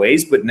different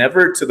ways, but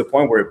never to the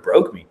point where it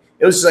broke me.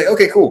 It was just like,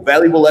 okay, cool,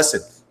 valuable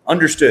lesson,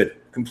 understood,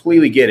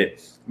 completely get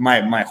it.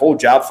 My whole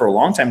job for a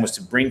long time was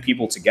to bring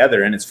people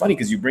together. And it's funny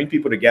because you bring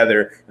people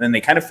together and then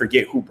they kind of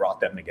forget who brought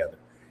them together.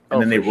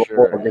 And then they roll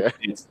over.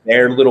 It's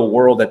their little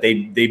world that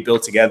they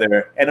built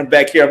together. And I'm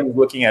back here, I'm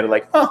looking at it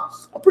like,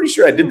 I'm pretty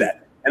sure I did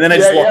that. And then I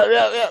just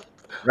walked.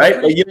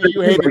 Right? Like,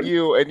 you hated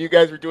you, and you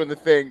guys were doing the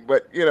thing.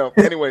 But,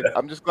 anyway,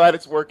 I'm just glad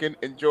it's working.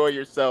 Enjoy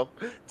yourself.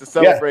 It's a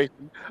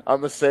celebration.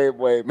 I'm the same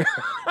way, man.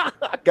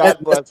 God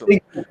bless them.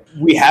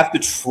 We have to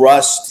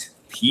trust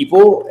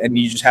people, and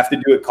you just have to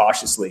do it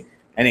cautiously.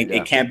 And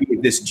it can't be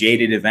this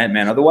jaded event,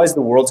 man. Otherwise,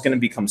 the world's going to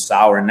become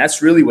sour. And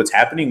that's really what's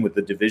happening with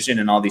the division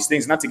and all these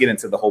things. Not to get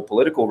into the whole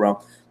political realm,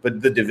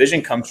 but the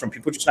division comes from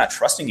people just not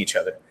trusting each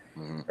other,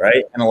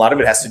 right? And a lot of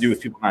it has to do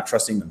with people not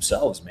trusting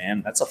themselves,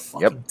 man. That's a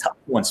fucking tough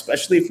one,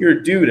 especially if you're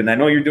a dude. And I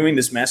know you're doing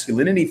this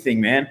masculinity thing,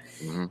 man.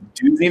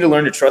 Dudes need to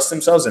learn to trust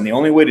themselves. And the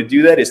only way to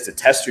do that is to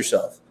test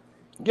yourself.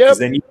 Because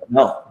then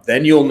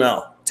you'll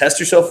know. Test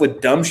yourself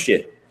with dumb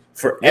shit.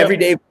 For every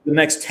day for the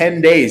next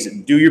 10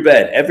 days, do your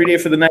bed. Every day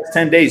for the next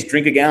 10 days,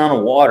 drink a gallon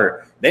of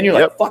water. Then you're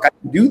like, fuck, I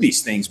can do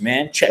these things,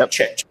 man. Check.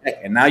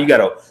 And now you got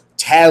a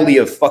tally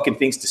of fucking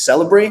things to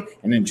celebrate,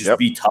 and then just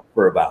be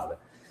tougher about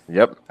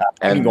it.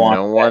 And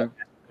no one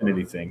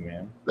anything,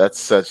 man. That's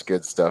such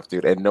good stuff,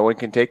 dude. And no one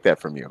can take that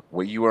from you.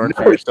 What you earn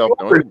for yourself,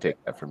 no one can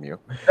take that from you.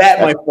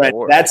 My friend,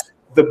 that's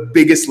the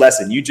biggest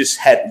lesson. You just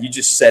said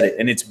it,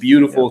 and it's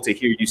beautiful to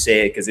hear you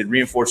say it, because it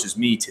reinforces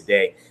me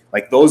today.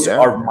 Like, those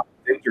are my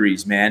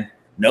victories, man.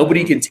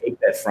 Nobody can take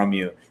that from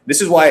you.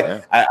 This is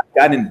why I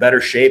got in better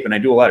shape, and I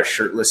do a lot of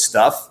shirtless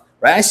stuff.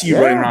 Right? I see you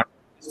running around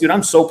dude,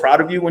 I'm so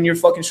proud of you when you're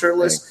fucking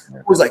shirtless.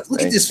 I was like,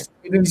 look at this,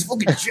 he's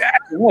fucking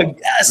jacked. I'm like,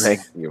 yes.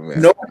 Thank you,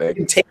 man. Nobody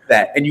can take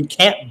that, and you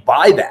can't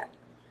buy that.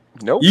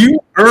 Nope.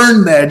 You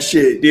earn that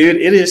shit, dude.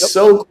 It is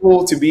so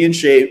cool to be in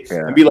shape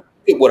and be like,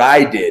 look at what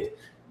I did.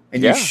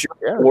 And you show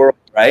the world,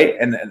 right?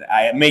 And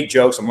I make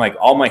jokes. I'm like,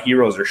 all my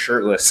heroes are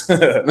shirtless.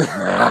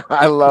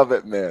 I love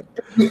it, man.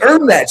 You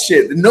earn that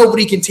shit.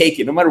 Nobody can take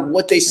it. No matter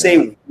what they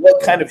say,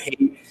 what kind of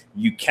hate,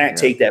 you can't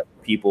take that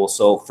from people.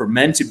 So for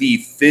men to be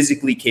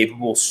physically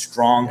capable,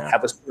 strong,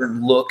 have a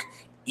certain look,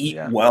 eat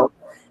well,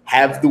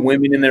 have the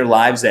women in their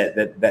lives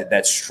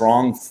that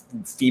strong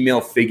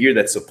female figure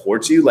that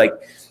supports you, like,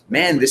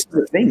 man, this is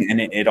the thing. And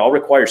it all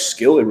requires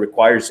skill. It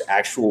requires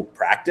actual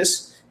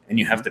practice. And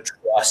you have to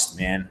trust,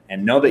 man,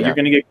 and know that you're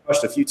going to get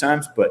crushed a few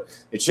times, but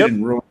it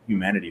shouldn't ruin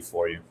humanity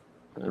for you.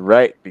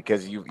 Right,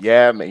 because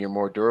man, you're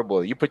more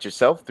durable. You put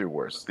yourself through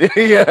worse. You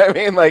know what I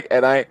mean? Like,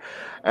 and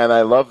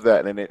I love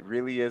that. And it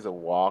really is a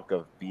walk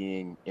of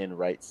being in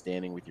right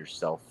standing with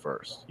yourself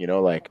first. You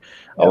know, like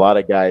a lot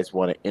of guys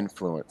want to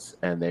influence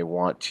and they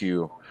want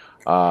to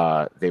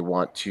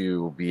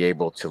be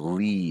able to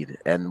lead.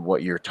 And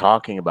what you're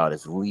talking about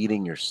is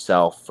leading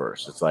yourself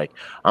first. It's like,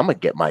 I'm going to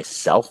get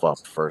myself up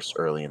first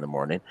early in the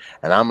morning,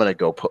 and I'm going to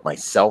go put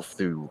myself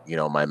through,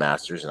 my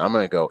master's, and I'm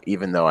going to go,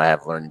 even though I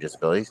have learning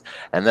disabilities,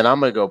 and then I'm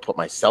going to go put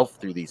myself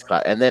through these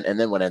classes. And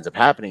then what ends up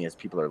happening is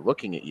people are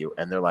looking at you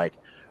and they're like,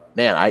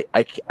 man,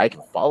 I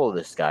can follow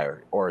this guy,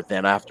 or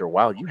then after a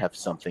while, you have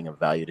something of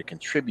value to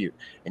contribute,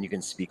 and you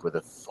can speak with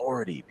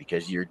authority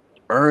because you're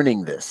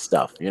earning this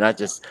stuff. You're not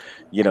just,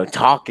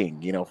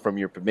 talking,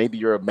 from maybe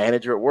you're a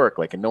manager at work,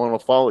 like, and no one will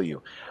follow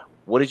you.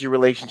 What does your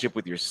relationship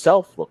with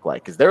yourself look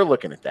like? Because they're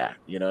looking at that.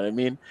 You know what I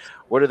mean?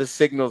 What are the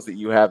signals that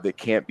you have that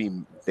can't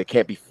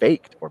be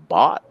faked or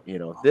bought?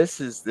 This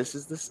is the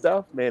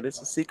stuff, man. It's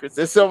the secrets.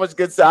 There's so much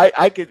good stuff.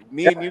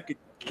 Me and you could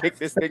kick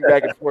this thing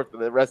back and forth for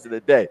the rest of the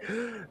day,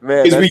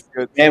 man. We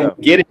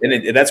get it,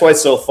 and that's why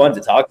it's so fun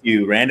to talk to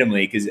you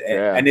randomly. Because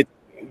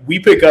we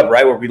pick up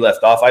right where we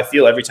left off. I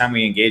feel every time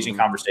we engage in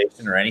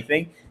conversation or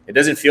anything, it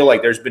doesn't feel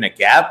like there's been a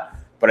gap,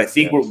 but I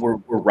think we're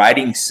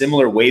riding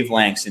similar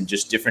wavelengths in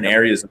just different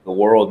areas of the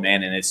world,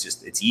 man. And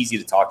it's easy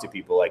to talk to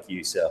people like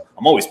you. So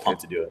I'm always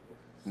pumped to do it.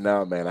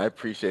 No, man, I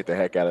appreciate the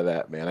heck out of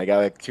that, man. I got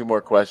like 2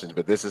 more questions,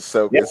 but this is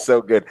so good. It's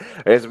so good.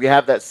 As we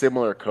have that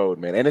similar code,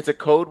 man. And it's a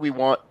code we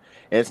want,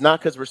 and it's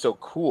not because we're so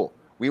cool.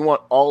 We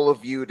want all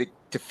of you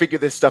to figure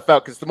this stuff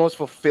out, because it's the most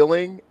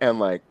fulfilling and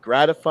like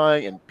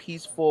gratifying and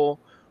peaceful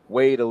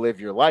way to live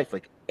your life.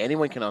 Like,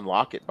 anyone can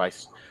unlock it by,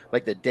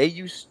 like, the day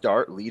you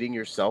start leading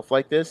yourself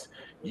like this,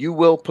 you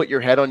will put your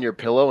head on your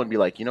pillow and be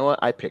like, you know what?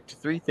 I picked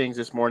 3 things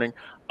this morning.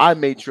 I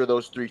made sure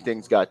those 3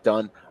 things got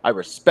done. I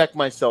respect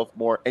myself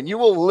more. And you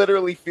will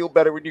literally feel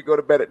better when you go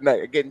to bed at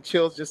night. Getting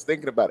chills just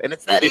thinking about it. And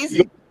it's that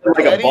easy.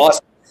 Like a boss,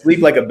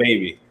 sleep like a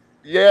baby.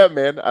 Yeah,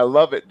 man. I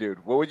love it,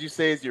 dude. What would you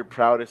say is your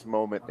proudest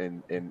moment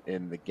in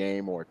the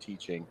game or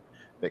teaching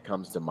that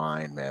comes to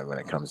mind, man, when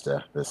it comes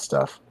to this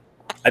stuff?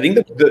 I think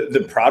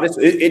the proudest,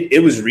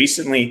 it was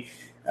recently,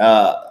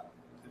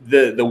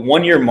 the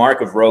 1 year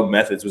mark of Rogue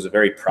Methods was a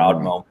very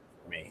proud moment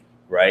for me,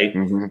 right?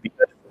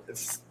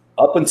 Because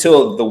up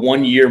until the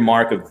 1 year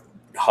mark of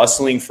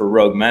hustling for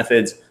Rogue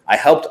Methods, I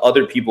helped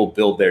other people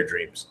build their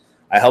dreams.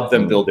 I helped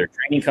them build their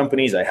training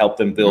companies. I helped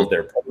them build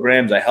their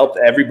programs. I helped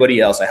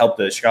everybody else. I helped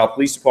the Chicago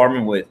Police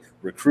Department with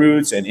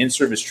recruits and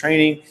in-service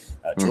training,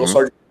 drill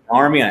sergeant in the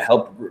Army. I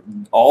helped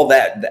all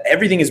that.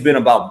 Everything has been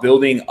about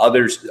building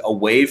others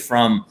away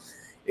from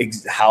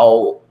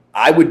how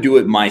I would do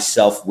it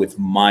myself with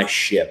my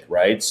ship,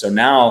 right? So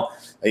now,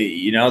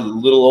 the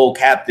little old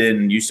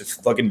captain used to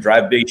fucking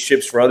drive big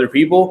ships for other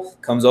people,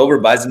 comes over,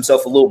 buys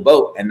himself a little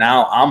boat, and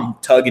now I'm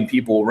tugging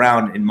people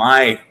around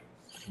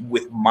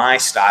with my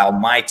style,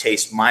 my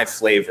taste, my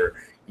flavor,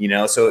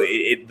 So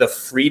the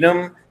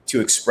freedom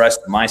to express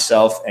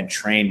myself and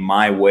train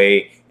my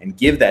way and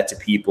give that to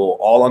people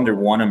all under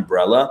one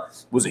umbrella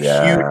was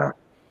a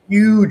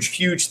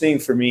huge thing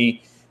for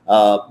me,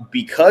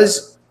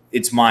 because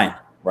it's mine,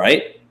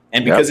 right?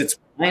 And because it's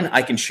mine,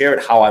 I can share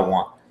it how I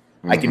want.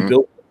 I can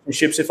build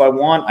relationships if I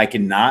want. I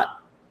can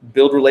not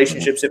build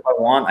relationships if I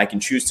want. I can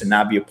choose to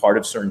not be a part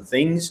of certain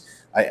things.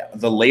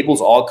 The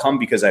labels all come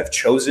because I've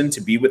chosen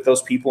to be with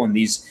those people in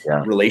these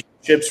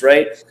relationships,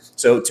 right?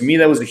 So to me,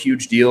 that was a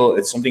huge deal.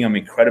 It's something I'm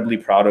incredibly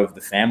proud of.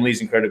 The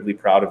family's incredibly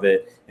proud of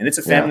it. And it's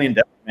a family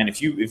endeavor, man.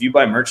 If you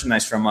buy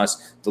merchandise from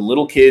us, the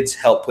little kids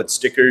help put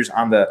stickers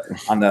on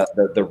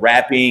the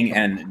wrapping,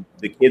 and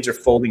the kids are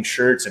folding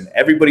shirts, and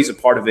everybody's a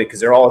part of it because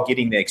they're all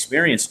getting the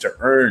experience to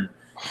earn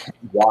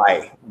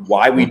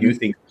why we do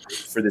things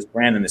for this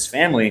brand and this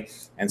family.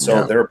 And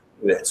so they're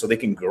so they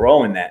can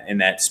grow in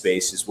that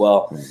space as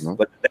well.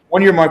 But that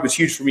 1 year mark was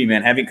huge for me,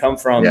 man. Having come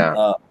from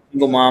a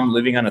single mom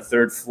living on a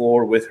 3rd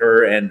floor with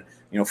her and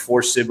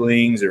 4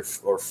 siblings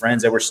or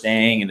friends that were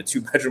staying in a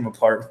 2-bedroom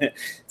apartment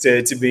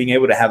to being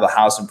able to have a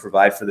house and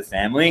provide for the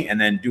family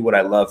and then do what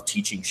I love,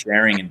 teaching,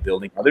 sharing, and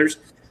building others.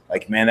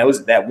 Like, man,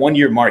 that 1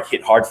 year mark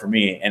hit hard for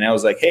me. And I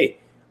was like, hey,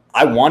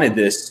 I wanted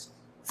this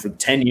for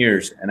 10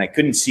 years and I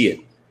couldn't see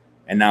it.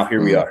 And now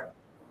here we are.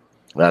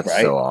 That's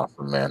right? so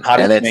awesome, man. How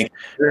do we make it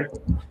bigger?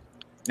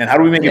 And how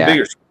do we make it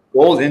bigger? So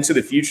goals into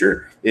the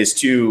future is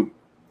to,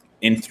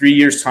 in 3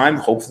 years' time,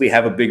 hopefully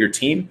have a bigger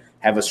team,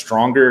 have a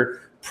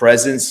stronger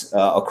presence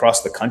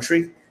across the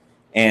country,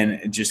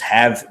 and just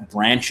have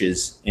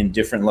branches in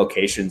different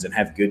locations and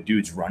have good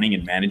dudes running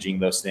and managing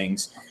those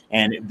things.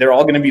 And they're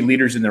all going to be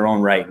leaders in their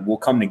own right. We'll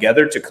come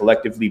together to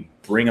collectively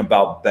bring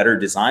about better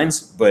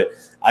designs. But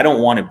I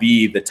don't want to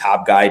be the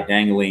top guy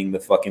dangling the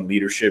fucking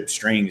leadership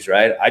strings,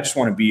 right? I just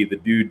want to be the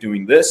dude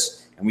doing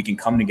this, and we can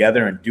come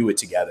together and do it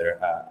together.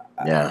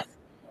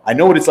 I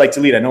know what it's like to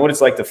lead. I know what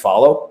it's like to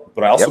follow,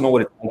 but I also know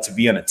what it's like to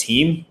be on a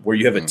team where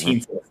you have a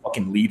team full of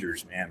fucking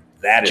leaders, man.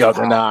 That is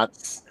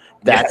juggernauts.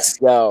 That's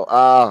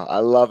I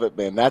love it,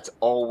 man. That's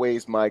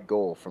always my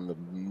goal from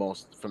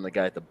the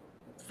guy at the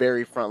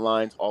very front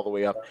lines all the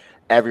way up.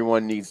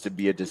 Everyone needs to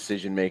be a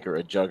decision maker,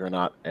 a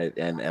juggernaut,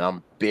 and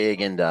I'm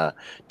big into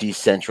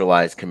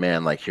decentralized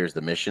command. Like, here's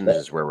the mission. This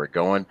is where we're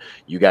going.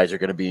 You guys are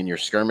going to be in your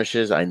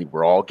skirmishes.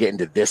 We're all getting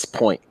to this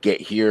point. Get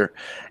here,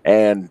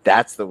 and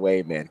that's the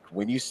way, man.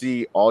 When you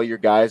see all your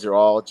guys are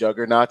all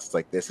juggernauts, it's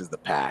like, this is the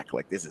pack.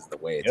 Like, this is the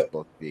way it's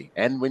supposed to be.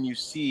 And when you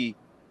see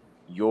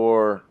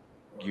your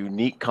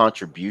unique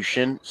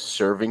contribution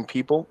serving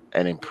people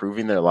and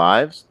improving their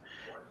lives,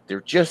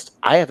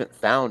 I haven't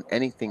found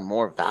anything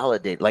more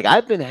validated. Like,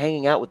 I've been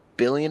hanging out with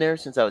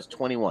billionaires since I was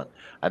 21.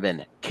 I've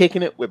been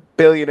kicking it with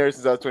billionaires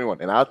since I was 21.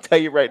 And I'll tell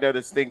you right now,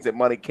 there's things that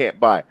money can't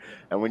buy.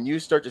 And when you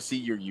start to see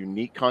your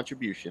unique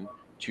contribution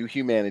to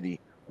humanity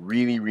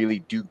really, really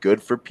do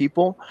good for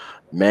people,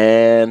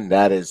 man,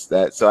 that is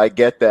that. So I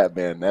get that,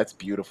 man. That's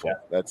beautiful.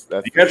 That's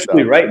you're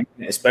absolutely right.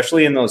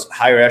 Especially in those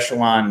higher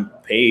echelon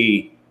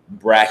pay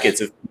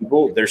brackets of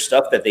people, there's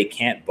stuff that they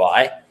can't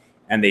buy.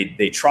 And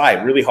they try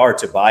really hard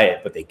to buy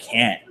it, but they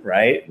can't,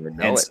 right?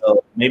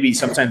 So maybe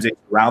sometimes they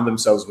surround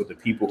themselves with the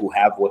people who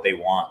have what they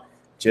want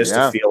just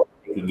to feel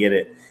like they can get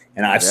it.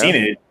 And I've seen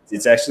it.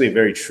 It's actually a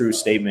very true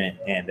statement.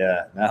 And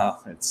no,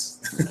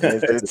 it's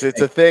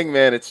a thing,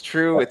 man. It's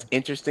true. It's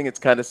interesting. It's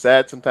kind of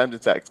sad. Sometimes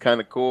it's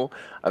kind of cool.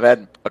 I've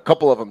had a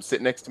couple of them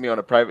sit next to me on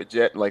a private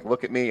jet and like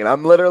look at me, and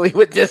I'm literally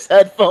with just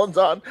headphones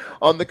on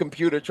the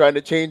computer trying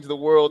to change the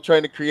world,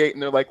 trying to create,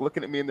 and they're like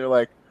looking at me and they're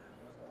like,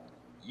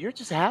 "You're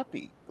just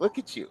happy. Look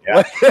at you."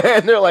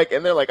 and they're like,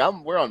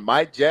 we're on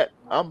my jet.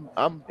 I'm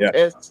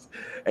pissed.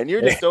 And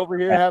you're just over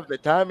here having the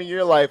time of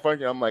your life,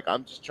 aren't you? I'm like,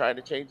 I'm just trying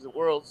to change the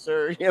world,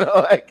 sir. You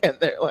know, and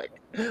they're like,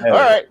 all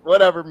right,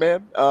 whatever,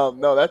 man.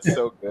 No, that's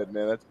so good,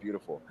 man. That's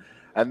beautiful.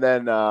 And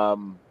then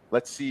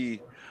let's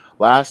see.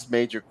 Last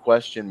major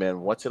question,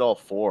 man. What's it all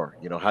for?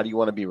 You know, how do you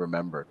want to be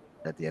remembered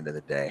at the end of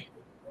the day?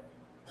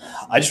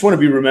 I just want to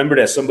be remembered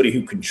as somebody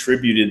who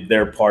contributed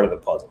their part of the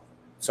puzzle.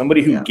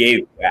 Somebody who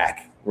gave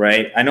back.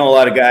 Right. I know a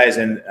lot of guys,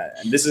 and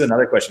this is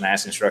another question I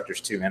ask instructors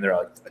too, man. They're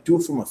like, I do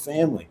it for my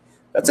family.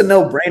 That's a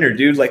no-brainer,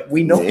 dude. Like,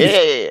 we know,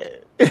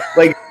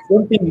 like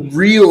something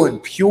real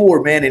and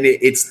pure, man. And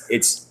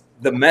it's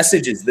the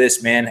message is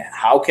this, man.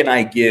 How can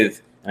I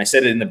give? And I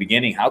said it in the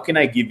beginning. How can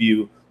I give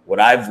you what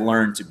I've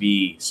learned to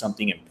be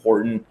something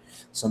important,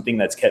 something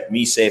that's kept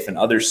me safe and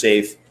others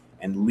safe,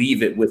 and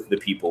leave it with the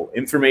people?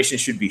 Information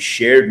should be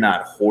shared,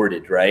 not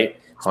hoarded, right?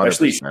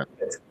 Especially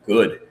that's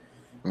good.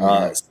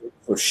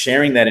 So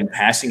sharing that and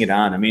passing it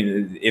on. I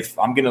mean, if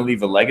I'm going to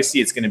leave a legacy,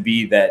 it's going to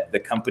be that the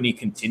company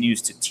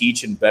continues to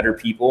teach and better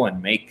people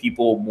and make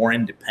people more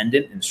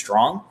independent and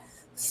strong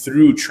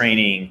through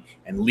training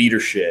and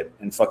leadership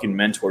and fucking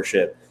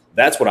mentorship.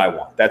 That's what I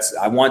want.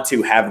 I want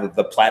to have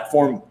the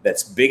platform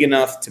that's big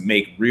enough to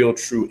make real,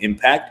 true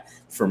impact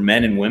for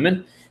men and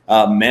women,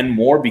 men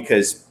more,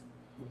 because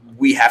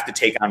we have to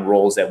take on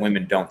roles that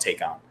women don't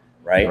take on.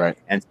 Right.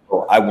 And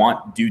so I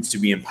want dudes to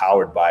be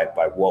empowered by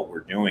what we're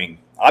doing.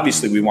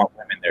 Obviously, we want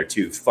women there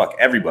too. Fuck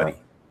everybody,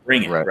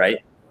 bring it. Right.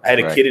 I had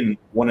a kid in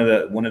one of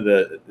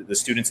the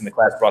students in the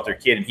class brought their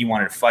kid, and he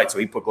wanted to fight, so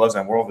he put gloves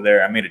on. We're over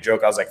there. I made a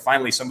joke. I was like,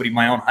 finally, somebody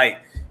my own height,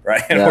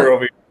 right? And we're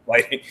over here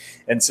fighting.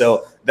 And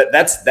so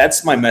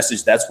that's my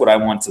message. That's what I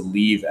want to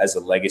leave as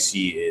a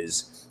legacy: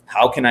 is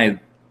how can I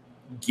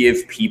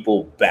give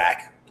people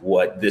back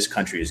what this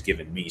country has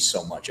given me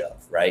so much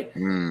of, right?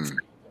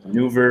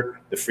 Maneuver,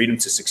 the freedom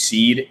to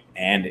succeed,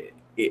 and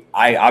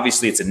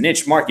obviously it's a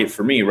niche market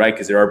for me, right?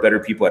 Because there are better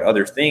people at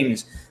other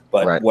things,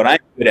 but what I'm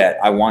good at,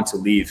 I want to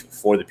leave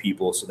for the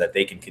people so that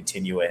they can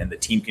continue it and the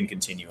team can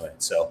continue it.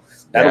 So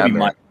that'll be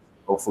my,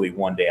 hopefully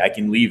one day I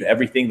can leave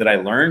everything that I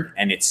learned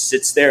and it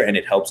sits there and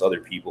it helps other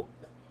people.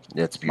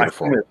 It's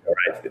beautiful.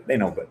 Right? They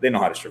know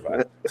how to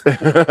survive.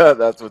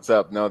 That's what's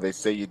up. No, they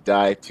say you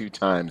die 2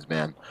 times,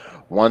 man.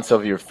 Once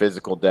of your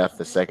physical death,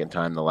 the second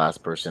time the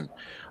last person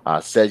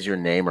says your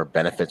name or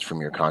benefits from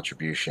your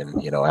contribution,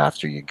 you know,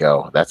 after you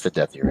go. That's the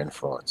death of your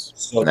influence.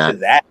 So to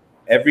that,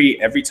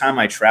 every time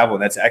I travel,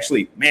 that's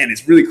actually, man,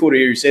 it's really cool to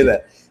hear you say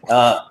that.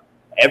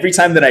 Every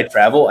time that I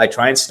travel, I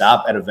try and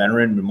stop at a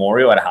veteran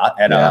memorial at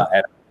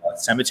a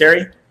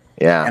cemetery.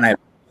 Yeah. And I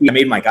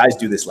made my guys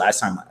do this last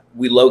time.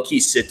 We low-key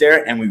sit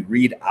there and we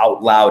read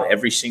out loud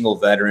every single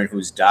veteran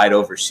who's died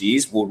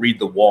overseas. We'll read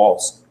the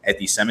walls at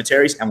these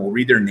cemeteries and we'll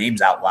read their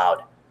names out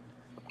loud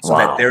so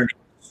that their names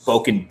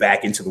spoken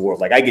back into the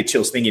world. Like I get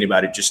chills thinking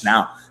about it just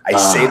now. I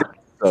say that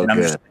so and I'm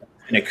good. just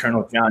in a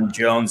Colonel John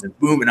Jones and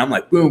boom, and I'm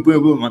like boom,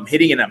 boom, boom. I'm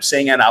hitting it. And I'm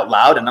saying it out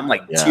loud, and I'm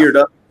like teared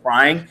up,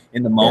 crying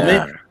in the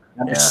moment. Yeah.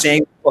 I'm just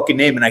saying the fucking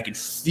name, and I can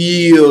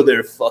feel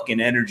their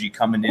fucking energy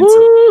coming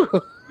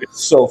into.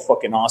 It's so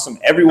fucking awesome.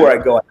 Everywhere I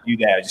go, I do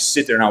that. I just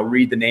sit there and I'll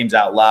read the names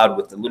out loud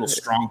with a little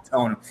strong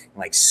tone,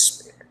 like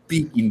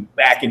speaking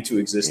back into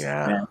existence.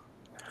 Man,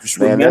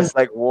 man, that's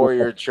like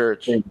Warrior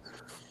Church.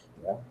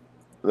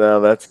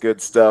 No, that's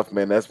good stuff,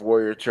 man. That's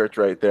Warrior Church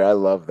right there. I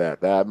love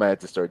that. I might have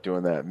to start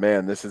doing that.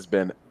 Man, this has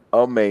been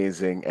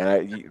amazing. And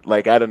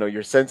I don't know,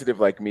 you're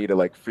sensitive like me to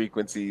like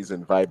frequencies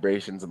and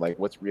vibrations and like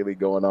what's really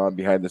going on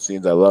behind the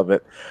scenes. I love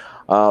it.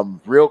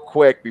 Real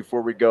quick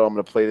before we go, I'm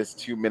going to play this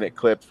 2-minute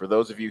clip for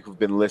those of you who've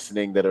been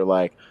listening that are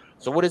like,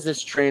 so what is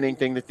this training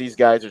thing that these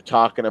guys are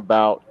talking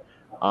about?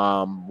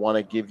 Want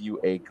to give you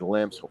a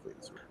glimpse. Hopefully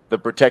this the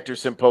Protector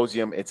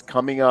Symposium. It's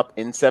coming up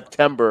in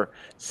September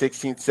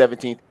 16th,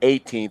 17th,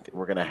 18th.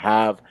 We're going to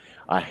have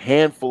a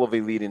handful of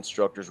elite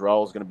instructors.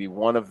 Raul is going to be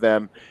one of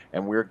them,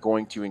 and we're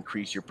going to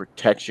increase your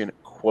protection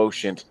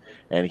quotient.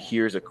 And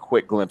here's a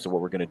quick glimpse of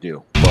what we're going to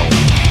do. Boom.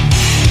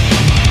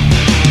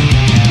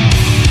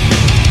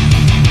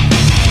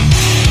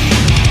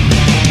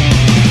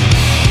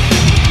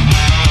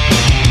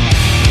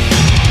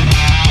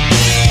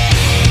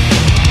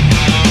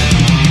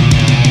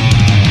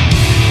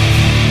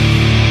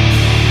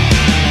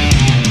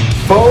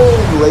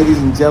 Boom, ladies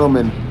and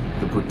gentlemen,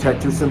 the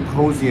Protector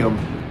Symposium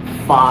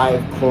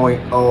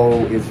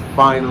 5.0 is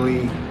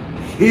finally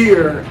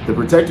here. The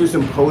Protector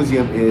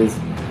Symposium is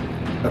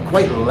a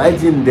quite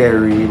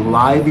legendary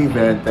live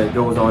event that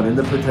goes on in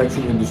the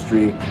protection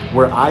industry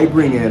where I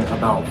bring in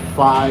about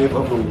 5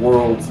 of the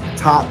world's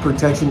top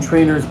protection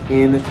trainers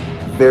in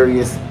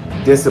various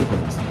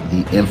disciplines.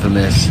 The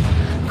infamous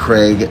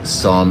Craig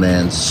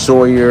Sawman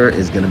Sawyer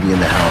is going to be in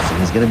the house, and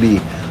he's going to be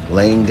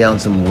laying down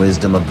some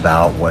wisdom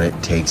about what it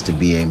takes to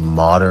be a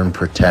modern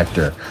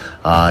protector.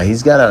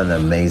 He's got an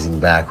amazing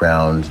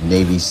background,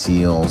 Navy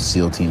SEAL,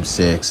 SEAL Team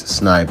 6,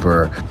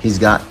 sniper. He's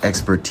got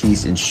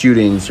expertise in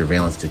shooting,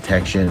 surveillance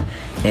detection,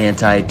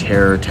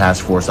 anti-terror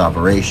task force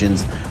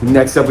operations.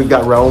 Next up, we've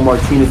got Raul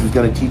Martinez, who's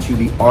going to teach you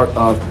the art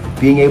of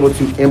being able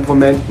to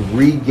implement,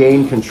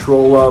 regain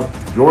control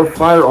of your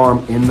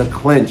firearm in the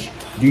clinch.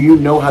 Do you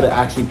know how to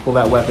actually pull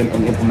that weapon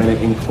and implement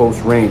it in close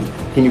range?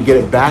 Can you get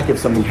it back if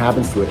something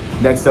happens to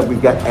it? Next up,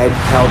 we've got Ed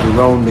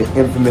Calderon, the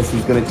infamous,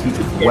 who's going to teach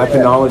us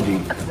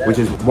weaponology, which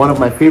is one of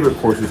my favorite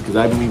courses because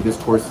I believe this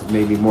course has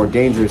made me more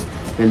dangerous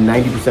than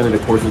 90% of the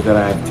courses that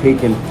I have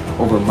taken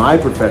over my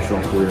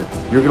professional career.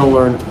 You're going to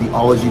learn the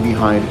ology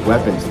behind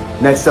weapons.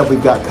 Next up,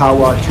 we've got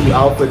Kawa 2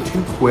 Alpha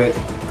 2 Quit,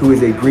 who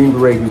is a Green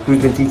Beret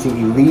who's been teaching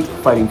elite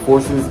fighting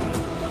forces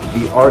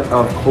the art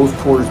of close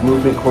quarters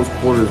movement, close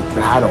quarters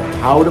battle,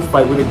 how to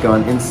fight with a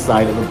gun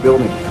inside of a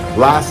building.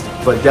 Last,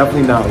 but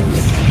definitely not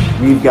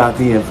least, we've got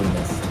the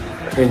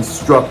infamous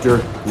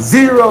Instructor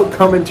Zero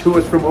coming to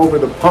us from over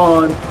the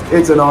pond.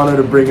 It's an honor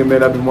to bring him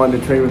in. I've been wanting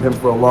to train with him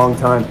for a long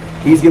time.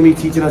 He's going to be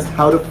teaching us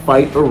how to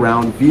fight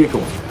around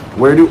vehicles.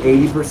 Where do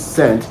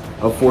 80%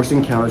 of force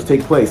encounters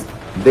take place?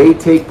 They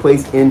take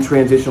place in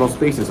transitional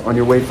spaces, on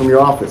your way from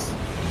your office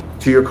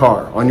to your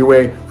car, on your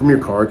way from your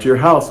car to your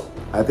house,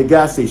 at the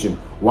gas station.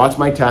 Watch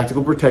my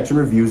tactical protection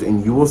reviews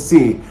and you will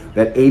see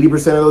that 80%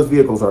 of those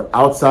vehicles are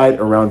outside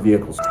around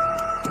vehicles.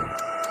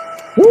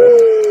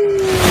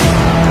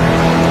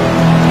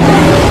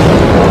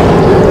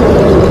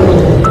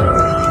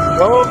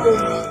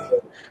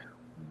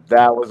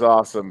 That was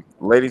awesome.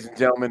 Ladies and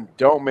gentlemen,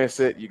 don't miss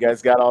it. You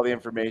guys got all the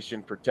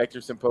information,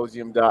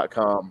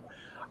 protectorsymposium.com.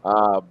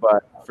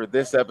 But for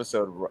this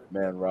episode,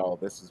 man, Raul,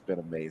 this has been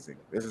amazing.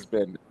 This has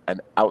been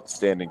an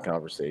outstanding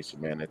conversation,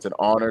 man. It's an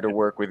honor to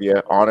work with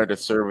you, honor to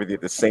serve with you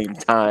at the same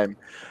time,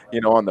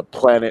 on the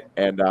planet.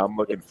 And I'm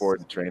looking forward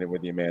to training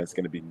with you, man. It's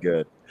going to be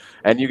good.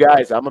 And you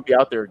guys, I'm going to be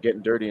out there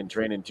getting dirty and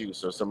training too.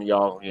 So some of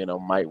y'all,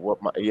 might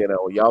whoop my,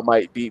 y'all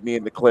might beat me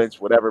in the clinch,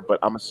 whatever, but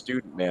I'm a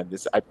student, man.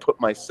 I put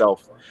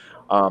myself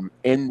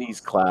in these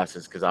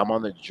classes because I'm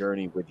on the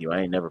journey with you. I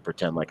ain't never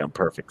pretend like I'm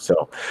perfect.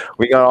 So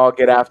we gotta all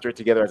get after it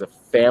together as a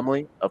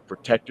family of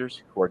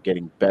protectors who are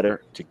getting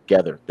better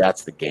together.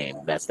 That's the game.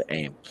 That's the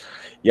aim.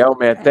 Yo,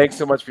 man, thanks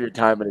so much for your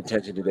time and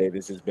attention today.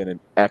 This has been an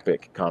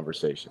epic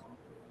conversation.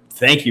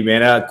 Thank you,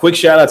 man. Quick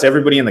shout out to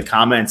everybody in the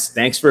comments.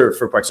 Thanks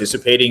for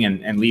participating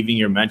and leaving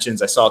your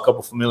mentions. I saw a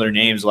couple familiar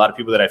names, a lot of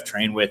people that I've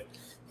trained with.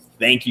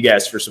 Thank you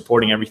guys for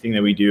supporting everything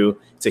that we do.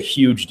 It's a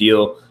huge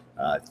deal.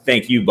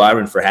 Thank you,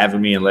 Byron, for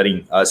having me and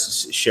letting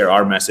us share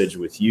our message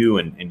with you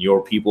and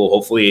your people.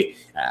 Hopefully,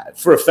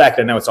 for a fact,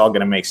 I know it's all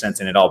going to make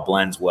sense and it all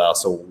blends well.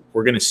 So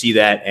we're going to see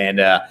that.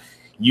 And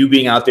you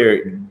being out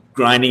there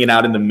grinding it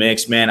out in the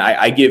mix, man,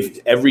 I give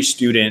every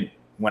student,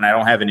 when I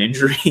don't have an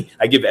injury,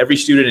 I give every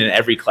student in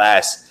every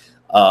class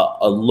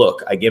a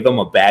look. I give them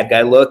a bad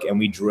guy look and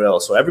we drill.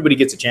 So everybody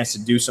gets a chance to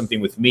do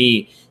something with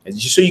me, and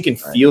just so you can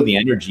feel the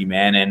energy,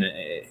 man. And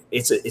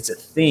it's a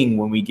thing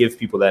when we give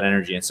people that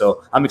energy. And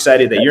so I'm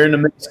excited that you're in the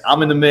mix.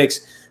 I'm in the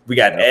mix. We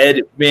got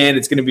Ed, man.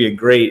 It's gonna be a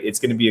great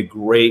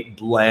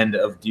blend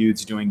of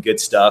dudes doing good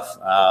stuff.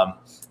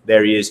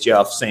 There he is,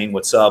 Jeff, saying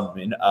what's up,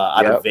 and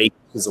out of Vegas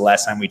was the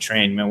last time we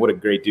trained. Man, what a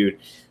great dude.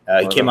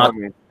 He came out,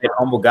 a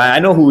humble guy. I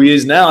know who he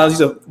is now.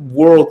 He's a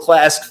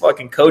world-class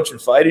fucking coach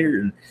and fighter,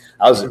 and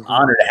I was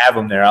honored to have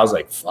him there. I was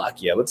like,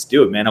 fuck yeah, let's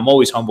do it, man. I'm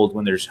always humbled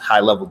when there's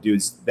high-level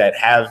dudes that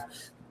have –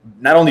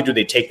 not only do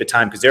they take the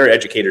time, because they're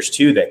educators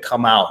too, that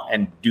come out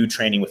and do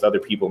training with other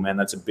people, man.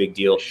 That's a big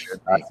deal.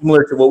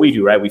 Similar to what we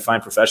do, right? We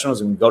find professionals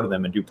and we go to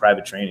them and do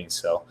private training.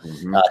 So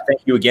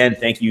thank you again.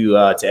 Thank you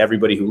to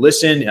everybody who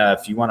listened.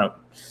 If you want to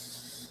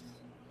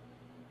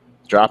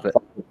drop it.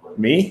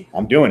 Me,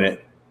 I'm doing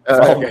it.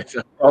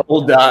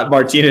 Old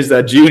Martinez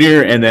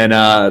Jr. and then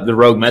the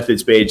Rogue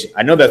Methods page.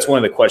 I know that's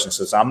one of the questions,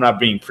 so I'm not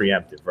being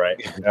preemptive, right?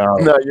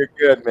 No, you're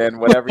good, man.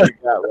 Whatever you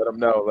got, let them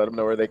know. Let them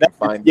know where they can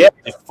find you. Yeah,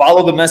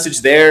 follow the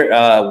message there.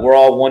 We're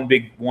all one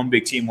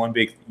big team, one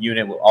big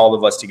unit. With all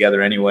of us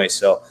together anyway.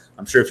 So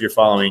I'm sure if you're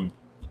following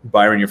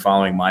Byron, you're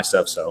following my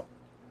stuff. So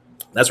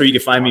that's where you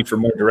can find me for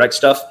more direct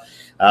stuff.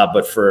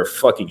 But for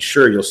fucking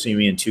sure, you'll see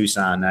me in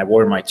Tucson. I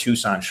wore my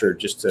Tucson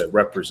shirt just to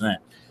represent.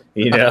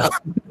 You know,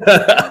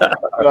 I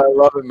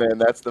love it, man.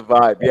 That's the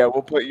vibe. Yeah,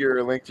 we'll put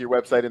your link to your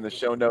website in the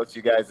show notes,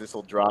 you guys. This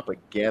will drop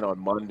again on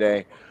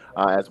Monday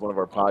as one of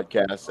our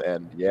podcasts.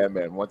 And yeah,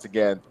 man, once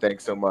again,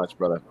 thanks so much,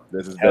 brother.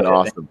 This has been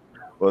awesome.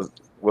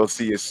 We'll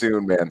see you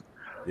soon, man.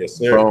 Yes,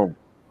 sir. Boom.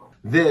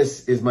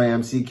 This is my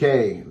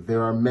MCK.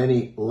 There are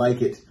many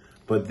like it,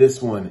 but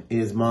this one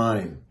is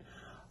mine.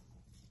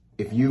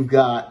 If you've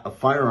got a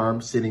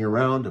firearm sitting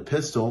around, a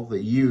pistol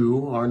that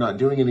you are not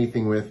doing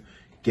anything with,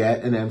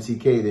 get an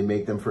MCK. They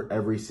make them for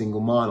every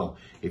single model.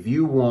 If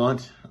you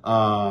want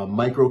a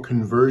micro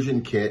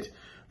conversion kit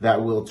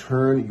that will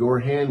turn your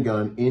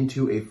handgun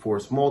into a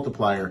force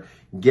multiplier,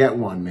 get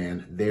one,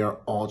 man. They are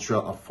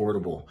ultra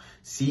affordable.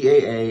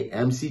 CAA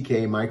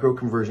MCK micro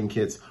conversion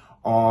kits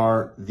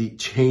are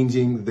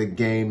changing the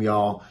game,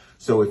 y'all.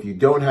 So if you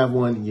don't have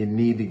one, you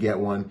need to get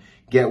one.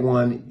 Get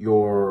one.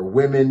 Your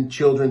women,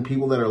 children,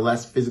 people that are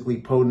less physically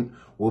potent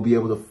will be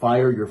able to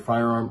fire your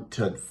firearm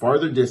to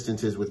farther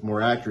distances with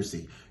more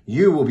accuracy.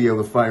 You will be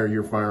able to fire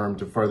your firearm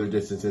to farther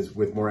distances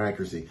with more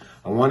accuracy.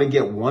 I want to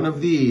get one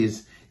of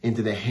these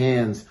into the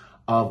hands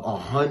of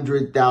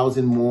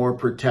 100,000 more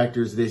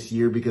protectors this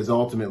year, because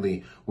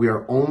ultimately we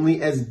are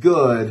only as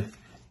good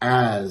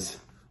as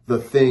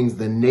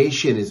the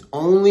nation is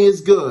only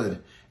as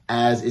good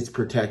as its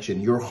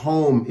protection. Your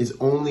home is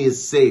only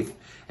as safe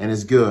and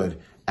as good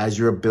as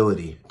your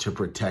ability to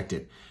protect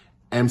it.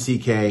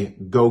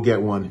 MCK, go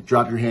get one.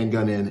 Drop your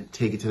handgun in.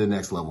 Take it to the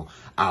next level.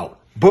 Out.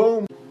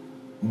 Boom.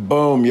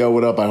 Boom. Yo,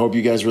 what up? I hope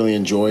you guys really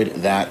enjoyed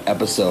that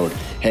episode.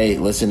 Hey,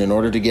 listen, in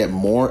order to get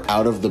more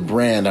out of the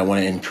brand, I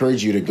want to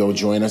encourage you to go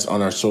join us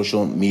on our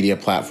social media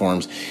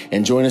platforms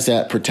and join us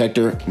at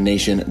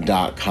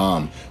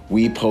protectornation.com.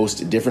 We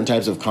post different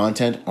types of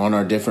content on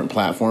our different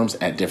platforms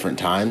at different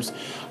times.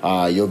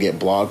 You'll get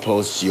blog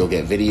posts, you'll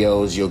get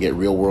videos, you'll get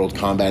real world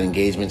combat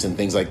engagements and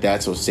things like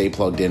that. So stay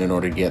plugged in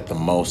order to get the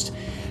most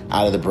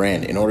out of the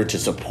brand. In order to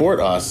support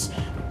us,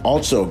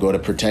 also go to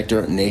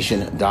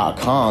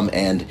protectornation.com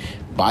and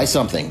buy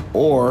something,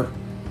 or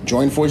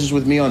join forces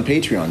with me on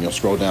Patreon. You'll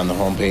scroll down the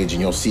homepage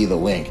and you'll see the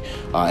link.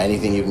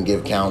 Anything you can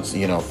give counts.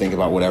 You know, think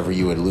about whatever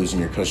you would lose in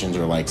your cushions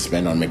or like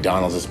spend on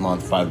McDonald's this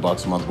month,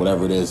 $5 a month,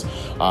 whatever it is.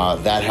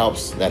 That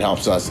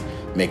helps us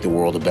make the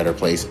world a better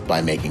place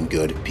by making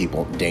good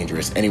people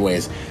dangerous.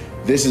 Anyways,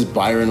 this is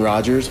Byron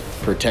Rogers,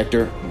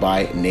 protector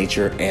by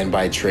nature and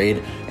by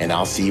trade, and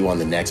I'll see you on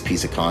the next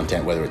piece of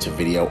content, whether it's a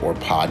video or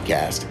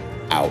podcast.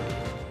 Out.